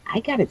I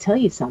got to tell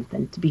you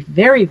something, to be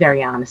very,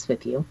 very honest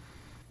with you.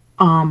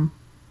 I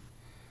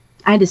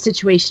had a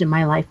situation in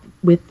my life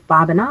with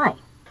Bob and I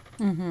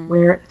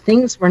where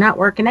things were not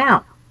working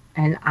out.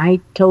 And I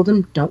told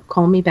him, don't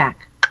call me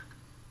back.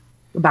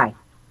 Goodbye.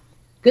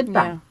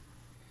 Goodbye.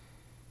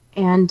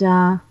 Yeah.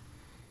 And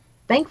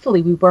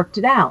thankfully we worked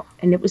it out.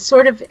 And it was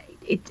sort of,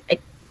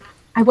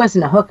 I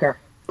wasn't a hooker.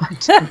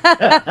 But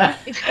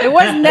it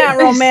wasn't that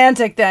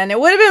romantic then. It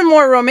would have been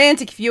more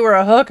romantic if you were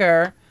a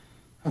hooker.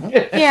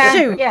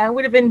 Yeah, yeah, it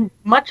would have been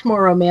much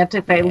more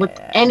romantic if I looked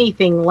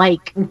anything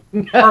like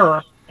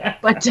her.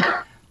 But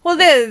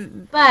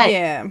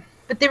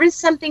but there is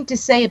something to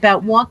say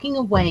about walking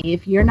away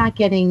if you're not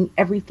getting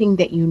everything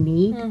that you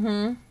need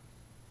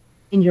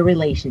in your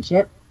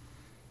relationship.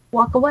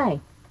 Walk away,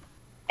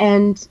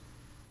 and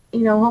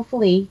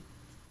hopefully,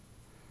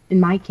 in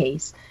my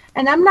case,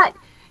 and I'm not.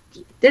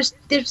 There's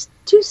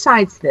two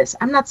sides to this.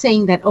 I'm not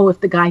saying that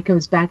if the guy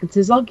comes back and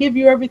says, "I'll give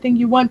you everything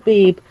you want,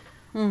 babe,"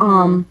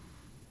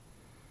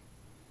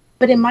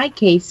 but in my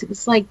case, it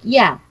was like,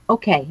 yeah,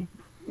 okay,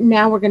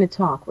 now we're going to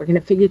talk. We're going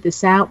to figure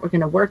this out. We're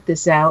going to work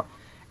this out,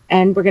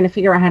 and we're going to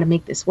figure out how to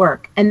make this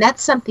work. And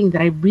that's something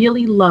that I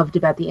really loved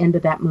about the end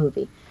of that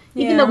movie,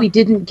 even though we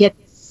didn't get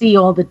to see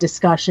all the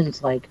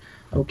discussions like,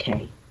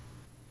 okay,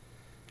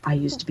 I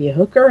used to be a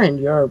hooker, and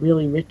you're a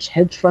really rich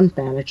hedge fund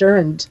manager,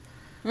 and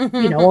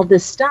all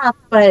this stuff,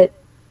 but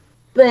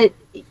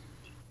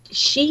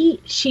she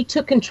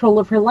took control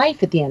of her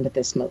life at the end of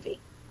this movie.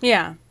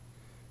 Yeah.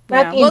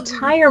 Throughout the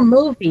entire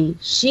movie,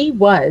 she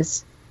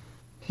was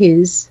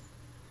his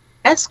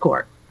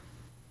escort.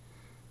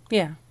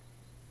 Yeah.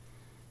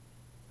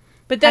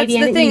 But that's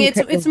the thing.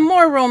 It's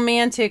more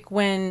romantic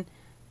when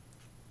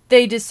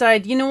they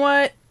decide, you know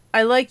what?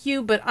 I like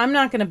you, but I'm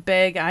not going to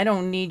beg. I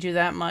don't need you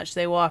that much.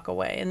 They walk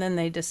away, and then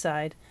they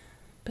decide,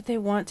 but they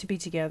want to be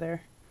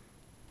together.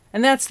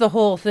 And that's the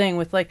whole thing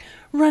with like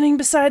running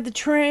beside the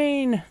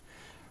train,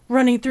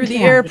 running through the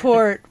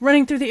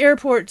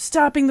airport,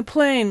 stopping the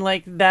plane.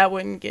 Like that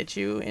wouldn't get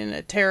you in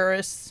a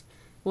terrorist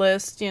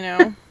list,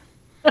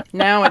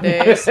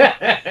 nowadays.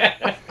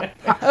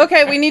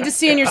 Okay, we need to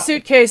see in your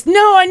suitcase.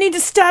 No, I need to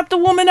stop the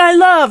woman I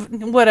love.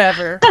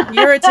 Whatever.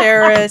 You're a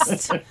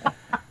terrorist.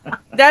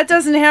 That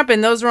doesn't happen,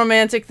 those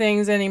romantic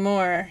things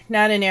anymore.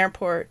 Not in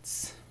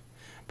airports.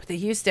 But they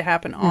used to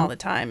happen all the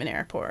time in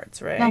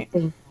airports, right?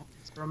 Nothing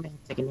happens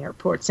romantic in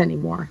airports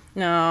anymore.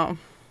 No.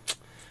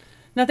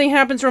 Nothing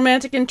happens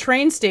romantic in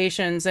train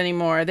stations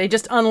anymore. They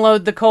just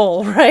unload the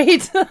coal,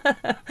 right?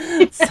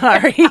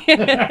 Sorry.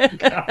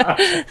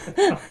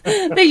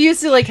 They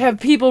used to like have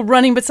people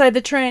running beside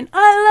the train.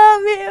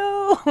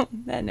 I love you.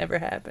 That never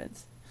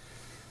happens.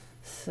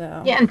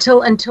 So yeah, until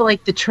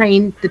like the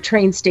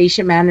train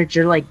station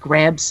manager like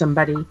grabs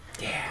somebody,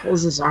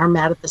 pulls his arm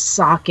out of the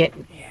socket,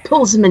 and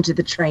pulls him into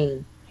the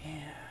train.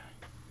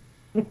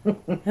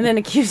 And then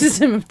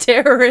accuses him of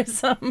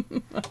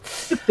terrorism.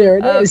 There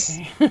it is.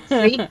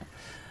 See?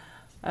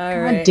 All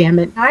God right. damn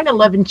it.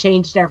 9/11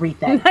 changed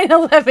everything.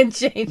 9/11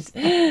 changed.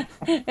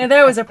 And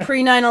that was a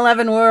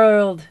pre-9/11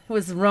 world. It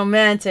was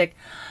romantic.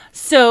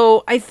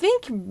 So I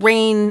think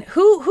Rain,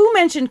 who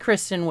mentioned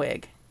Kristen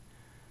Wiig?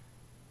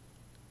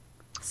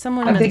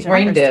 Someone I think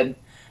Rain did.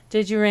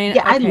 Did you, Rain?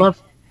 Yeah, okay. I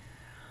love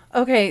it.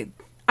 Okay.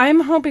 I'm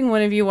hoping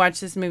one of you watch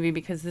this movie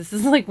because this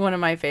is like one of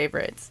my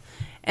favorites.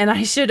 And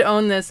I should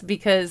own this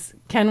because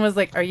Ken was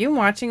like, "Are you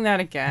watching that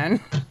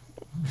again?"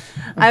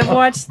 I've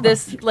watched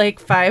this like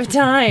 5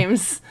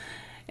 times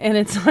and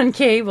it's on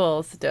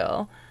cable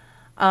still.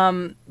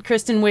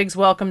 Kristen Wiig's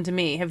Welcome to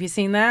Me. Have you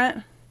seen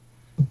that?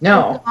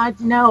 No. Oh, God,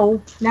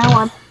 no.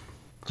 Now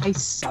I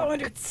suck.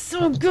 God, it's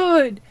so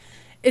good.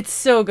 It's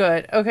so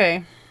good.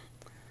 Okay.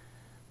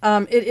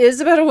 It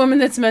is about a woman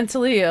that's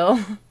mentally ill.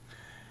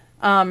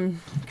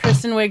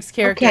 Kristen Wiig's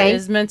character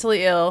is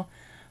mentally ill,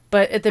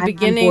 but at the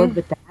beginning, I'm bored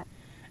with that.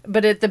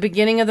 But at the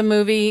beginning of the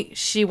movie,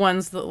 she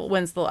wins the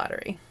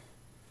lottery.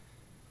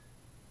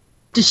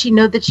 Does she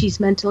know that she's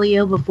mentally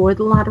ill before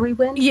the lottery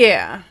win?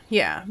 Yeah.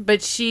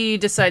 But she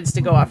decides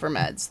to go off her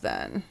meds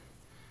then.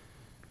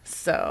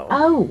 So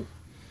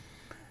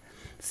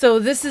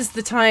this is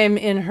the time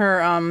in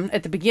her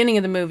at the beginning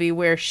of the movie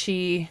where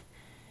she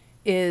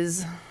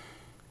is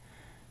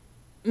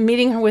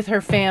meeting with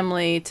her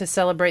family to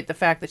celebrate the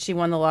fact that she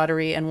won the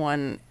lottery and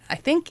won, I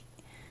think,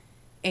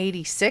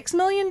 $86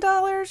 million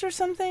or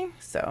something.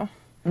 So.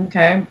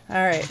 Okay.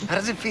 All right. How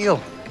does it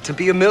feel to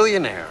be a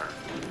millionaire?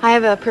 I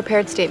have a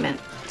prepared statement.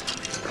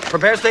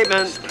 Prepared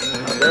statement.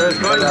 There's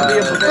going to be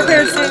a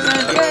prepared statement.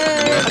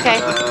 Yay. Okay.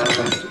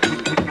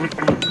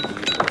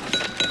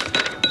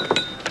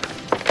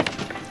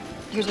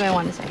 Here's what I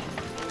want to say.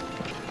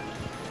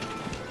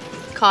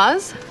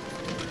 Cause.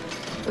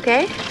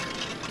 Okay.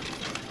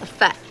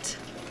 Effect.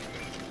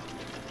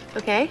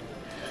 Okay?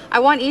 I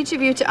want each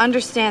of you to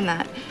understand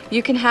that.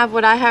 You can have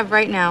what I have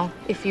right now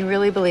if you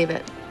really believe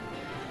it.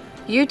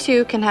 You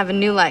too can have a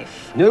new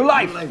life. New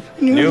life.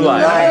 New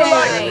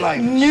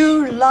life.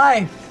 New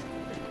life.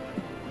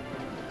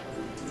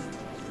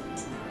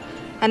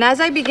 And as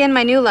I begin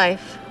my new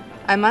life,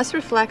 I must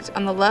reflect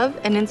on the love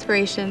and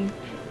inspiration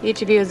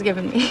each of you has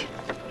given me.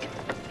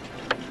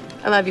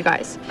 I love you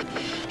guys.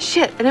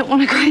 Shit, I didn't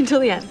want to cry until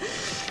the end.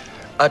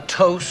 A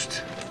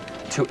toast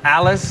to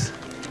Alice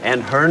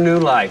and her new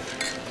life.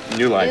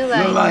 New life. New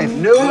life. New life.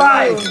 New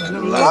life.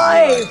 New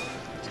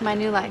life. To my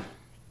new life.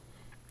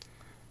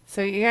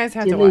 So you guys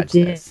have to watch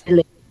this.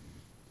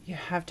 You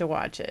have to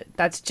watch it.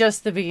 That's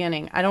just the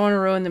beginning. I don't want to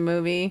ruin the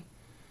movie,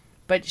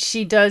 but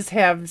she does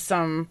have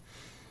some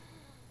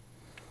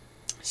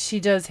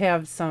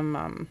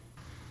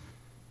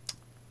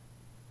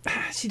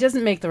she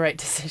doesn't make the right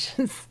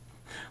decisions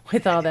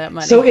with all that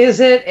money. So is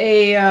it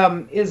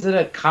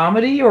a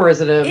comedy or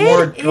is it a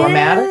more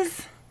dramatic?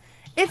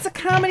 It's a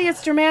comedy.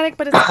 It's dramatic,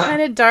 but it's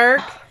kind of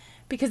dark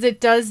because it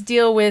does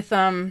deal with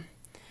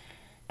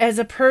as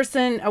a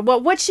person.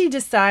 What she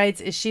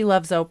decides is she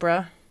loves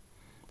Oprah.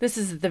 This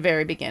is at the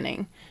very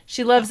beginning.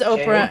 She loves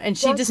Oprah, and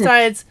she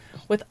decides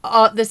with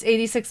this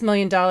 $86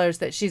 million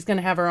that she's going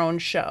to have her own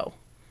show.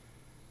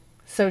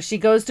 So she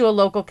goes to a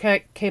local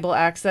cable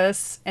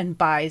access and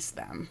buys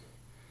them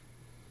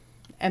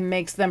and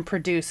makes them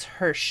produce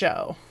her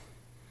show.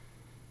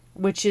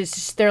 Which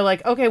is, they're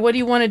like, okay, what do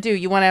you want to do?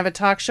 You want to have a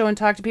talk show and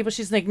talk to people?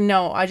 She's like,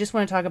 no, I just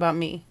want to talk about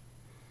me.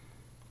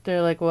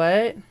 They're like,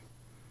 what?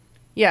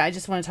 Yeah, I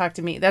just want to talk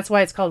to me. That's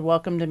why it's called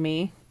Welcome to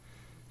Me.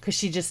 Because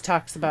she just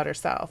talks about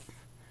herself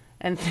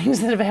and things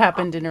that have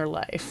happened in her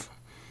life.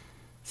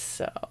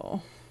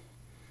 So.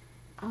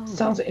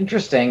 Sounds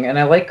interesting, and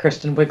I like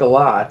Kristen Wiig a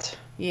lot.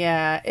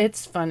 Yeah,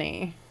 it's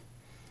funny.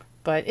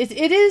 But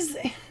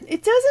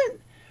it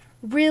doesn't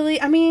really,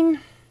 I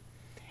mean,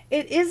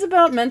 it is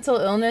about mental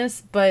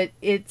illness, but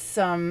it's,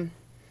 I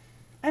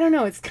don't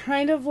know, it's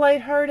kind of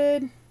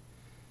lighthearted.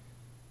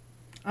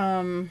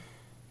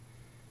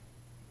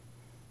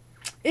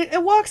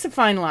 It walks a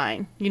fine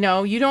line, you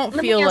know, you don't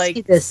feel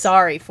like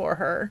sorry for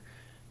her,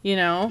 you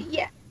know?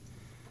 Yeah.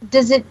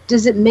 Does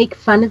it make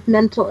fun of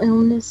mental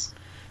illness?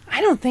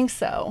 I don't think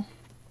so.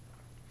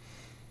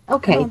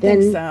 Okay, I don't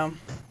think so.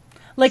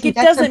 Like, it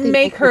doesn't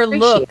make her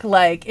look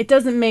like,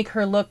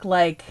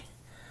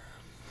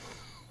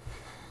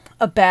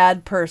 a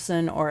bad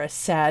person or a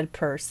sad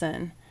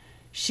person.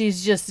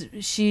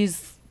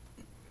 She's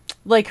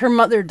like, her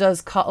mother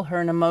does call her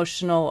an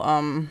emotional,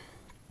 I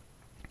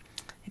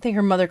think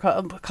her mother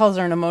calls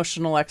her an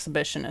emotional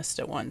exhibitionist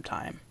at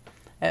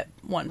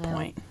one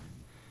point.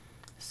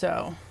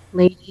 So.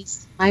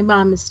 Ladies, my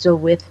mom is still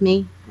with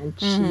me, and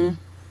she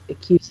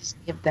accuses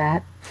me of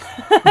that.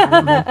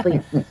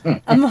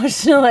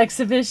 Emotional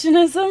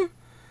exhibitionism?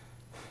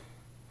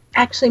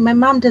 Actually, my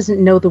mom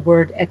doesn't know the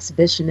word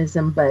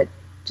exhibitionism, but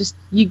just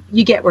you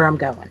get where I'm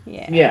going.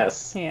 Yeah.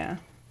 Yes. Yeah.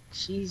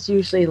 She's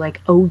usually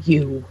like, "Oh,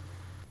 you."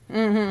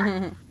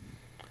 Mm-hmm.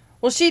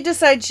 Well, she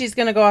decides she's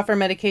going to go off her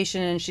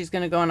medication and she's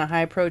going to go on a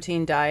high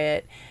protein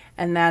diet,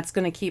 and that's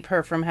going to keep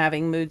her from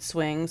having mood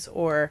swings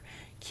or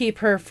keep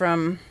her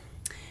from.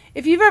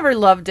 If you've ever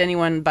loved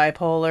anyone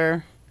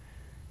bipolar,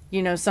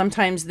 you know,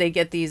 sometimes they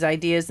get these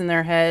ideas in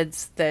their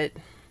heads that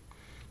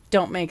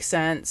don't make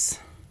sense.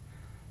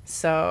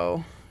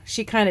 So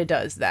she kind of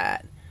does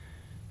that.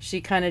 She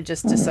kind of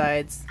just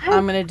decides,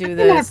 I'm going to do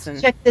this. Have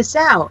to check this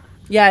out.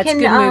 Yeah, it's a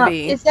good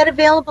movie. Is that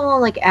available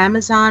on like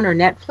Amazon or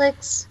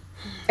Netflix?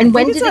 And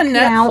when did it come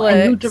out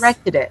and who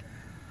directed it?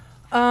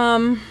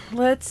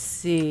 Let's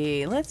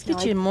see. Let's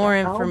get you more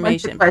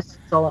information.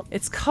 So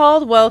it's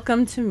called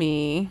Welcome to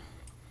Me.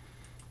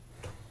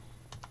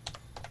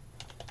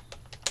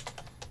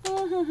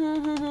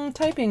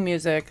 Typing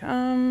music.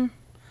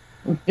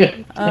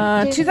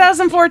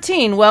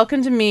 2014,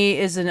 Welcome to Me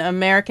is an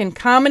American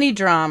comedy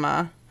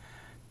drama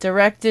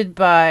directed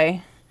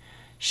by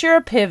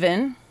Shira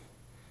Piven.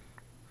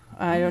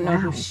 I don't know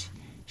who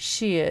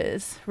she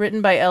is.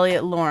 Written by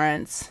Elliot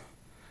Lawrence.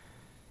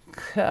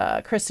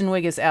 Kristen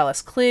Wiig is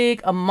Alice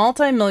Klieg, a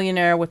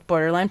multimillionaire with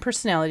borderline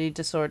personality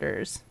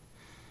disorders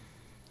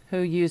who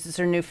uses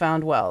her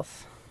newfound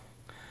wealth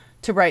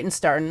to write and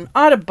star in an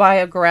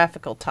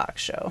autobiographical talk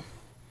show.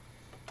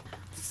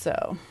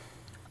 So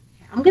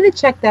I'm going to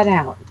check that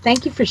out.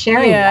 Thank you for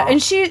sharing that.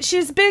 And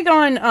she's big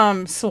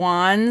on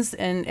swans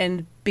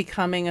and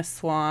becoming a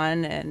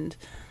swan, and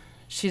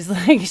she's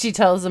like, she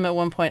tells them at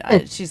one point,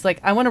 she's like,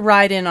 I want to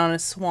ride in on a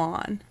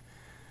swan.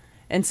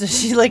 And so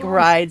she like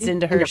rides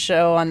into her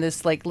show on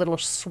this like little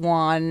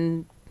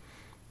swan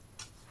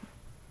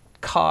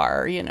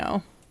car, you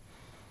know.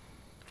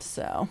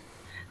 So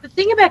the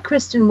thing about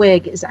Kristen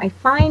Wiig is I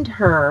find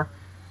her,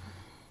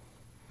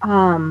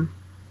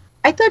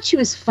 I thought she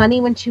was funny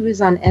when she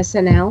was on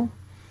SNL.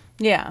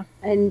 Yeah.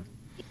 And,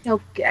 you know,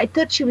 I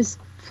thought she was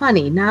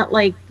funny, not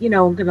like, you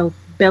know, going to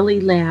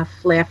belly laugh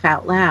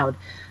out loud.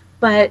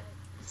 But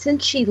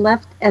since she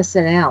left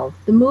SNL,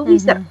 the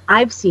movies that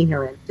I've seen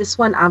her in, this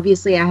one,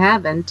 obviously I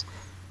haven't.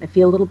 I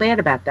feel a little bad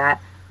about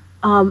that.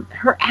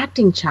 Her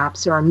acting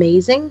chops are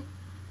amazing.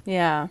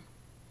 Yeah.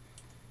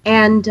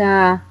 And,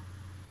 I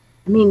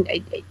mean,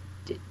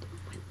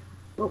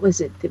 what was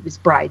it? It was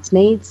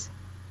Bridesmaids.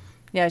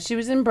 Yeah, she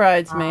was in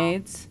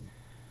Bridesmaids.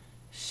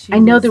 I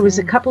know there was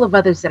a couple of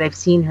others that I've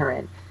seen her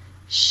in.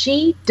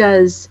 She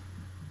does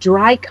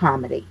dry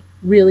comedy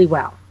really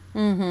well.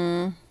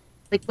 Mm-hmm.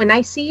 Like when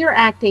I see her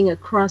acting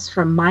across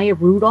from Maya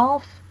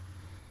Rudolph,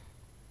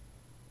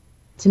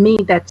 to me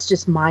that's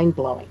just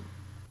mind-blowing.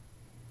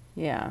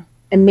 Yeah.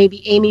 And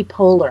maybe Amy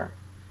Poehler.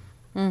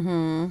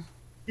 Mm-hmm.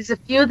 There's a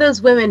few of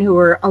those women who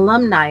are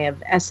alumni of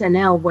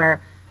SNL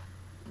where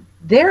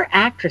they're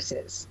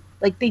actresses.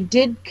 Like they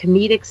did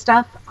comedic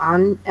stuff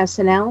on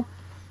SNL,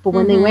 but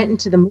when they went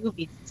into the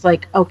movies, it's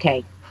like,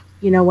 okay,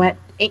 you know what?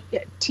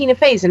 Tina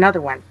Fey's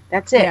another one.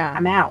 That's it. Yeah.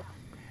 I'm out.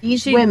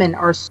 These women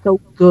are so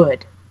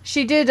good.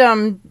 She did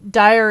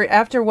Diary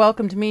after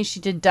Welcome to Me. She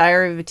did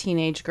Diary of a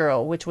Teenage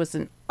Girl, which was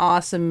an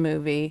awesome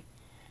movie,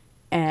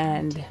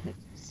 and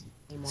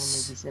it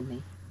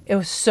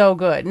was so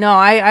good. No,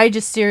 I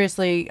just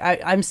seriously,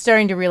 I'm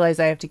starting to realize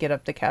I have to get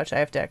up the couch. I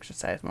have to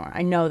exercise more.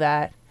 I know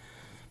that,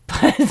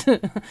 but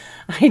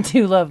I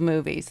do love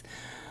movies.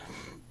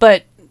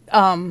 But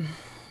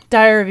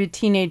Diary of a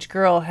Teenage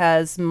Girl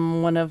has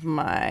one of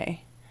my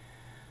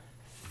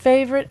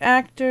favorite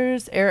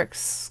actors, Eric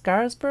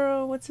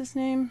Skarsgård. What's his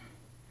name?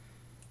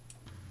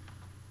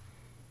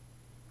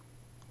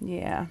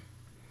 Yeah.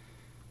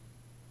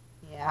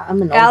 Yeah,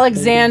 I'm an old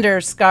Alexander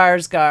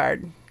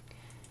Skarsgård.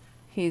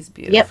 He's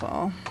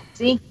beautiful. Yep.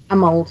 See,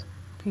 I'm old.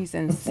 He's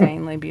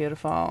insanely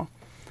beautiful.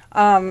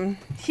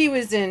 He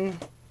was in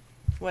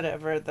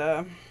whatever,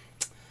 the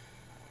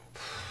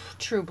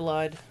True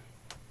Blood.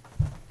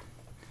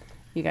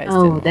 You guys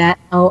didn't.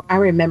 I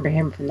remember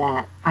him from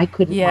that. I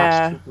couldn't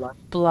watch True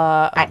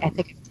Blood. I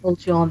think I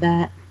told you all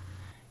that.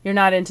 You're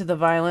not into the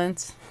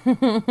violence?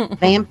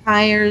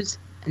 Vampires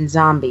and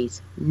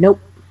zombies. Nope.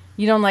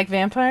 You don't like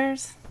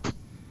vampires?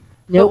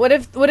 Nope.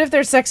 But what if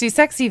they're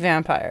sexy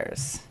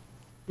vampires?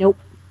 Nope.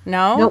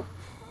 No?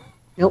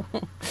 Nope.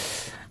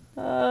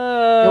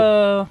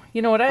 Oh,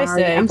 you know what I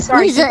say. I'm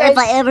sorry. Lisa, if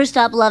I ever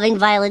stop loving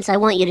violence, I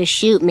want you to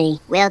shoot me.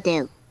 Will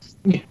do.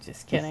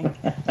 Just kidding.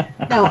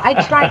 No,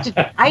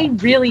 I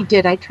really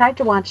did. I tried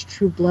to watch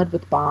True Blood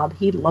with Bob.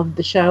 He loved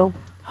the show.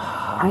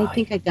 I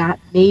think I got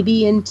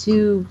maybe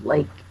into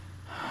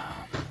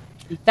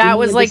that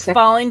was like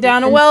falling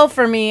down a well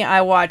for me.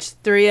 I watched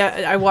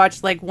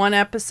like one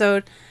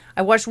episode.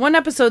 I watched one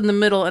episode in the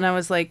middle and I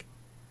was like,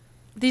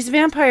 these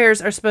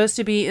vampires are supposed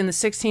to be in the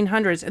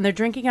 1600s and they're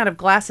drinking out of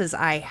glasses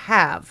I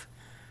have.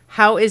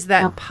 How is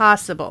that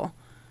possible?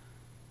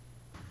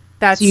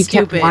 That's so you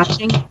stupid. Kept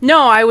watching?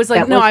 No, I was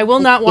like, I will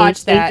not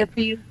watch that.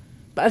 For you?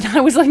 But I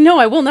was like, no,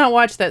 I will not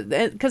watch that.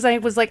 Because I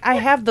was like, I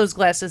have those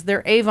glasses.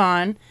 They're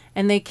Avon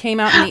and they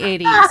came out in the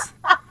 80s.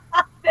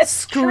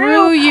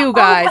 Screw you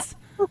guys.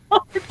 You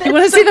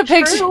want to see the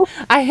picture?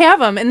 I have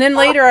them. And then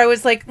later I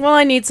was like, well,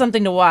 I need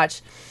something to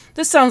watch.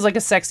 This sounds like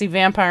a sexy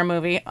vampire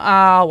movie.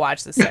 I'll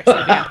watch the sexy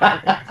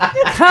vampire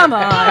movie. Come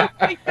on.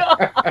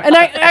 And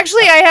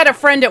I had a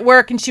friend at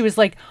work and she was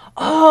like,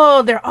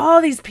 oh, there are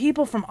all these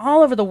people from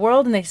all over the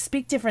world and they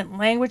speak different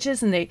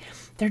languages and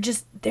they're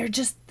just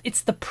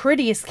it's the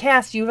prettiest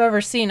cast you've ever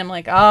seen. I'm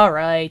like, all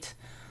right.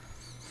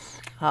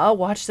 I'll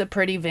watch the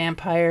pretty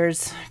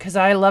vampires because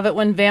I love it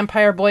when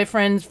vampire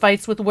boyfriend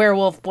fights with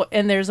werewolf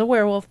and there's a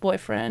werewolf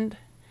boyfriend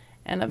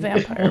and a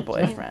vampire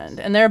boyfriend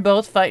and they're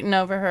both fighting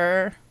over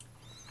her.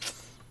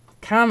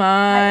 Come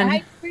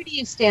on. Where do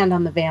you stand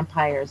on the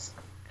vampires?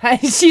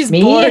 She's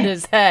bored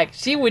as heck.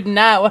 She would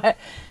not.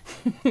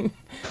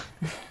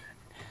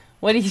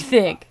 What do you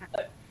think?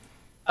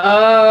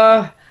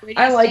 I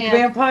like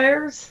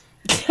vampires.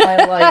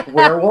 I like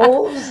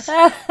werewolves.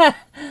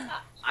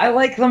 I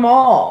like them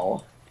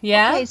all.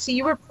 Yeah. Okay, so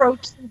you were pro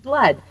True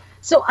Blood.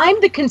 So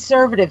I'm the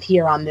conservative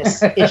here on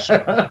this issue.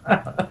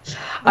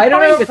 I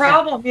don't have a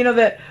problem,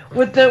 that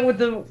with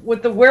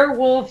the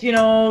werewolf, he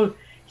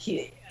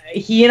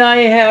and I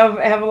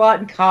have a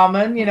lot in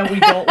common. We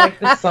don't like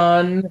the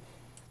sun.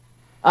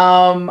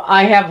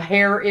 I have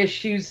hair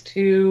issues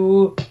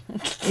too.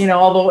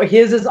 Although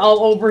his is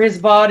all over his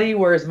body,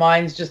 whereas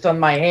mine's just on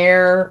my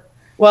hair.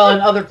 Well, in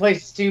other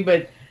places too,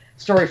 but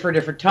story for a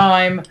different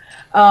time.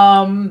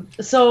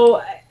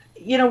 So,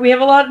 we have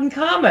a lot in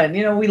common.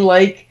 We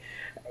like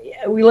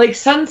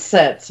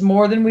sunsets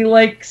more than we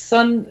like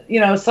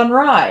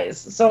sunrise.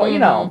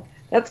 So,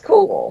 that's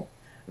cool.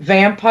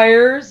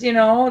 Vampires,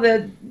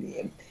 that.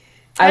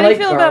 How do you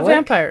feel about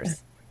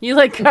vampires? You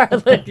like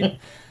garlic.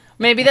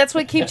 Maybe that's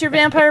what keeps your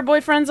vampire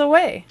boyfriends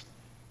away.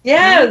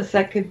 Yes,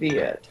 that could be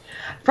it.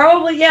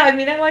 Probably, yeah.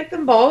 I like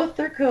them both.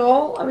 They're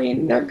cool.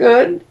 They're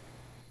good.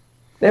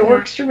 That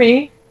works for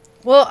me.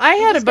 Well, I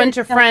had a bunch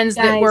of friends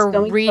that were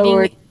reading.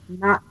 Forward,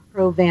 not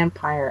pro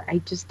vampire. I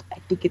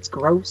think it's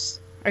gross.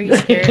 Are you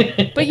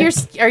scared? But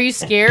are you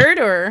scared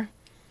or?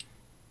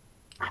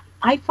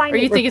 I find. Or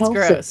you think repulsive.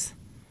 it's gross?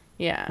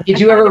 Yeah. Did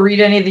you ever read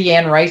any of the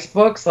Anne Rice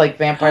books, like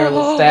Vampire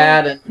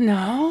Lestat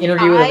and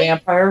Interview with a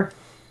Vampire?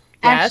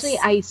 Actually,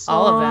 I saw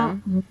all of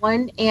them.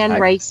 One Anne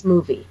Rice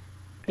movie.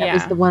 That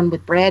was the one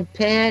with Brad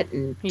Pitt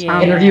and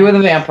Tom Interview with a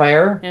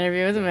Vampire.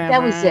 Interview with a Vampire.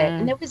 That was it,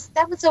 and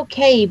that was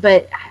okay.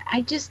 But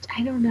I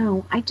don't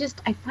know. I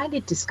find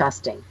it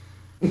disgusting.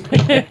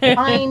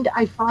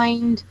 I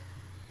find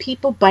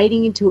people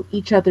biting into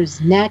each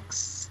other's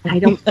necks. I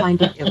don't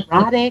find it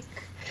erotic.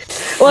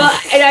 Well,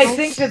 and I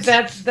think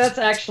that's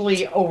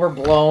actually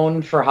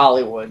overblown for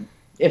Hollywood.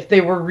 If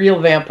they were real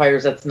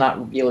vampires, that's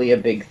not really a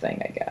big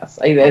thing, I guess.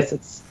 I guess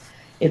it's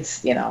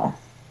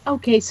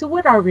Okay, so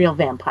what are real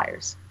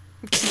vampires?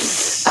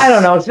 I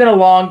don't know. It's been a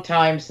long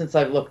time since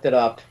I've looked it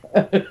up.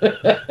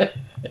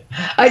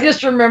 I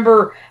just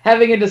remember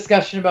having a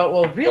discussion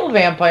about real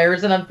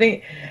vampires, and I'm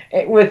thinking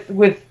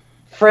with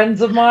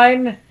friends of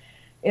mine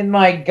in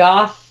my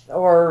goth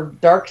or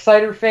dark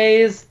cider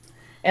phase,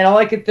 And all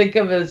I could think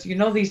of is,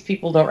 these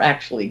people don't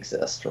actually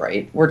exist,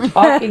 right? We're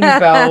talking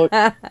about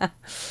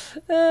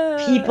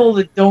people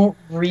that don't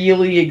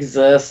really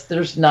exist.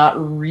 There's not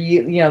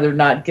they're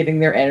not getting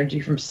their energy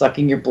from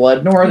sucking your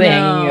blood, nor are they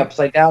hanging you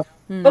upside down.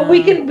 But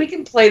we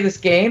can play this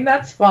game.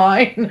 That's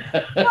fine.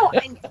 No,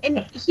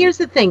 and here's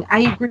the thing.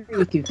 I agree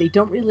with you. They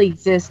don't really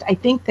exist. I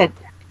think that,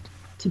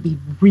 to be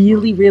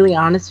really, really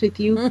honest with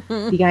you,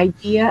 the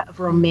idea of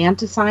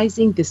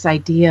romanticizing this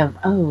idea of,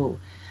 oh,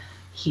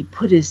 he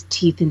put his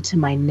teeth into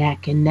my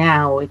neck and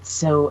now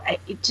it's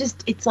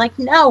like,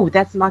 no,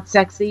 that's not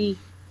sexy.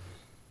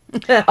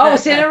 Oh,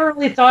 see, I never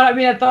really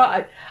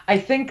thought. I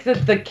think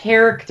that the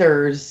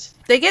characters,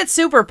 they get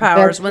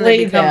superpowers when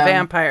they become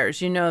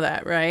vampires. You know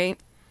that, right?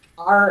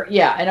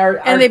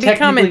 And they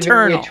become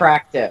eternal. Very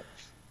attractive.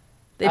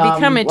 They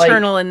become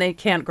eternal and they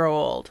can't grow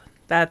old.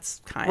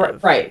 That's kind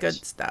of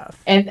good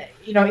stuff. And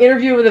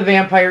Interview with a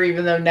Vampire,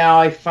 even though now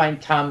I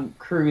find Tom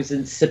Cruise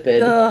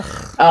insipid.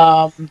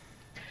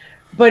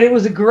 But it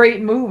was a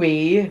great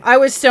movie. I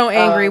was so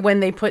angry when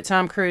they put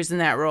Tom Cruise in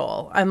that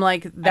role. I'm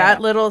like,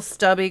 that little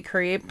stubby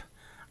creep.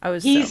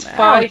 He's so mad.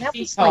 5 that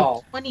feet was tall.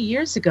 like 20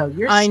 years ago.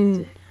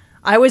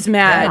 I was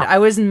mad. Yeah. I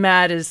was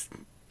mad as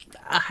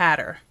a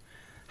hatter.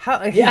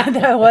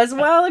 That was a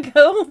while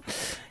ago.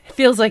 It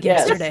feels like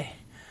yesterday.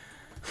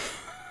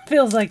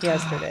 Feels like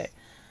yesterday.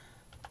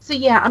 So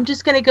yeah, I'm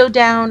just going to go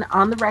down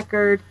on the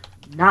record,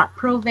 not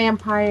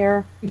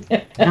pro-vampire,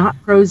 not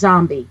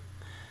pro-zombie.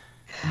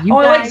 I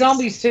like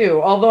zombies too.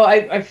 Although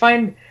I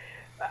find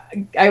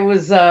I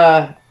was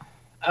so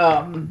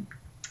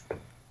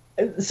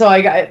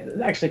I got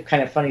actually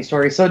kind of funny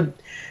story. So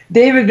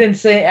David been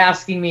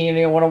asking me,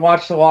 you want to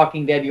watch The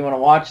Walking Dead? You want to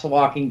watch The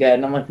Walking Dead?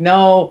 And I'm like,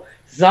 no,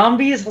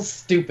 zombies are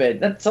stupid.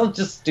 That sounds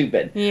just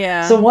stupid.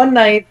 Yeah. So one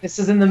night, this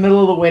is in the middle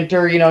of the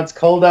winter. It's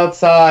cold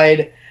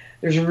outside.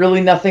 There's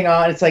really nothing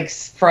on. It's like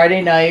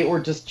Friday night.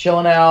 We're just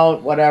chilling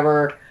out,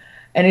 whatever.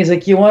 And he's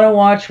like, you want to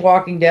watch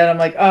Walking Dead? I'm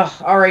like, oh,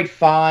 all right,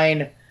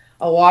 fine.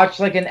 I'll watch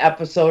like an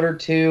episode or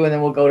two, and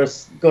then we'll go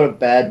to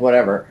bed,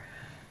 whatever.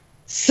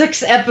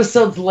 6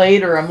 episodes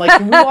later, I'm like,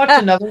 can we watch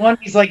another one?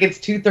 He's like, it's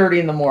 2:30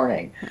 in the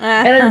morning.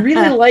 And I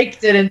really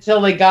liked it until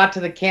they got to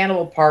the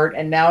cannibal part,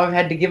 and now I've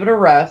had to give it a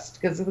rest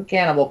because of the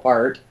cannibal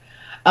part.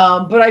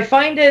 But I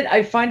find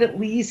at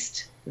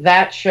least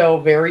that show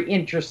very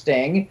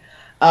interesting.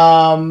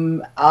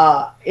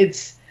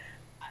 It's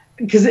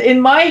because in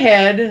my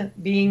head,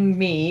 being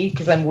me,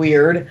 because I'm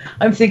weird,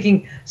 I'm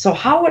thinking, so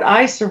how would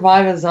I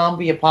survive a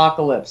zombie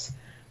apocalypse?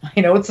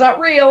 I know it's not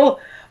real,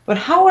 but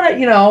how would I,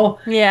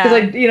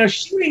 because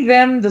shooting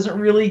them doesn't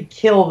really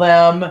kill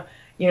them.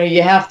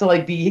 You have to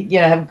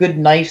have good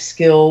knife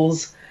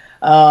skills.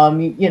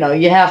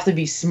 You have to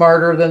be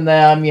smarter than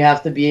them. You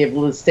have to be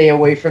able to stay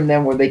away from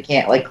them where they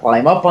can't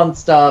climb up on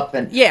stuff.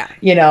 And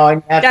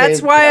and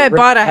that's why I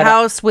bought a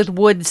house with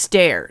wood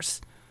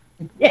stairs.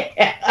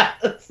 Yeah.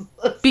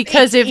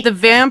 Because if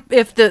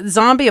the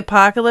zombie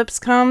apocalypse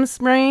comes,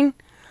 Rain,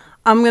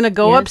 I'm going to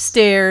go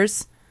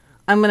upstairs.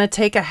 I'm going to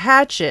take a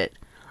hatchet.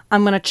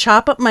 I'm going to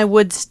chop up my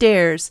wood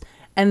stairs,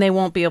 and they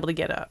won't be able to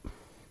get up.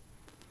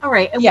 All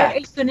right. And what are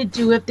you going to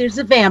do if there's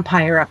a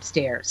vampire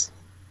upstairs?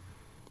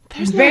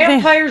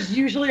 Vampires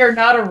usually are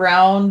not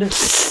around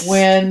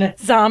when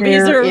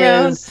zombies are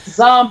around.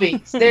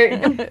 Zombies.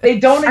 They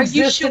don't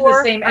exist in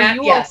the same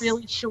atmosphere. Are you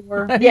really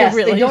sure? Yes,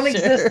 they don't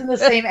exist in the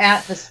same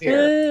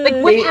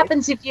atmosphere. What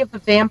happens if you have a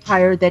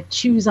vampire that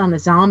chews on a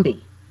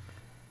zombie?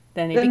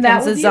 Then he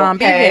becomes a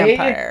zombie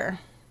vampire.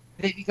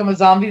 They become a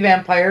zombie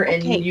vampire,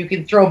 and you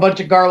can throw a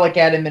bunch of garlic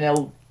at him, and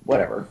he'll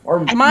whatever.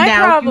 Or my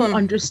problem. You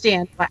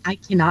understand why I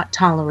cannot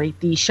tolerate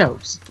these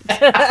shows.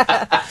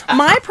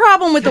 My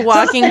problem with The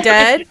Walking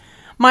Dead.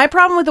 My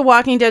problem with The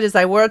Walking Dead is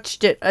I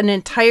watched it an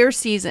entire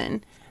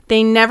season.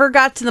 They never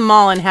got to the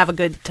mall and have a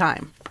good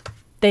time.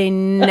 They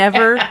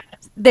never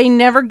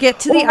get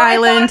to the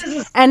island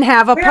and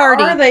have a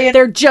party.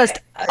 They're just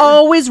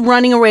always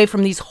running away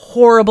from these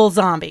horrible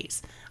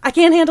zombies. I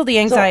can't handle the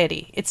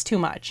anxiety. It's too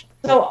much.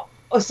 So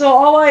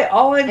all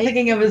I'm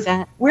thinking of is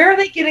where are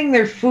they getting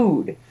their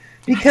food?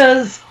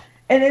 Because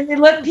and then they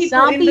let people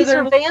zombies into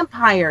their or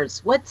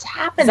vampires. What's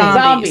happening?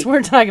 Zombies.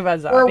 We're talking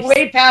about zombies. We're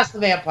way past the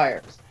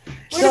vampires.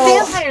 Where do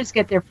vampires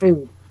get their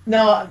food?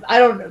 No, I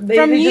don't.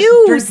 From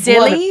you,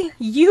 silly.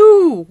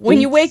 You. When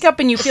you wake up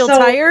and you feel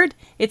tired,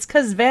 it's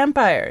because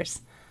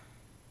vampires.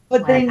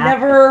 But they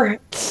never,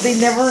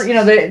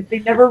 they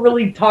never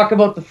really talk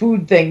about the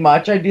food thing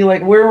much. I'd be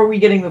like, where are we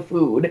getting the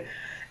food?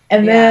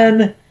 And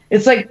then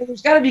it's like,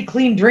 there's got to be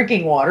clean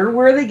drinking water.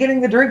 Where are they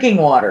getting the drinking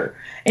water?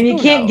 And you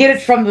can't get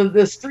it from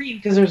the stream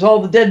because there's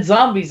all the dead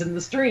zombies in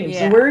the stream.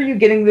 Yeah. So where are you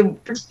getting the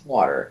drinking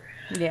water?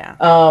 Yeah.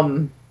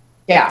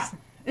 Yeah.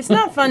 It's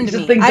not fun to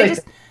me.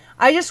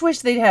 I just wish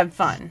they'd have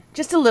fun.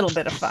 Just a little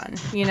bit of fun,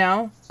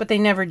 But they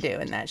never do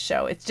in that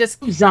show. It's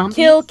just zombies.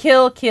 Kill,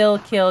 kill, kill,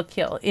 kill,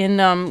 kill. In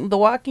The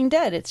Walking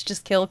Dead, it's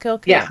just kill, kill,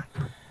 kill. Yeah.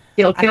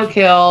 Kill, kill,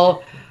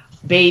 kill.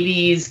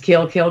 Babies,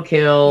 kill, kill,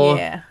 kill.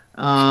 Yeah.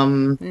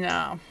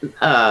 No.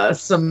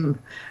 Some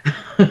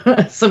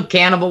some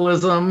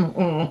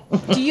cannibalism.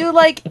 Do you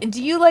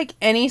like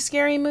any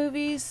scary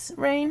movies,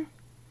 Rain?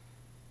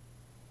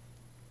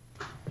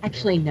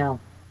 Actually, no.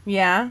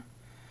 Yeah.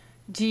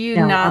 Do you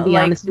No, not I'll be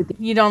like? honest with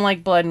You don't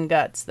like blood and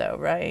guts, though,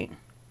 right?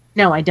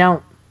 No, I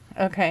don't.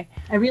 Okay.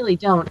 I really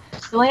don't.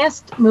 The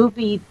last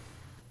movie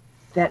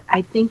that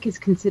I think is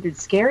considered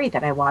scary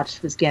that I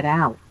watched was Get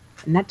Out.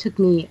 And that took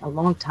me a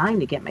long time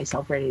to get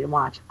myself ready to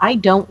watch. I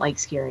don't like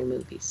scary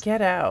movies.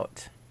 Get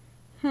Out.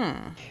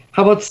 How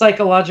about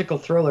psychological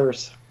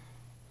thrillers?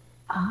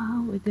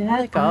 Oh,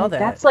 like all that.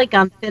 That's like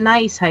on thin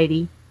ice,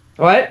 Heidi.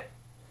 What?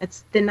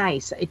 It's thin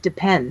ice. It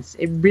depends.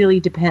 It really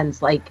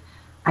depends. Like,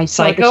 I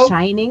saw Psycho? The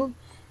Shining.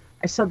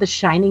 I saw The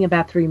Shining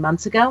about 3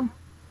 months ago.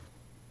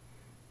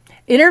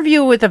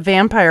 Interview with a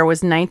Vampire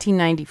was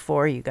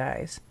 1994, you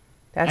guys.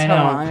 That's I how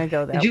know. long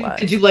ago that was.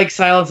 Did you like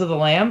Silence of the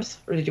Lambs?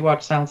 Or did you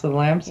watch Silence of the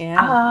Lambs? Yeah.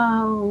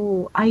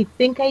 Oh, I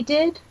think I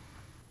did.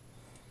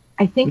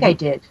 I think I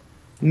did.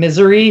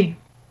 Misery?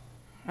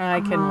 I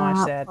couldn't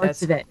watch that.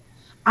 Parts of it.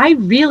 I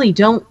really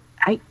don't.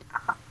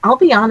 I'll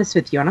be honest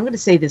with you, and I'm going to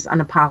say this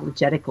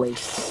unapologetically.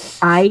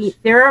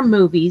 There are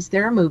movies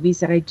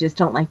that I just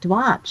don't like to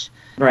watch.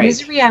 Right.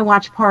 Misery, I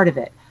watch part of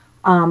it.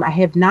 I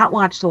have not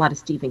watched a lot of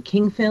Stephen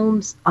King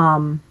films.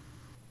 And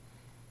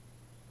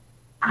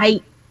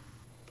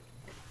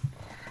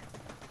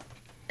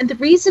the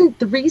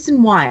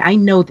reason why I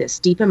know this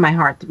deep in my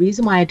heart, the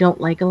reason why I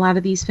don't like a lot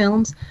of these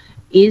films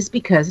is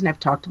because, and I've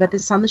talked about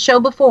this on the show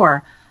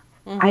before,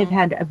 I've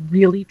had a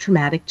really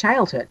traumatic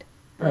childhood.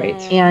 Right.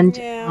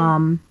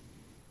 And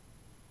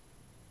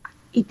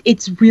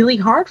it's really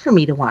hard for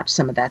me to watch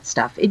some of that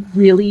stuff. It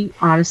really,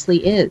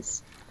 honestly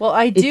is. Well,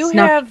 I do It's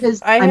not have.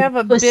 because I I'm have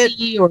a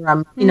pussy bit. or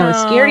I'm, a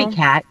scaredy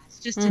cat. It's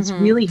just it's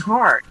Mm-hmm. really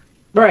hard.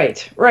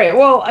 Right.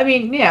 Well, I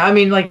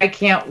mean, like I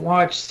can't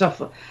watch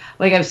stuff.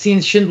 Like I've seen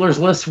Schindler's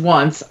List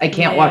once. I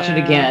can't watch it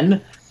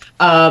again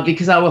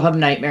because I will have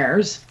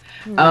nightmares.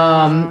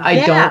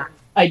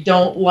 I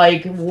don't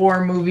like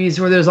war movies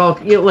where there's all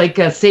like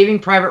Saving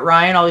Private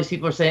Ryan. All these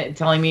people are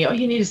telling me, "Oh,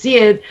 you need to see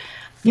it.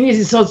 You need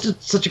to see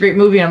such a great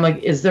movie." And I'm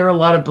like, "Is there a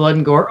lot of blood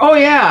and gore?" Oh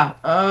yeah,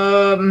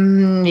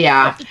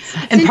 yeah.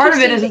 And part of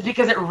it is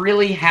because it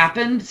really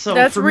happened. So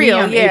That's for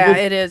real. me,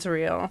 It is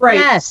real. Right.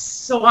 Yes.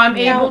 So I'm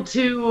able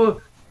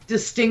to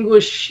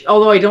distinguish,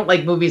 although I don't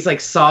like movies like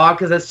Saw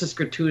because that's just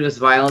gratuitous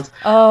violence.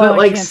 Oh, but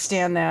I can't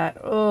stand that.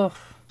 Oh.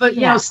 But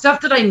you know,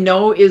 stuff that I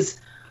know is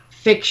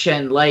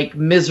fiction, like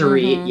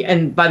Misery,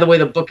 and by the way,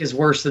 the book is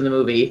worse than the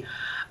movie,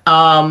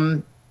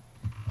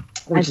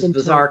 which is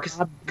bizarre.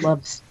 I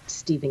love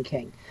Stephen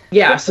King.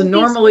 Yeah, But so movies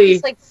normally,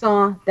 like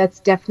Saw, that's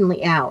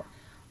definitely out.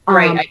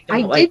 Right,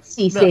 I I did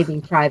see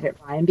Saving Private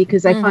Ryan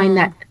because I find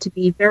that to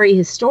be very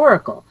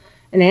historical,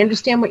 and I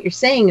understand what you're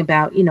saying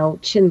about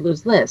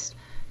Schindler's List.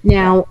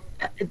 Now,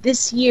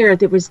 this year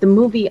there was the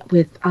movie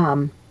with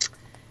oh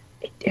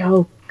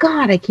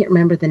God, I can't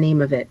remember the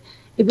name of it.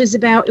 It was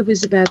about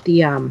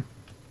the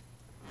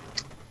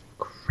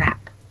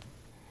crap.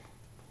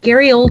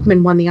 Gary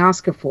Oldman won the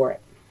Oscar for it.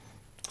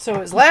 So it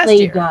was last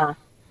year.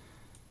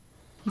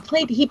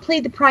 He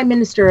played the Prime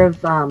Minister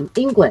of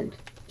England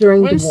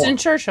during the war. Winston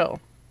Churchill.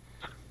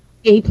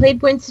 Yeah, he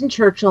played Winston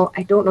Churchill.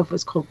 I don't know if it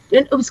was called.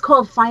 It was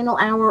called Final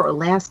Hour or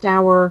Last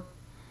Hour,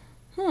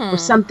 or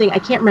something. I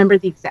can't remember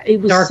the exact.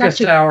 It was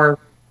Darkest Hour.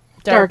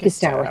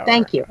 Darkest Hour.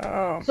 Thank you.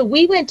 Oh. So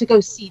we went to go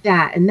see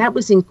that, and that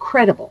was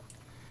incredible.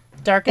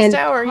 Darkest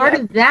Hour.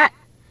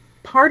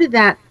 Part of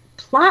that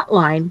plot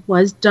line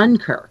was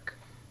Dunkirk.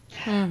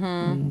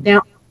 Mm-hmm.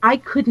 Now I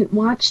couldn't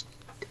watch.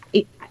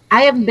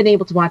 I haven't been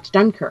able to watch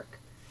Dunkirk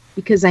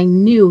because I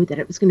knew that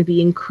it was going to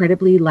be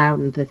incredibly loud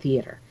in the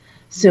theater.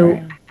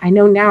 So I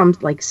know now I'm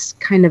like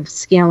kind of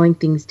scaling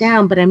things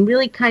down, but I'm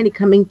really kind of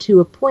coming to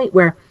a point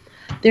where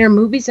there are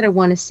movies that I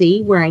want to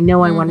see where I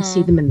know I want to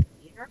see them in the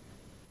theater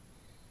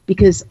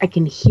because I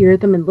can hear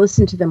them and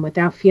listen to them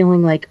without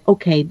feeling like,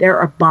 okay, there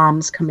are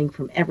bombs coming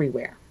from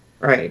everywhere.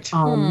 Right.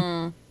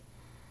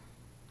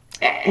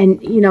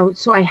 And,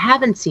 so I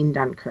haven't seen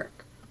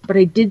Dunkirk, but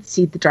I did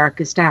see The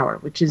Darkest Hour,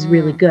 which is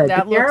really good. That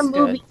But there are looks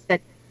movies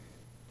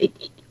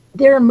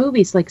there are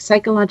movies like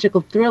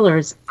psychological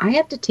thrillers. I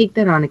have to take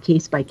that on a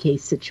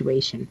case-by-case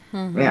situation.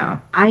 Yeah.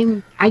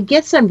 I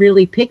guess I'm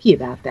really picky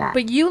about that.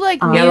 But you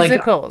like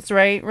musicals,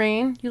 right,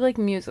 Rain? You like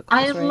musicals,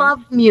 I right?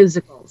 love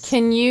musicals.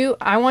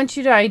 I want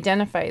you to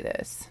identify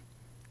this.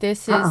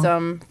 This is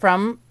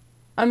from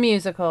a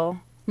musical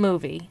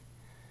movie.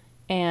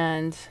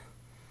 And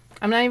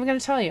I'm not even going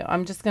to tell you.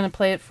 I'm just going to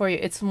play it for you.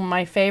 It's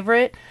my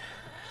favorite.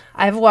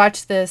 I've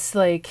watched this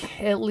like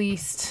at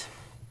least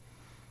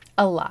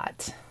a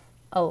lot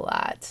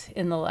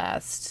in the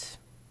last,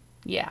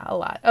 a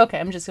lot. Okay,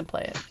 I'm just going to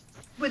play it.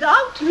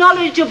 Without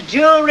knowledge of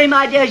jewelry,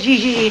 my dear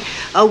Gigi,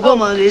 a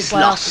woman is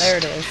lost. There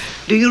it is.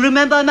 Do you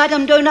remember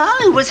Madame Donat,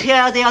 who was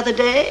here the other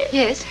day?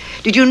 Yes.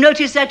 Did you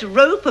notice that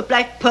rope of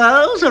black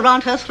pearls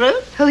around her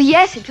throat? Oh,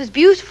 yes, it was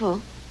beautiful.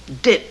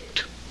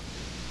 Dipped.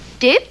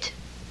 Dipped?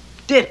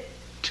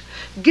 Dipped.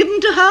 given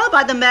to her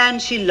by the man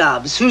she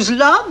loves, whose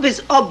love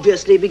is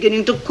obviously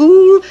beginning to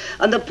cool,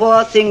 and the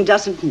poor thing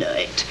doesn't know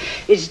it.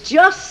 It's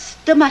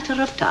just a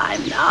matter of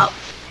time now.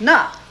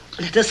 Now,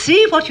 let us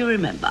see what you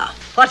remember.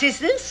 What is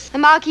this? A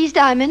Marquise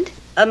diamond.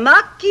 A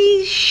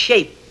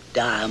Marquise-shaped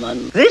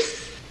diamond.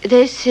 This?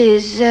 This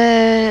is,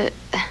 a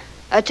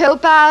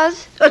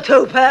topaz. A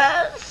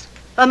topaz?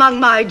 Among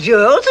my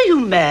jewels? Are you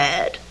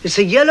mad? It's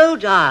a yellow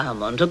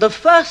diamond of the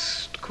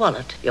first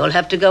quality. You'll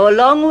have to go a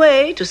long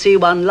way to see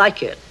one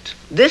like it.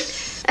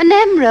 This? An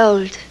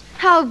emerald.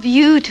 How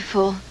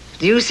beautiful.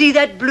 Do you see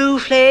that blue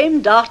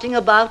flame darting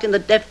about in the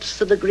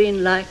depths of the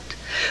green light?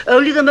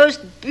 Only the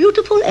most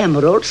beautiful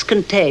emeralds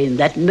contain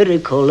that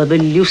miracle of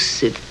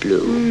elusive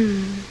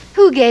blue.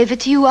 Who gave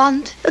it to you,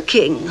 Aunt? A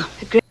king.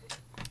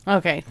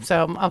 Okay,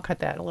 so I'll cut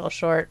that a little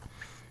short.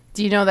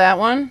 Do you know that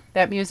one?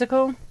 That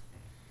musical?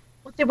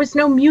 Well, there was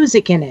no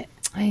music in it.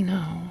 I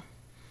know.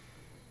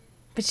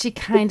 But she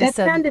kind of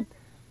said...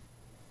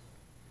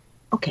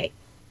 Okay.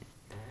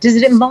 Does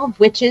it involve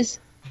witches?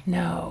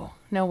 No.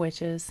 No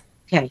witches.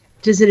 Okay.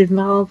 Does it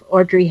involve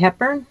Audrey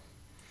Hepburn?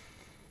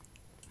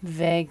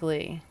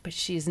 Vaguely. But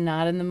she's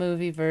not in the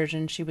movie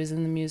version. She was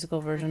in the musical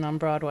version on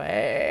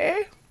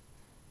Broadway.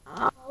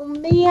 Oh,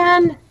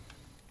 man.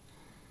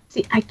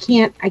 See, I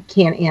can't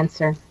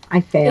answer.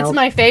 I failed. It's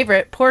my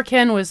favorite. Poor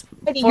Ken was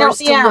forced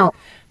to...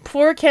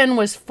 Poor Ken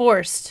was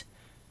forced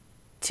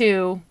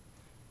to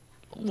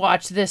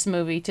watch this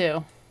movie,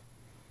 too.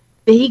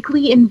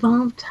 Vaguely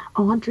involved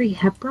Audrey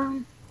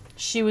Hepburn?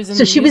 She was in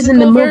so the she musical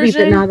was in the movie,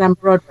 version, but not on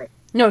Broadway.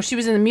 No, she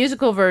was in the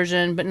musical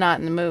version, but not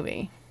in the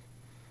movie.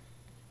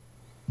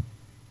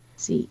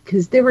 See,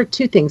 because there were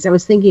two things. I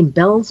was thinking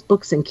Bells,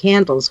 Books, and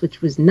Candles,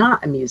 which was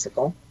not a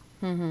musical.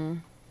 Mm-hmm.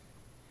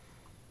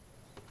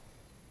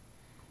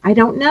 I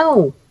don't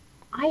know.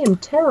 I am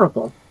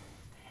terrible.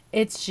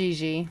 It's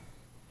Gigi.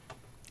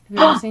 Have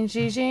you ever seen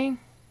Gigi?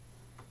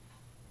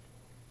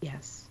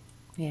 Yes.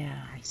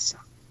 Yeah. I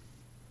suck.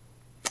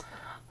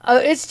 Oh,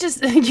 it's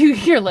just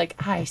you're like,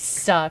 I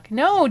suck.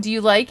 No, do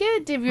you like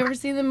it? Have you ever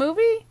seen the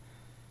movie?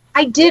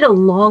 I did a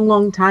long,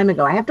 long time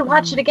ago. I have to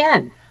watch it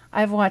again.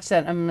 I've watched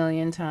that a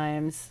million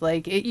times.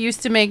 Like, it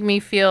used to make me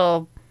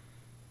feel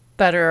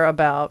better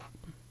about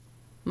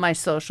my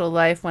social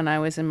life when I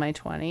was in my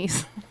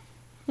 20s.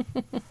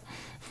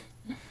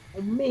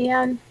 Oh,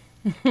 man.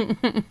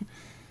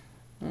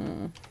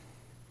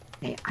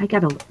 Okay, I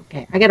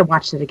gotta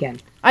watch it again.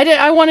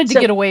 I wanted to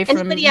get away from,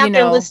 anybody out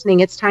there listening,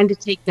 it's time to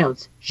take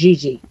notes.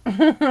 Gigi.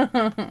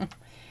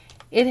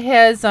 It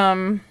has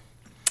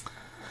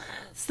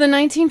it's the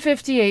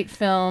 1958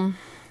 film.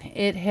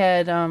 It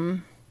had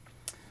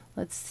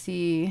let's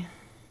see,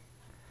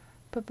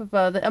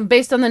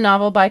 based on the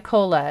novel by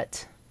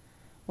Colette,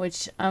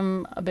 which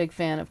I'm a big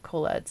fan of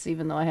Colette's,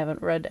 even though I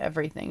haven't read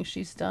everything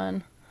she's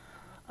done.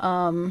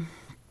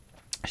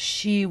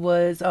 She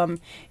was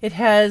it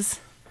has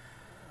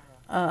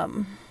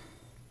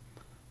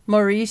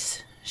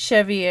Maurice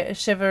Chevrier,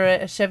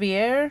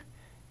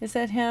 is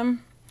that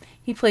him?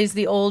 He plays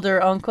the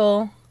older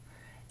uncle,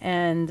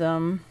 and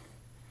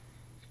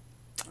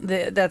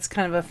that's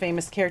kind of a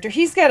famous character.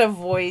 He's got a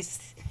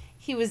voice.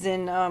 He was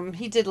in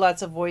he did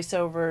lots of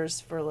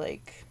voiceovers for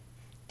like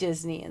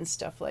Disney and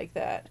stuff like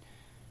that.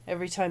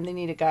 Every time they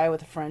need a guy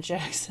with a French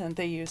accent,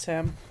 they use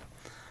him.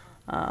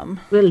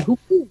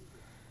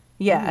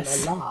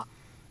 Yes.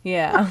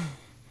 Yeah.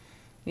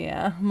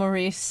 Yeah,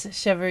 Maurice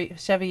Chevrier,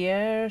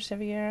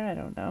 I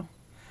don't know.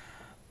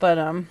 But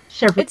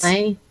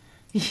Chevrolet.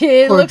 Yeah,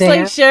 it looks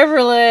like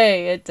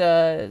Chevrolet. It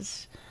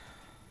does.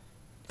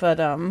 But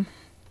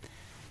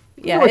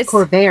yeah, it's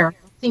Corvair.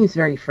 Seems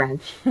very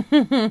French.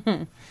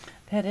 That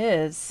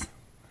is.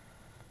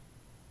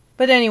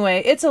 But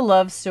anyway, it's a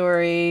love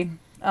story.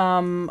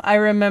 I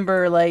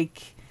remember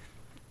like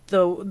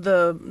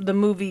the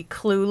movie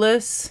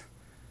Clueless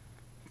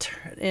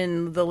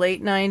in the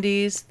late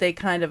 90s. They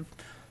kind of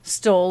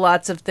stole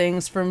lots of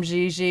things from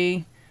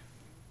Gigi,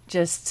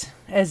 just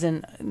as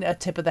a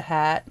tip of the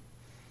hat,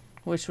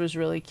 which was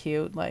really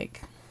cute.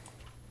 Like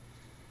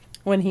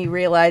when he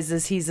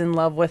realizes he's in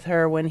love with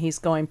her when he's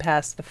going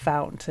past the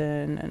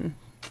fountain, and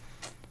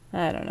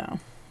I don't know,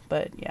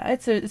 but yeah,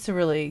 it's a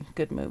really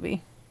good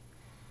movie.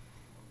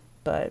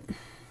 But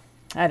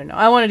I don't know.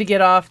 I wanted to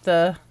get off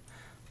the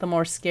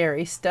more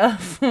scary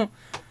stuff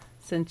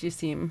since you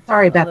seem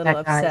sorry about a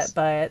little that, upset guys.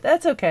 by it.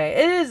 That's okay.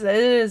 It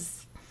is.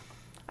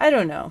 I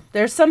don't know.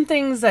 There's some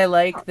things I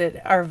like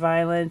that are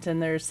violent,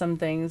 and there's some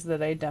things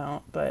that I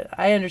don't. But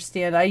I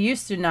understand. I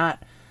used to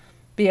not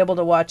be able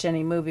to watch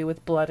any movie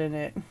with blood in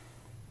it.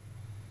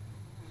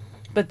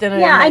 But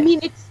then I mean,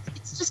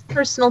 it's just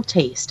personal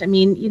taste. I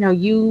mean, you know,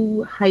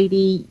 you,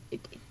 Heidi,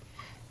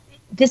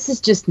 this is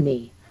just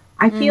me.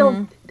 I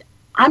feel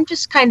I'm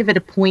just kind of at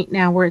a point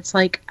now where it's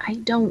like I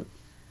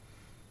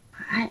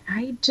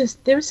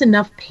just there's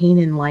enough pain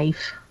in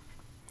life.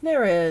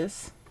 There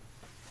is.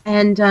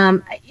 And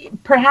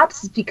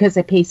perhaps it's because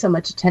I pay so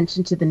much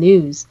attention to the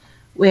news,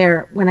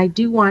 where when I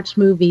do watch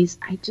movies,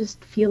 I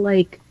just feel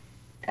like,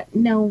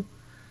 no,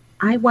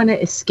 I want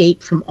to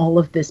escape from all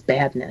of this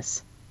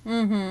badness.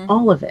 Mm-hmm.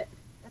 All of it.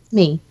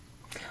 me.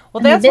 Well,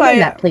 And I've that's been why in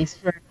that place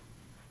for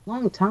a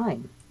long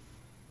time.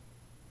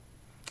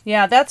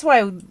 Yeah, that's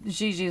why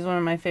Gigi is one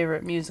of my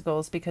favorite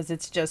musicals, because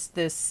it's just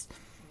this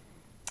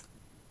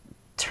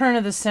turn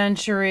of the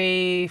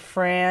century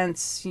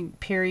France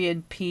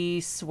period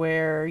piece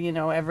where, you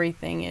know,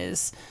 everything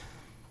is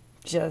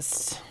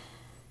just,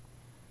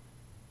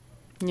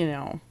 you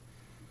know,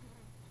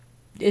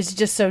 it's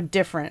just so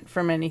different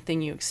from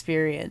anything you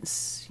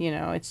experience. You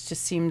know, it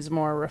just seems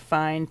more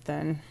refined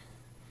than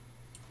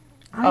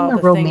all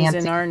the things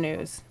in our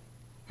news.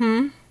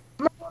 I'm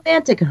a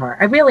romantic at heart.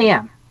 I really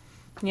am.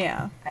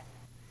 Yeah.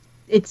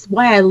 It's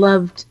why I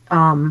loved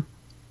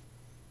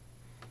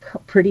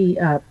Pretty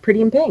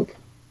in Pink.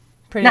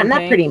 Not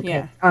Pretty in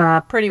Pink.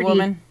 Pretty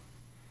Woman.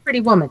 Pretty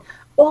Woman.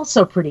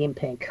 Also Pretty in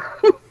Pink.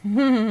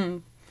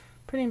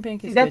 Pretty in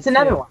Pink is that's good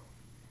another too. one.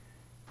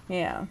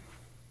 Yeah.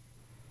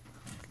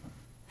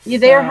 You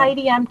there,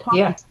 Heidi? I'm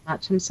talking too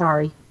much. I'm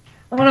sorry.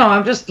 Oh no,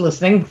 I'm just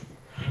listening.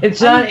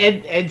 It's not.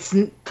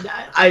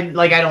 I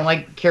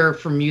don't care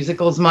for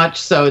musicals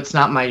much, so it's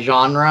not my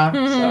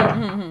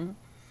genre.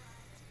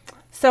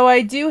 So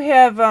I do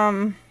have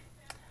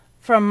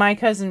from My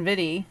Cousin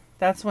Vinny.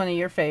 That's one of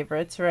your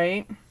favorites,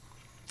 right?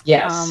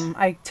 Yes.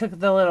 I took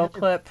the little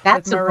clip.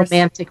 That's with a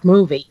romantic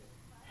movie.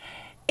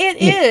 It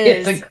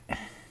is. It's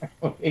a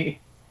movie.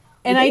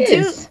 And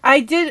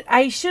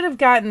I should have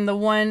gotten the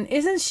one.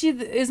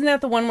 Isn't that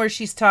the one where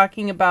she's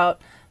talking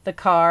about the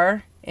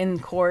car in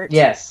court?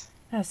 Yes.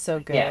 That's so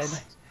good.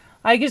 Yes.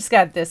 I just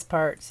got this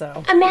part,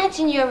 so.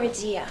 Imagine you're a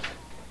deer.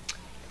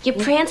 You're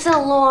prancing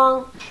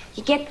along,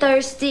 you get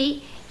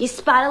thirsty, you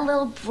spot a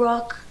little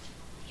brook,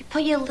 you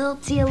put your little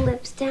deer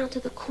lips down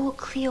to the cool,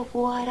 clear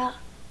water.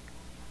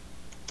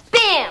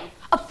 Bam!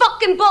 A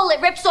fucking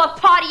bullet rips off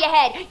part of your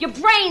head. Your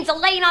brains are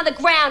laying on the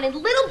ground in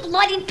little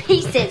bloody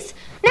pieces.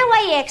 Now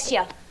I ask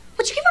you,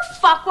 would you give a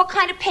fuck what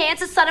kind of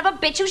pants the son of a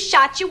bitch who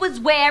shot you was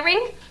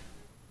wearing?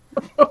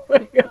 Oh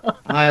my God.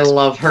 I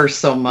love her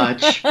so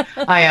much.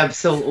 I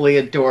absolutely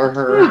adore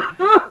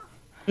her.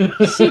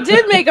 She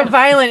did make a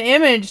violent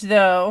image,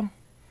 though.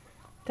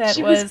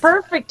 She was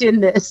perfect in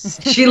this.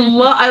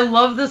 I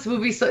love this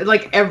movie. So,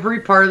 like, every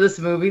part of this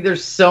movie,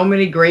 there's so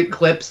many great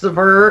clips of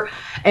her.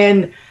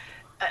 And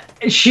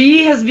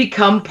she has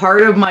become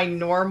part of my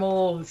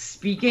normal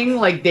speaking.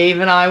 Like, Dave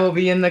and I will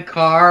be in the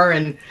car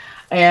and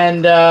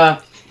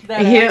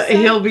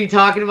he'll be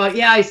talking about,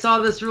 yeah, I saw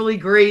this really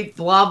great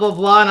blah, blah,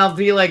 blah. And I'll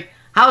be like,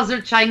 how's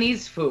their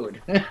Chinese food?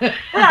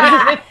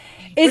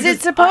 Is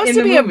it supposed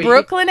to be a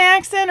Brooklyn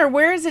accent, or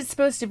where is it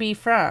supposed to be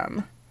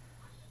from?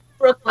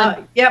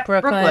 Brooklyn. Yep,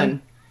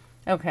 Brooklyn.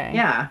 Okay.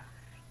 Yeah.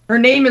 Her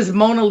name is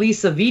Mona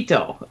Lisa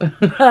Vito.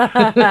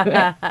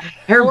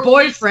 Her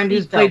boyfriend,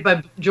 who's played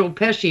by Joe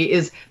Pesci,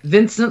 is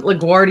Vincent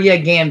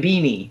LaGuardia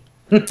Gambini.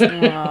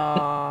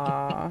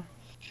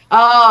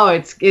 Oh,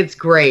 it's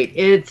great.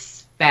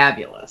 It's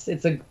fabulous.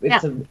 If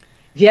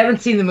you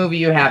haven't seen the movie,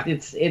 you have.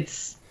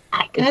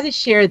 I gotta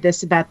share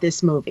this about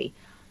this movie.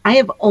 I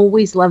have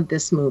always loved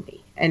this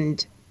movie,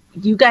 and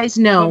you guys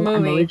know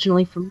I'm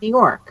originally from New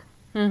York.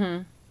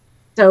 Mm-hmm.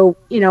 So,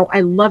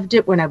 I loved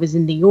it when I was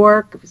in New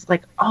York. It was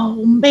like,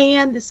 oh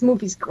man, this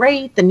movie's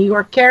great, the New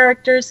York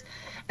characters.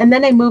 And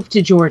then I moved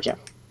to Georgia.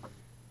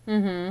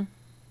 Mm-hmm.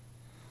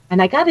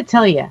 And I gotta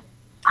tell you,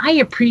 I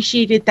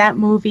appreciated that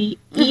movie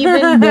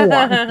even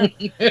more.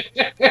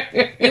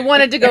 You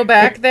wanted to go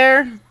back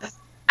there?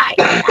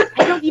 I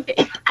don't even,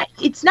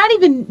 it's not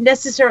even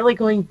necessarily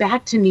going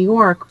back to New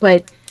York,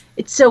 but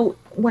it's so,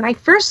 when I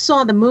first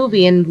saw the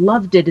movie and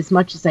loved it as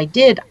much as I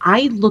did,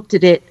 I looked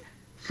at it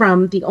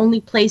from the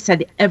only place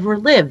I'd ever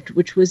lived,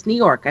 which was New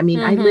York. I mean,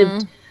 I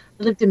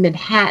lived in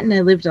Manhattan, I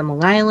lived on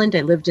Long Island,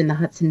 I lived in the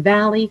Hudson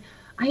Valley.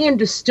 I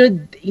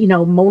understood,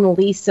 Mona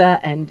Lisa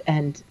and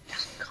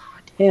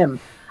God, him.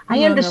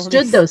 I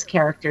understood those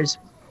characters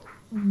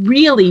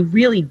really,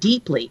 really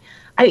deeply.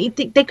 I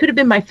think they could have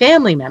been my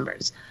family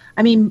members.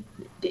 I mean,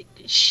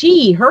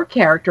 her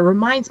character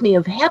reminds me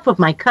of half of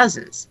my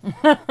cousins.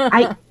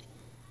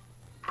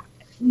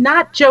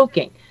 Not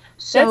joking.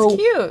 So, that's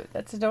cute.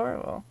 That's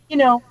adorable.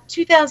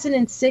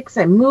 2006,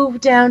 I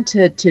moved down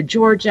to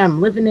Georgia.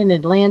 I'm living in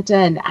Atlanta,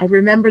 and I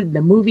remember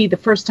the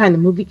first time the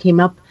movie came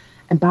up,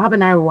 and Bob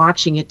and I were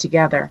watching it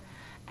together,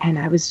 and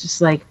I was just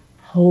like,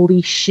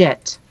 holy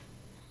shit.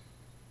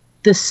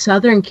 The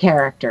Southern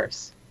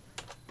characters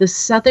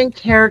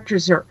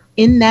are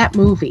in that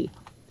movie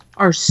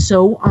are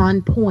so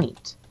on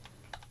point.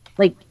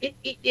 Like,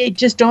 it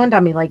just dawned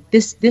on me, like,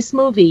 this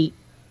movie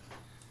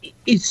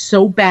is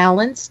so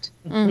balanced.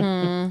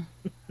 Mm-hmm.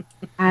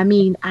 I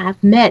mean,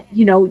 I've met,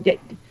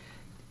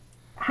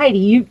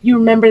 Heidi, you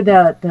remember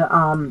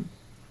the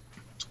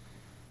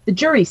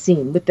jury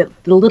scene with the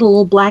little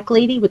old black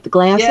lady with the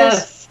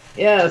glasses?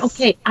 Yes.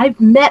 Okay, I've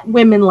met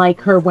women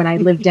like her when I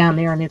lived down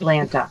there in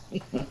Atlanta.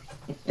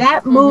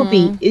 That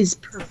movie is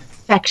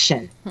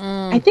perfection.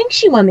 I think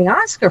she won the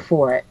Oscar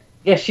for it.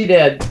 Yes, she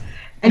did.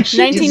 And she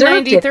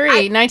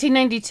 1993,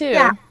 1992.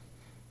 Yeah.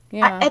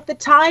 Yeah. At the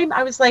time,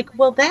 I was like,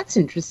 well, that's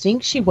interesting.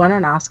 She won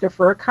an Oscar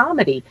for a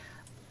comedy.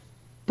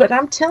 But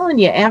I'm telling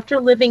you, after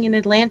living in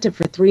Atlanta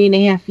for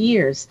 3.5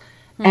 years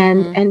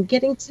and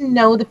getting to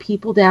know the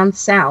people down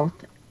south,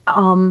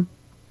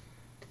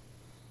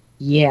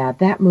 yeah,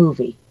 that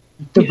movie,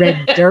 The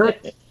Red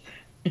Dirt.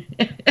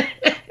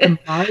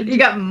 You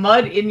got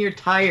mud in your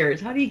tires.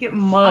 How do you get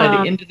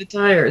mud into the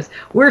tires?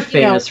 We're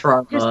famous for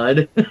our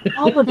mud.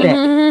 All of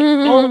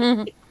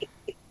it.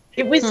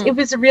 It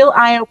was a real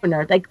eye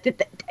opener. Like,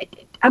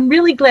 I'm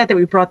really glad that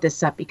we brought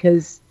this up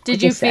because.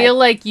 Did you feel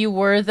like you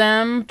were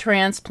them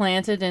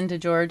transplanted into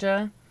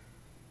Georgia?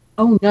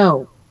 Oh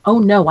no!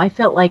 I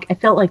felt like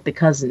the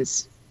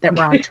cousins that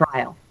were on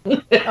trial.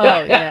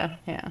 Yeah.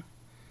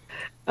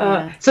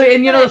 So,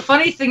 and the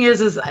funny thing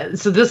is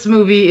so this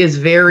movie is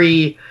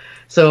very.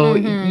 So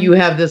you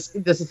have this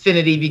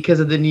affinity because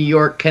of the New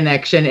York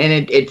connection,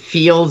 and it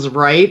feels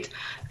right.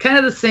 Kind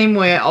of the same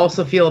way I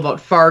also feel about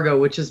Fargo,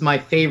 which is my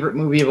favorite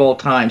movie of all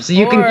time. So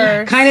you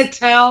can kind of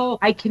tell.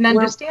 I can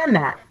understand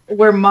that.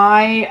 Where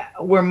I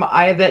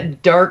have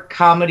that dark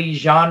comedy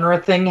genre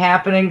thing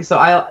happening. So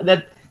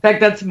in fact,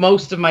 that's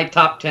most of my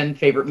top 10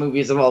 favorite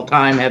movies of all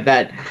time have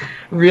that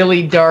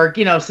really dark,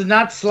 so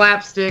not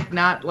slapstick,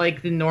 not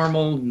like the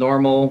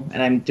normal,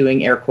 and I'm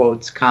doing air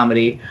quotes,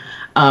 comedy.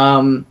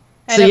 So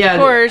of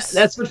course,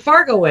 that's what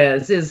Fargo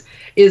is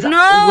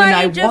no, when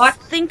I just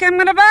think I'm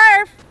gonna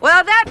barf.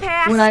 Well, that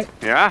passed.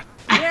 Yeah,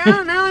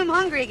 now I'm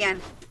hungry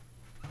again.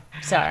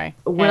 Sorry.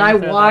 When I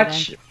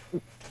watch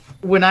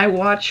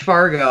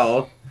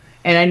Fargo,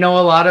 and I know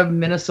a lot of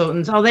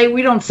Minnesotans,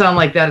 we don't sound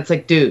like that. It's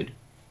like, dude,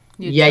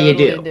 you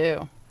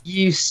do.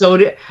 You so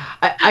do.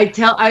 I've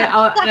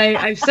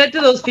said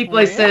to those people,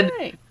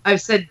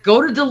 I've said,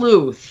 go to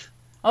Duluth.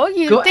 Oh,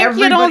 you think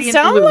you don't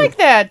sound like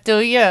that, do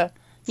you?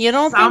 You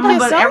don't think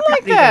you sound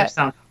like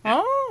that?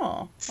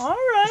 Oh, all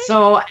right.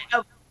 So,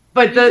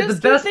 but the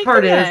best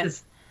part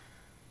is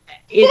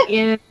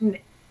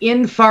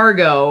in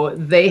Fargo,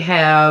 they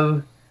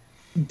have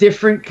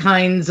different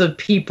kinds of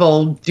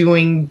people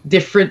doing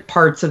different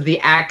parts of the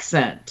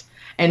accent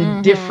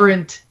and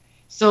different.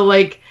 So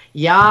like,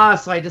 so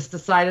I just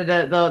decided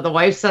that the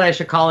wife said I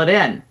should call it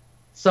in.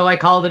 So I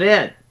called it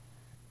in.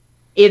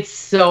 It's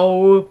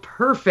so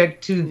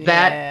perfect to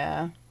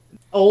that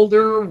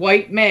older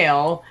white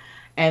male.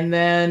 And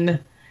then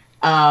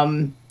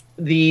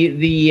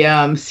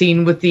the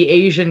scene with the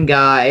Asian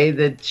guy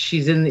that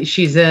she's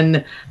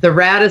in the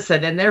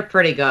Radisson, and they're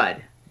pretty good.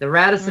 The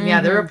Radisson,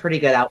 they're a pretty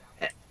good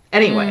outfit.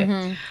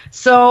 Anyway,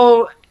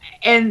 so,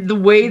 and the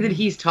way that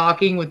he's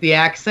talking with the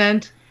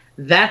accent,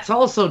 that's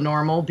also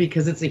normal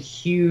because it's a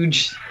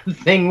huge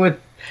thing with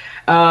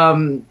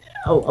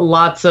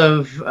lots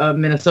of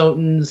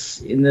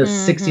Minnesotans in the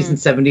 60s and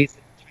 70s,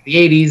 the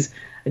 80s.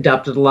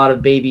 Adopted a lot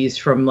of babies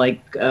from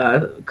like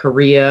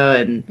Korea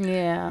and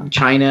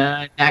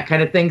China, that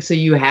kind of thing. So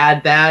you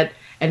had that,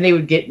 and they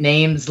would get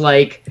names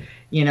like,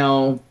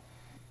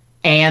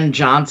 Ann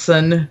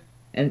Johnson,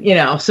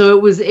 and so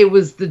it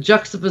was the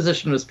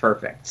juxtaposition was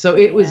perfect. So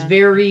it was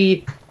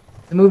the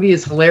movie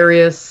is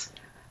hilarious,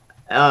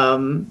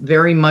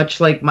 very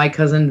much like My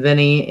Cousin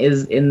Vinny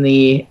is in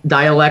the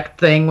dialect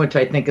thing, which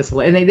I think is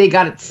hilarious. And they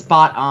got it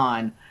spot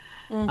on,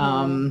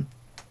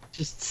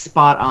 just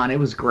spot on. It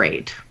was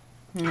great.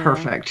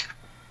 Perfect.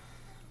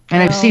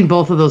 And I've seen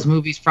both of those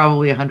movies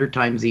probably 100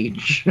 times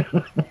each.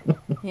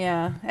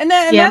 And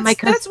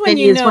that's when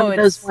you know one of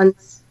those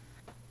ones.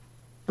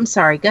 I'm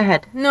sorry, go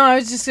ahead. No, I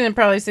was just gonna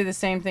probably say the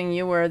same thing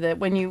you were, that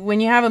when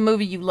you have a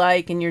movie you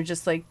like and you're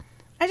just like,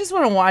 I just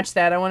want to watch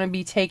that, I want to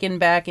be taken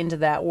back into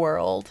that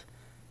world,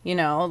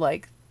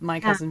 like My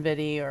Cousin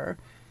Vinny, or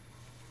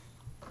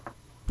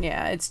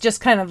it's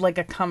just kind of like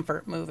a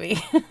comfort movie.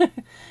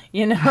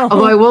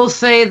 Although I will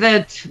say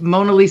that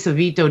Mona Lisa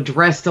Vito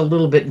dressed a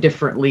little bit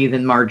differently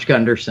than Marge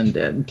Gunderson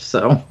did.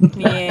 So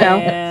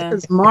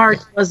because Marge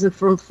wasn't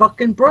from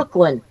fucking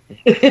Brooklyn.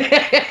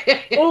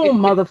 Oh,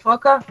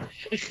 motherfucker.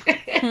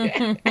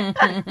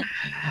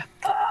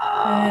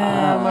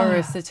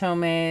 Marissa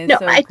Tomei. No,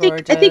 so I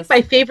gorgeous. think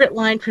my favorite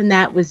line from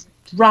that was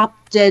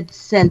 "Drop Dead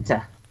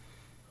Center."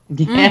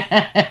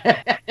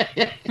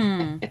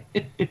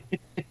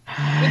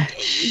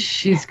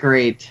 She's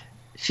great.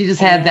 She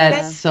just had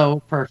that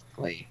so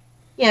perfectly.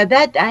 Yeah,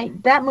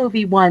 that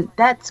movie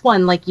that's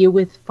one like you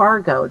with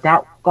Fargo.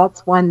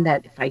 That's one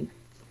that if I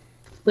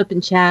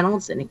flipping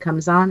channels and it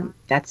comes on,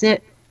 that's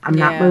it. I'm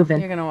not moving.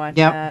 You're gonna watch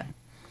that.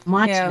 I'm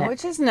watching it.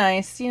 Which is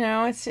nice.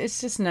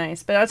 It's just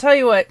nice. But I'll tell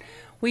you what,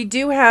 we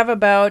do have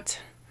about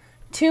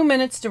 2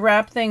 minutes to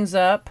wrap things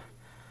up.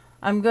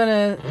 I'm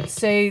gonna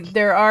say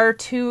there are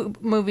 2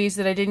 movies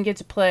that I didn't get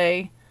to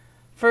play.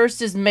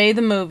 First is May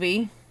the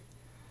Movie.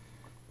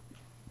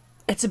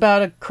 It's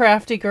about a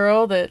crafty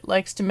girl that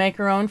likes to make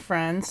her own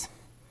friends,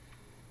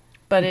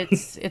 but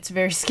it's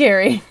very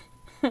scary.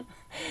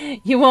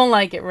 You won't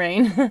like it,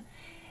 Rain.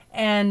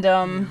 And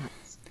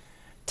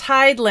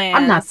Tidelands.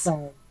 I'm not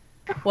sorry.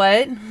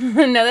 What?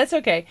 No, that's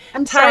okay.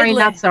 I'm sorry,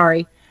 not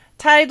sorry.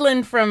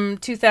 Tideland from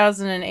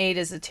 2008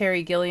 is a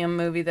Terry Gilliam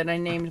movie that I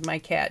named my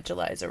cat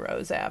Jeliza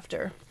Rose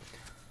after.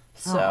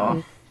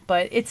 So,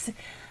 but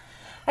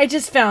I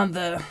just found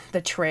the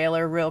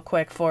trailer real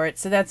quick for it,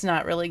 so that's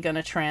not really going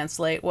to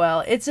translate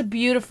well. It's a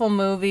beautiful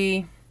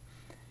movie.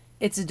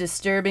 It's a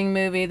disturbing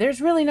movie.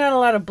 There's really not a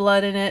lot of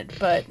blood in it,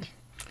 but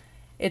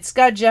it's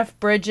got Jeff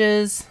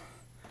Bridges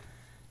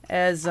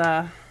as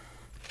a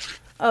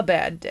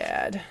bad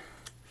dad.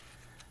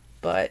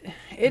 But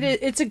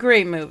it's a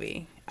great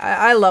movie.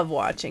 I love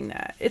watching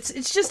that.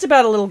 It's just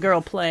about a little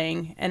girl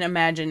playing an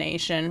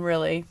imagination,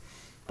 really.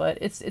 But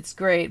it's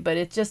great, but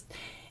it's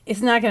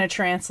not going to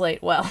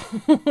translate well.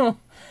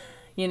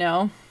 You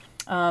know?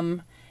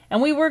 And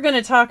we were going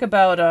to talk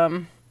about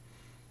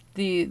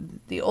the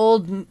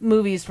old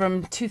movies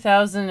from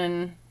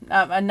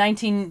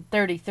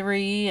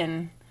 1933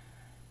 and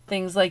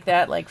things like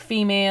that, like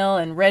Female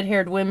and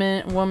Red-Haired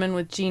Woman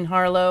with Jean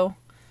Harlow.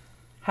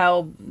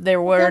 How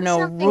there were no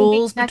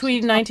rules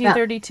between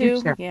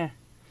 1932.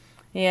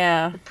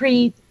 Yeah. The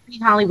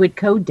pre-Hollywood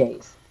Code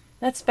days.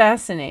 That's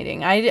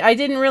fascinating. I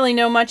didn't really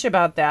know much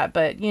about that,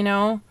 but you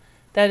know,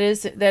 that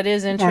is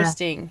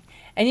interesting.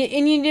 Yeah.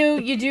 And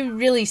you do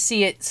really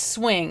see it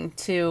swing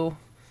to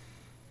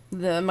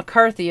the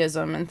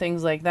McCarthyism and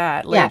things like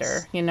that later,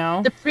 yes. You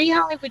know? The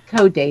pre-Hollywood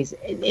Code days.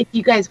 If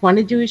you guys want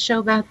to do a show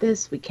about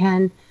this, we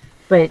can.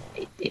 But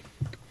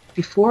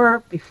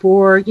before,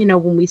 you know,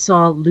 when we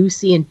saw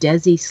Lucy and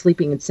Desi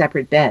sleeping in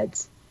separate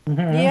beds. Mm-hmm.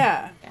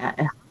 Yeah.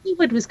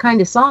 Hollywood was kind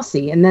of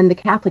saucy, and then the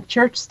Catholic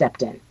Church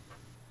stepped in.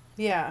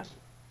 Yeah.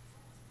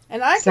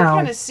 And I can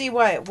kind of see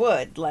why it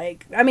would.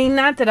 Like, I mean,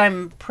 not that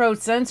I'm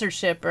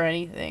pro-censorship or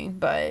anything,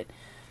 but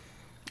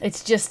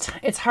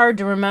it's hard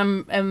to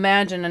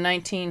imagine a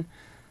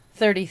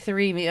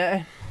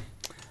 1933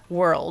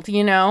 world,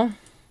 you know?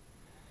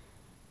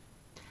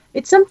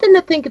 It's something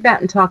to think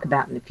about and talk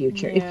about in the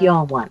future, if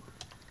y'all want.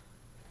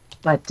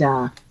 But,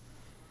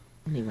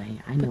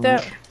 anyway, I know.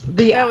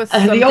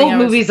 The old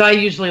movies I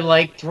usually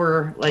liked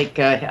were, like,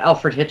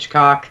 Alfred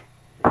Hitchcock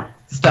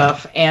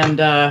stuff,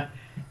 and,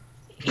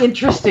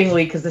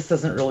 interestingly, because this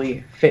doesn't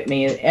really fit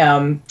me,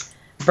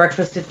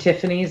 Breakfast at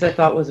Tiffany's I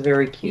thought was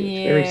very cute,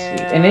 very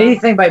sweet. And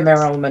anything by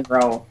Marilyn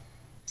Monroe.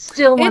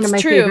 Still one of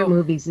my favorite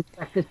movies is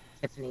Breakfast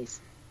at Tiffany's.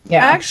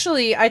 Yeah.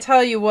 Actually, I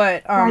tell you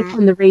what.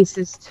 From the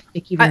racist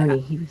Mickey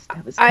Rooney.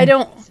 I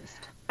don't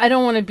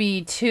want to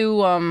be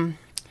too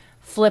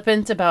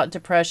flippant about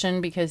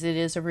depression because it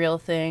is a real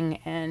thing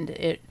and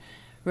it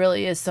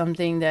really is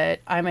something that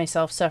I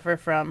myself suffer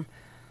from.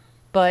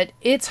 But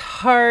it's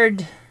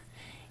hard.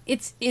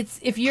 It's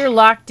if you're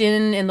locked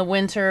in the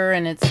winter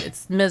and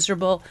it's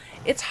miserable,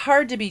 it's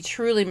hard to be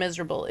truly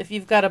miserable if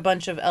you've got a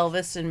bunch of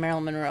Elvis and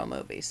Marilyn Monroe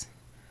movies.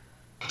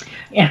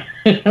 Yeah.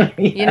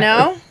 You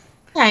know?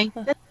 Okay,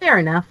 that's fair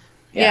enough.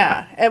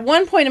 Yeah. At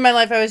one point in my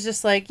life, I was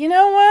just like, you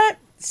know what?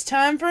 It's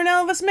time for an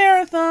Elvis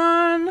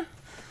marathon.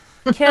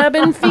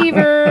 Cabin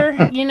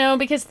Fever, you know,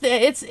 because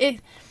it's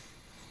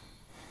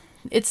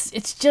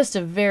just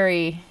a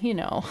very, you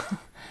know,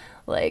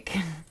 like,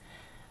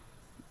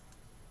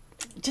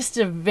 just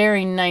a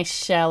very nice,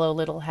 shallow,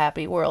 little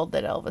happy world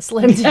that Elvis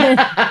lived in.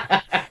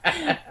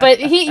 But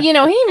he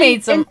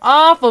made some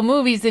awful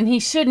movies and he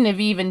shouldn't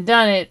have even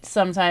done it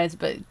sometimes,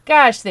 but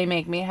gosh, they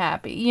make me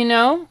happy, you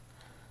know?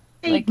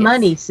 Made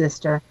money,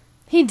 sister.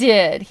 He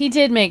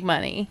did make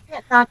money. You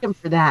can't knock him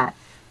for that.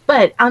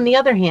 But on the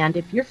other hand,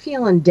 if you're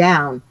feeling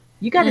down,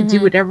 you got to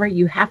do whatever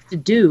you have to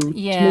do to make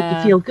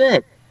you feel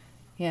good.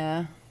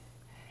 Yeah.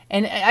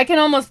 And I can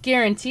almost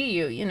guarantee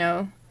you, you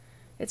know,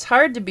 it's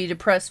hard to be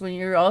depressed when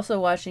you're also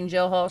watching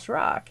Jailhouse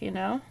Rock, you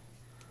know?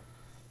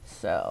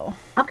 So.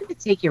 I'm going to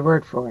take your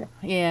word for it.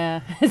 Yeah.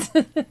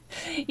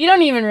 You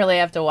don't even really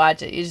have to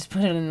watch it. You just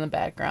put it in the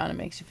background. It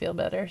makes you feel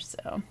better,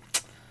 so.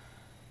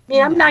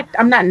 Yeah, I'm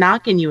not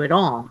knocking you at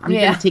all. I'm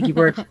going to take your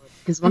word for it.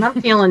 Because when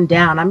I'm feeling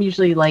down, I'm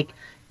usually like,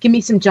 give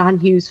me some John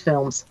Hughes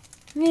films.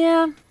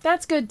 Yeah,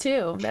 that's good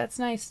too. That's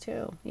nice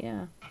too.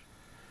 Yeah.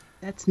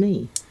 That's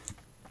me.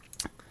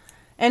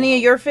 Any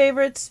of your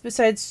favorites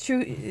besides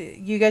true?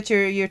 You got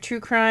your true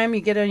crime.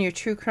 You get on your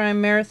true crime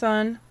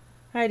marathon,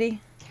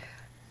 Heidi.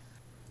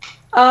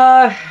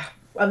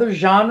 Other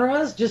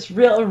genres, just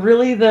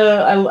really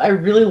I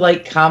really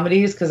like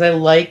comedies because I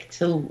like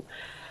to.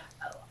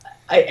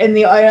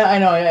 I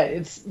know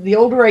it's the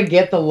older I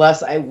get, the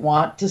less I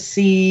want to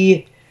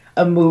see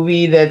a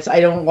movie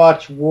I don't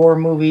watch war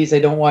movies. I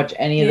don't watch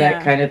any of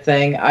that kind of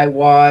thing. I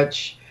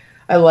like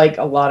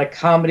a lot of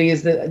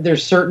comedies.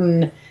 There's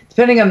certain,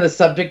 depending on the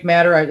subject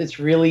matter, it's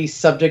really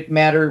subject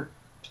matter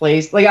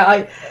placed.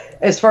 Like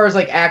as far as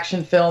like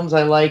action films,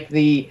 I like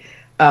the,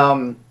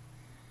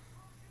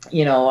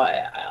 you know,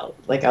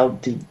 I'll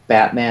do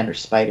Batman or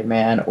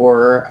Spider-Man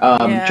or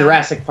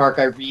Jurassic Park.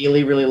 I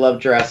really, really love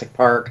Jurassic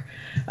Park.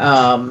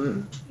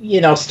 You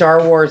know,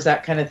 Star Wars,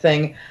 that kind of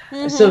thing.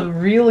 Mm-hmm. So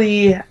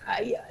really,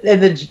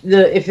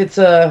 if it's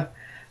a,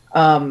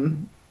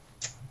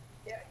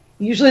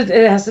 usually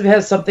it has to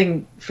have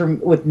something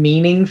with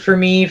meaning for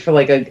me, for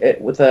like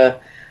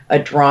a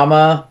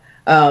drama.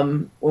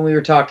 When we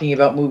were talking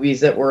about movies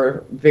that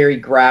were very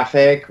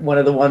graphic, one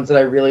of the ones that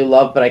I really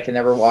love but I can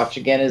never watch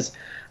again is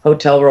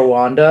Hotel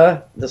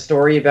Rwanda. The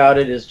story about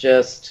it is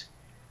just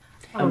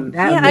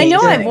I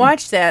know I've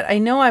watched that.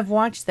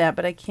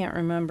 But I can't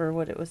remember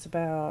what it was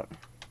about.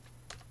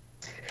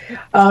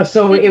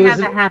 So it was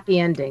a happy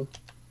ending.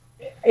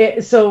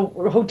 So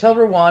Hotel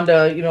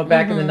Rwanda,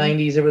 back in the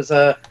 90s, there was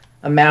a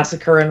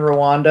massacre in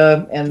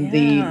Rwanda, and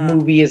the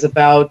movie is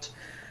about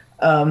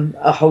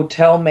a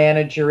hotel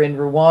manager in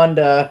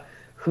Rwanda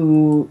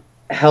who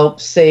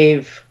helped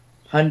save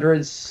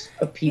hundreds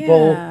of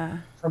people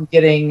from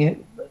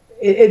getting.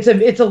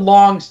 It's a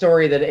long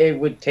story that it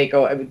would take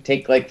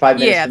like 5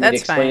 minutes for me to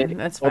explain it.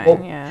 That's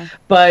fine. Yeah.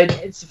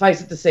 But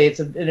suffice it to say, it's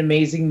an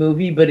amazing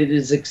movie, but it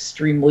is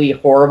extremely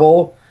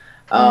horrible.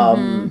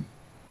 But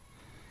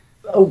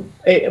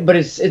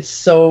it's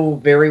so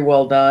very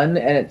well done,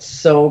 and it's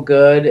so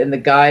good. And the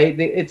guy,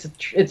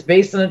 it's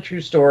based on a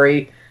true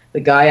story. The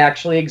guy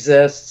actually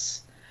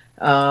exists.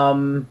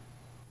 And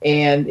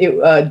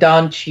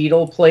Don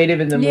Cheadle played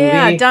him in the movie.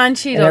 Yeah, Don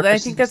Cheadle. I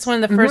think that's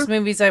one of the first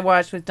movies I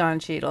watched with Don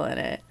Cheadle in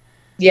it.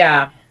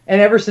 Yeah,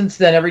 and ever since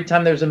then, every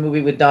time there's a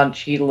movie with Don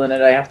Cheadle in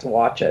it, I have to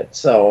watch it.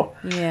 So,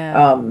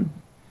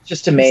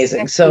 just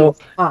amazing. So,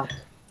 what?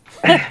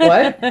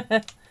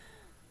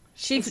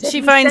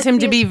 She finds him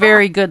to be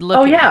very good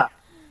looking. Oh yeah,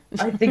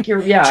 I think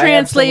you're. Yeah.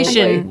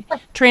 Translation.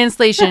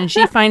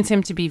 She finds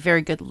him to be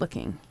very good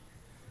looking.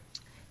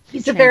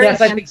 He's a very I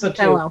think so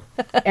too.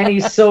 And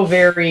he's so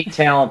very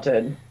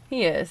talented.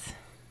 He is.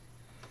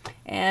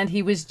 And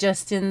he was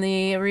just in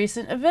the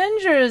recent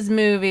Avengers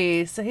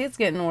movie, so he's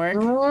getting work.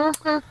 Oh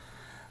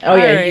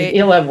yeah, right.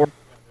 He'll have work.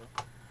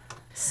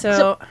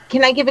 So,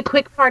 can I give a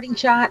quick parting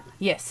shot?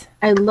 Yes.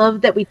 I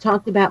love that we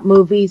talked about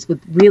movies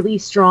with really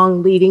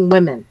strong leading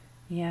women.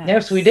 Yeah.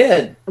 Yes, we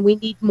did. We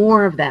need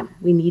more of them.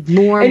 We need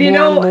more and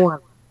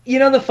more.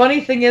 The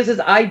funny thing is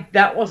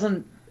that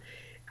wasn't.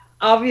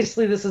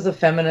 Obviously, this is a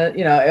feminine,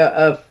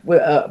 a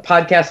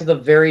podcast with a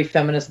very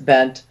feminist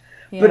bent.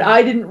 Yeah. But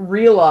I didn't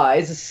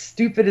realize, as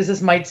stupid as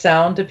this might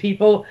sound to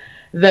people,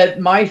 that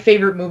my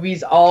favorite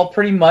movies all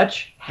pretty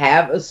much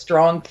have a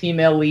strong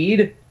female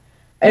lead.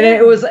 And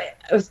it was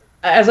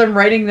as I'm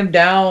writing them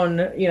down,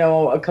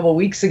 a couple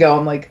weeks ago,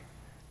 I'm like,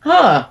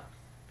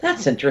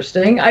 that's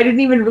interesting. I didn't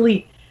even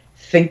really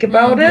think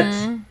about it.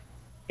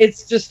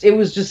 It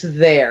was just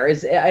there.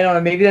 I don't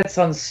know, maybe that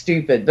sounds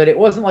stupid, but it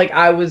wasn't like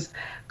I was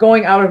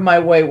going out of my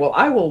way, well,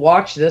 I will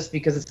watch this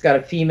because it's got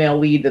a female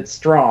lead that's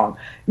strong.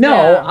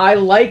 No, I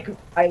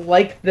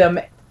like them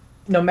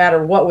no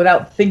matter what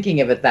without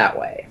thinking of it that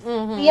way.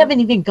 We haven't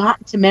even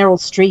gotten to Meryl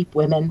Streep,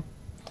 women.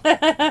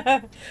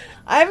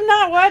 I've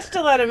not watched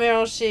a lot of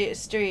Meryl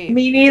Streep.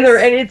 Me neither,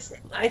 and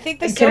I think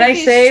the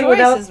Sophie's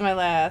Choice is my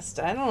last.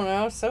 I don't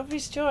know,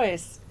 Sophie's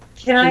Choice.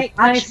 Can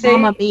I say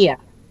Mamma Mia?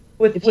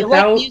 If you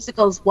like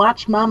musicals,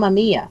 watch Mamma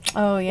Mia.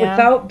 Oh yeah.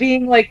 Without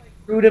being like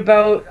rude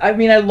about. I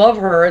mean, I love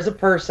her as a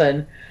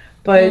person,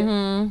 but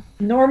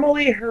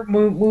normally her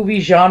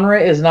movie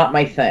genre is not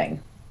my thing.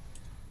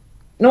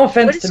 No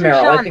offense to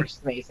Meryl, I think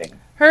she's amazing.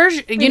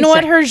 You know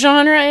what her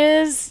genre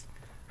is?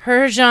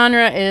 Her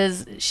genre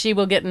is she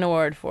will get an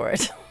award for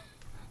it.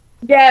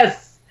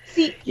 Yes.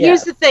 See,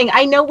 here's the thing.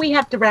 I know we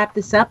have to wrap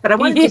this up, but I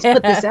want to just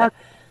put this out.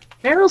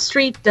 Meryl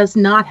Streep does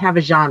not have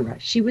a genre.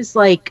 She was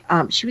like,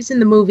 she was in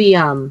the movie.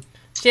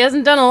 She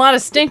hasn't done a lot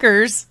of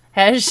stinkers,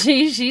 has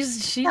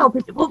she? No,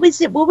 but what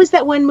was it? What was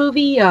that one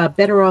movie?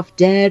 Better Off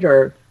Dead,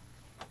 or?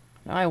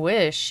 I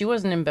wish she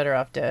wasn't in Better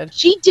Off Dead.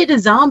 She did a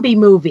zombie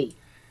movie.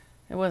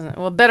 It wasn't.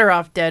 Well, Better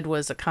Off Dead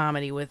was a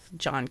comedy with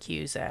John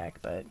Cusack,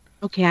 but.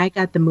 Okay, I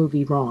got the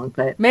movie wrong,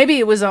 but maybe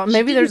it was.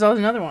 Maybe there's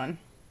another one.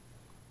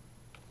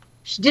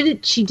 She did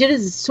it. She did a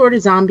sort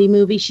of zombie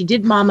movie. She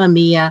did Mamma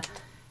Mia.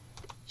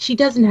 She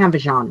doesn't have a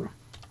genre.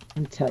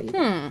 I'll tell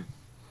you.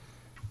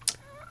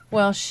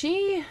 Well,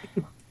 she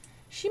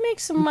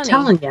makes some money. I'm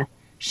telling you,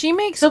 she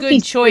makes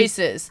good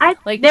choices.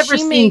 I've never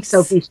seen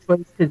Sophie's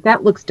Choice because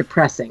that looks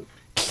depressing.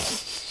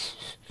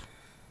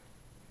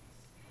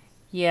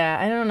 Yeah,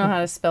 I don't know how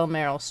to spell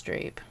Meryl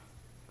Streep.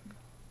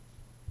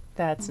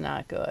 That's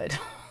not good.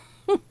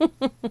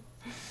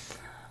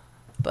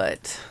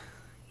 But,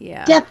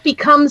 yeah. Death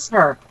Becomes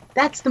Her.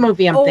 That's the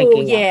movie I'm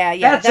thinking of. Yeah.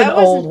 That's an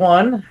old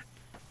one.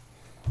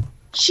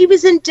 She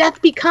was in Death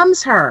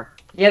Becomes Her.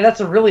 Yeah, that's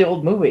a really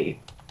old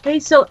movie. Okay,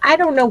 so I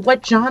don't know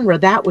what genre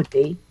that would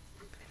be.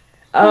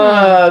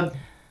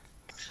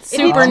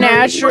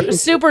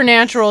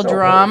 Supernatural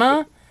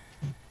drama.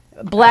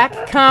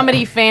 Black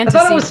comedy fantasy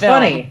film. I thought it was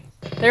funny.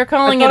 They're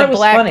calling it a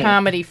black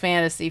comedy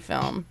fantasy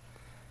film.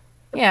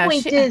 The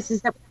point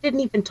is that we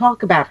didn't even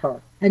talk about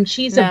her. And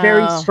she's a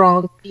very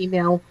strong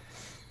female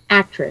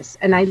actress.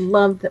 And I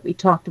love that we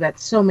talked about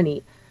so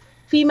many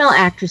female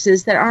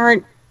actresses that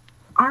aren't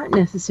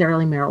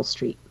necessarily Meryl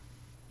Streep.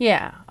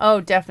 Yeah.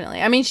 Oh,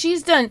 definitely. I mean,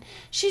 she's done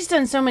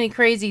so many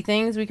crazy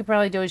things. We could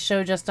probably do a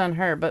show just on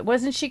her. But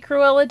wasn't she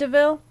Cruella de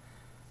Vil?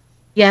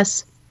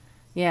 Yes.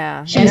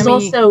 Yeah. She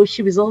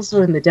was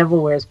also in The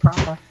Devil Wears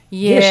Prada.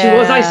 Yeah, she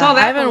was. I saw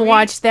that. I haven't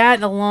watched that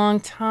in a long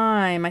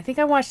time. I think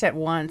I watched that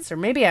once, or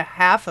maybe a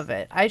half of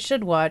it. I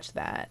should watch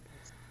that.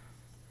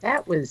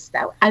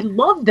 I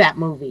loved that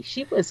movie.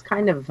 She was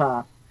kind of.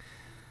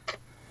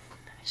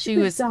 She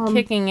was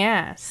kicking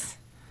ass.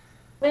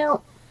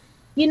 Well,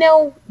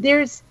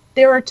 there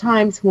are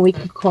times when we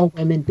can call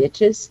women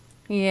bitches.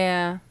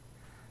 Yeah.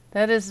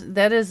 That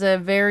is a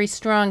very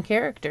strong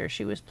character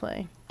she was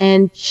playing.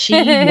 And she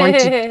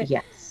wanted,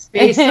 yes.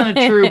 Based on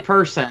a true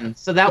person.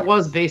 So that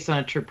was based on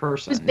a true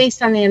person. It was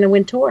based on Anna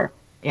Wintour.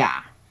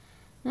 Yeah.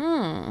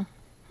 All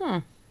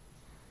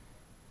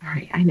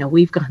right, I know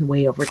we've gone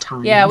way over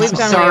time. Yeah, we've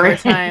gone way over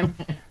time.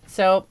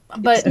 So,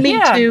 but it's me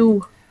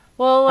too.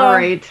 Well, all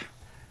right.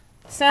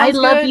 Sounds I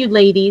love you,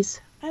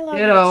 ladies. I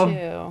love you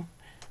too.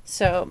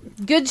 So,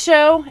 good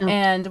show,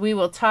 and we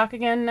will talk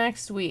again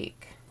next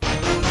week.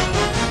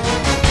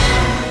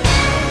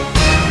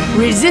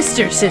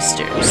 Resistor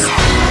Sisters.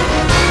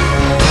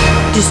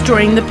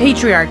 Destroying the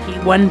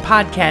patriarchy one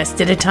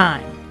podcast at a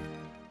time.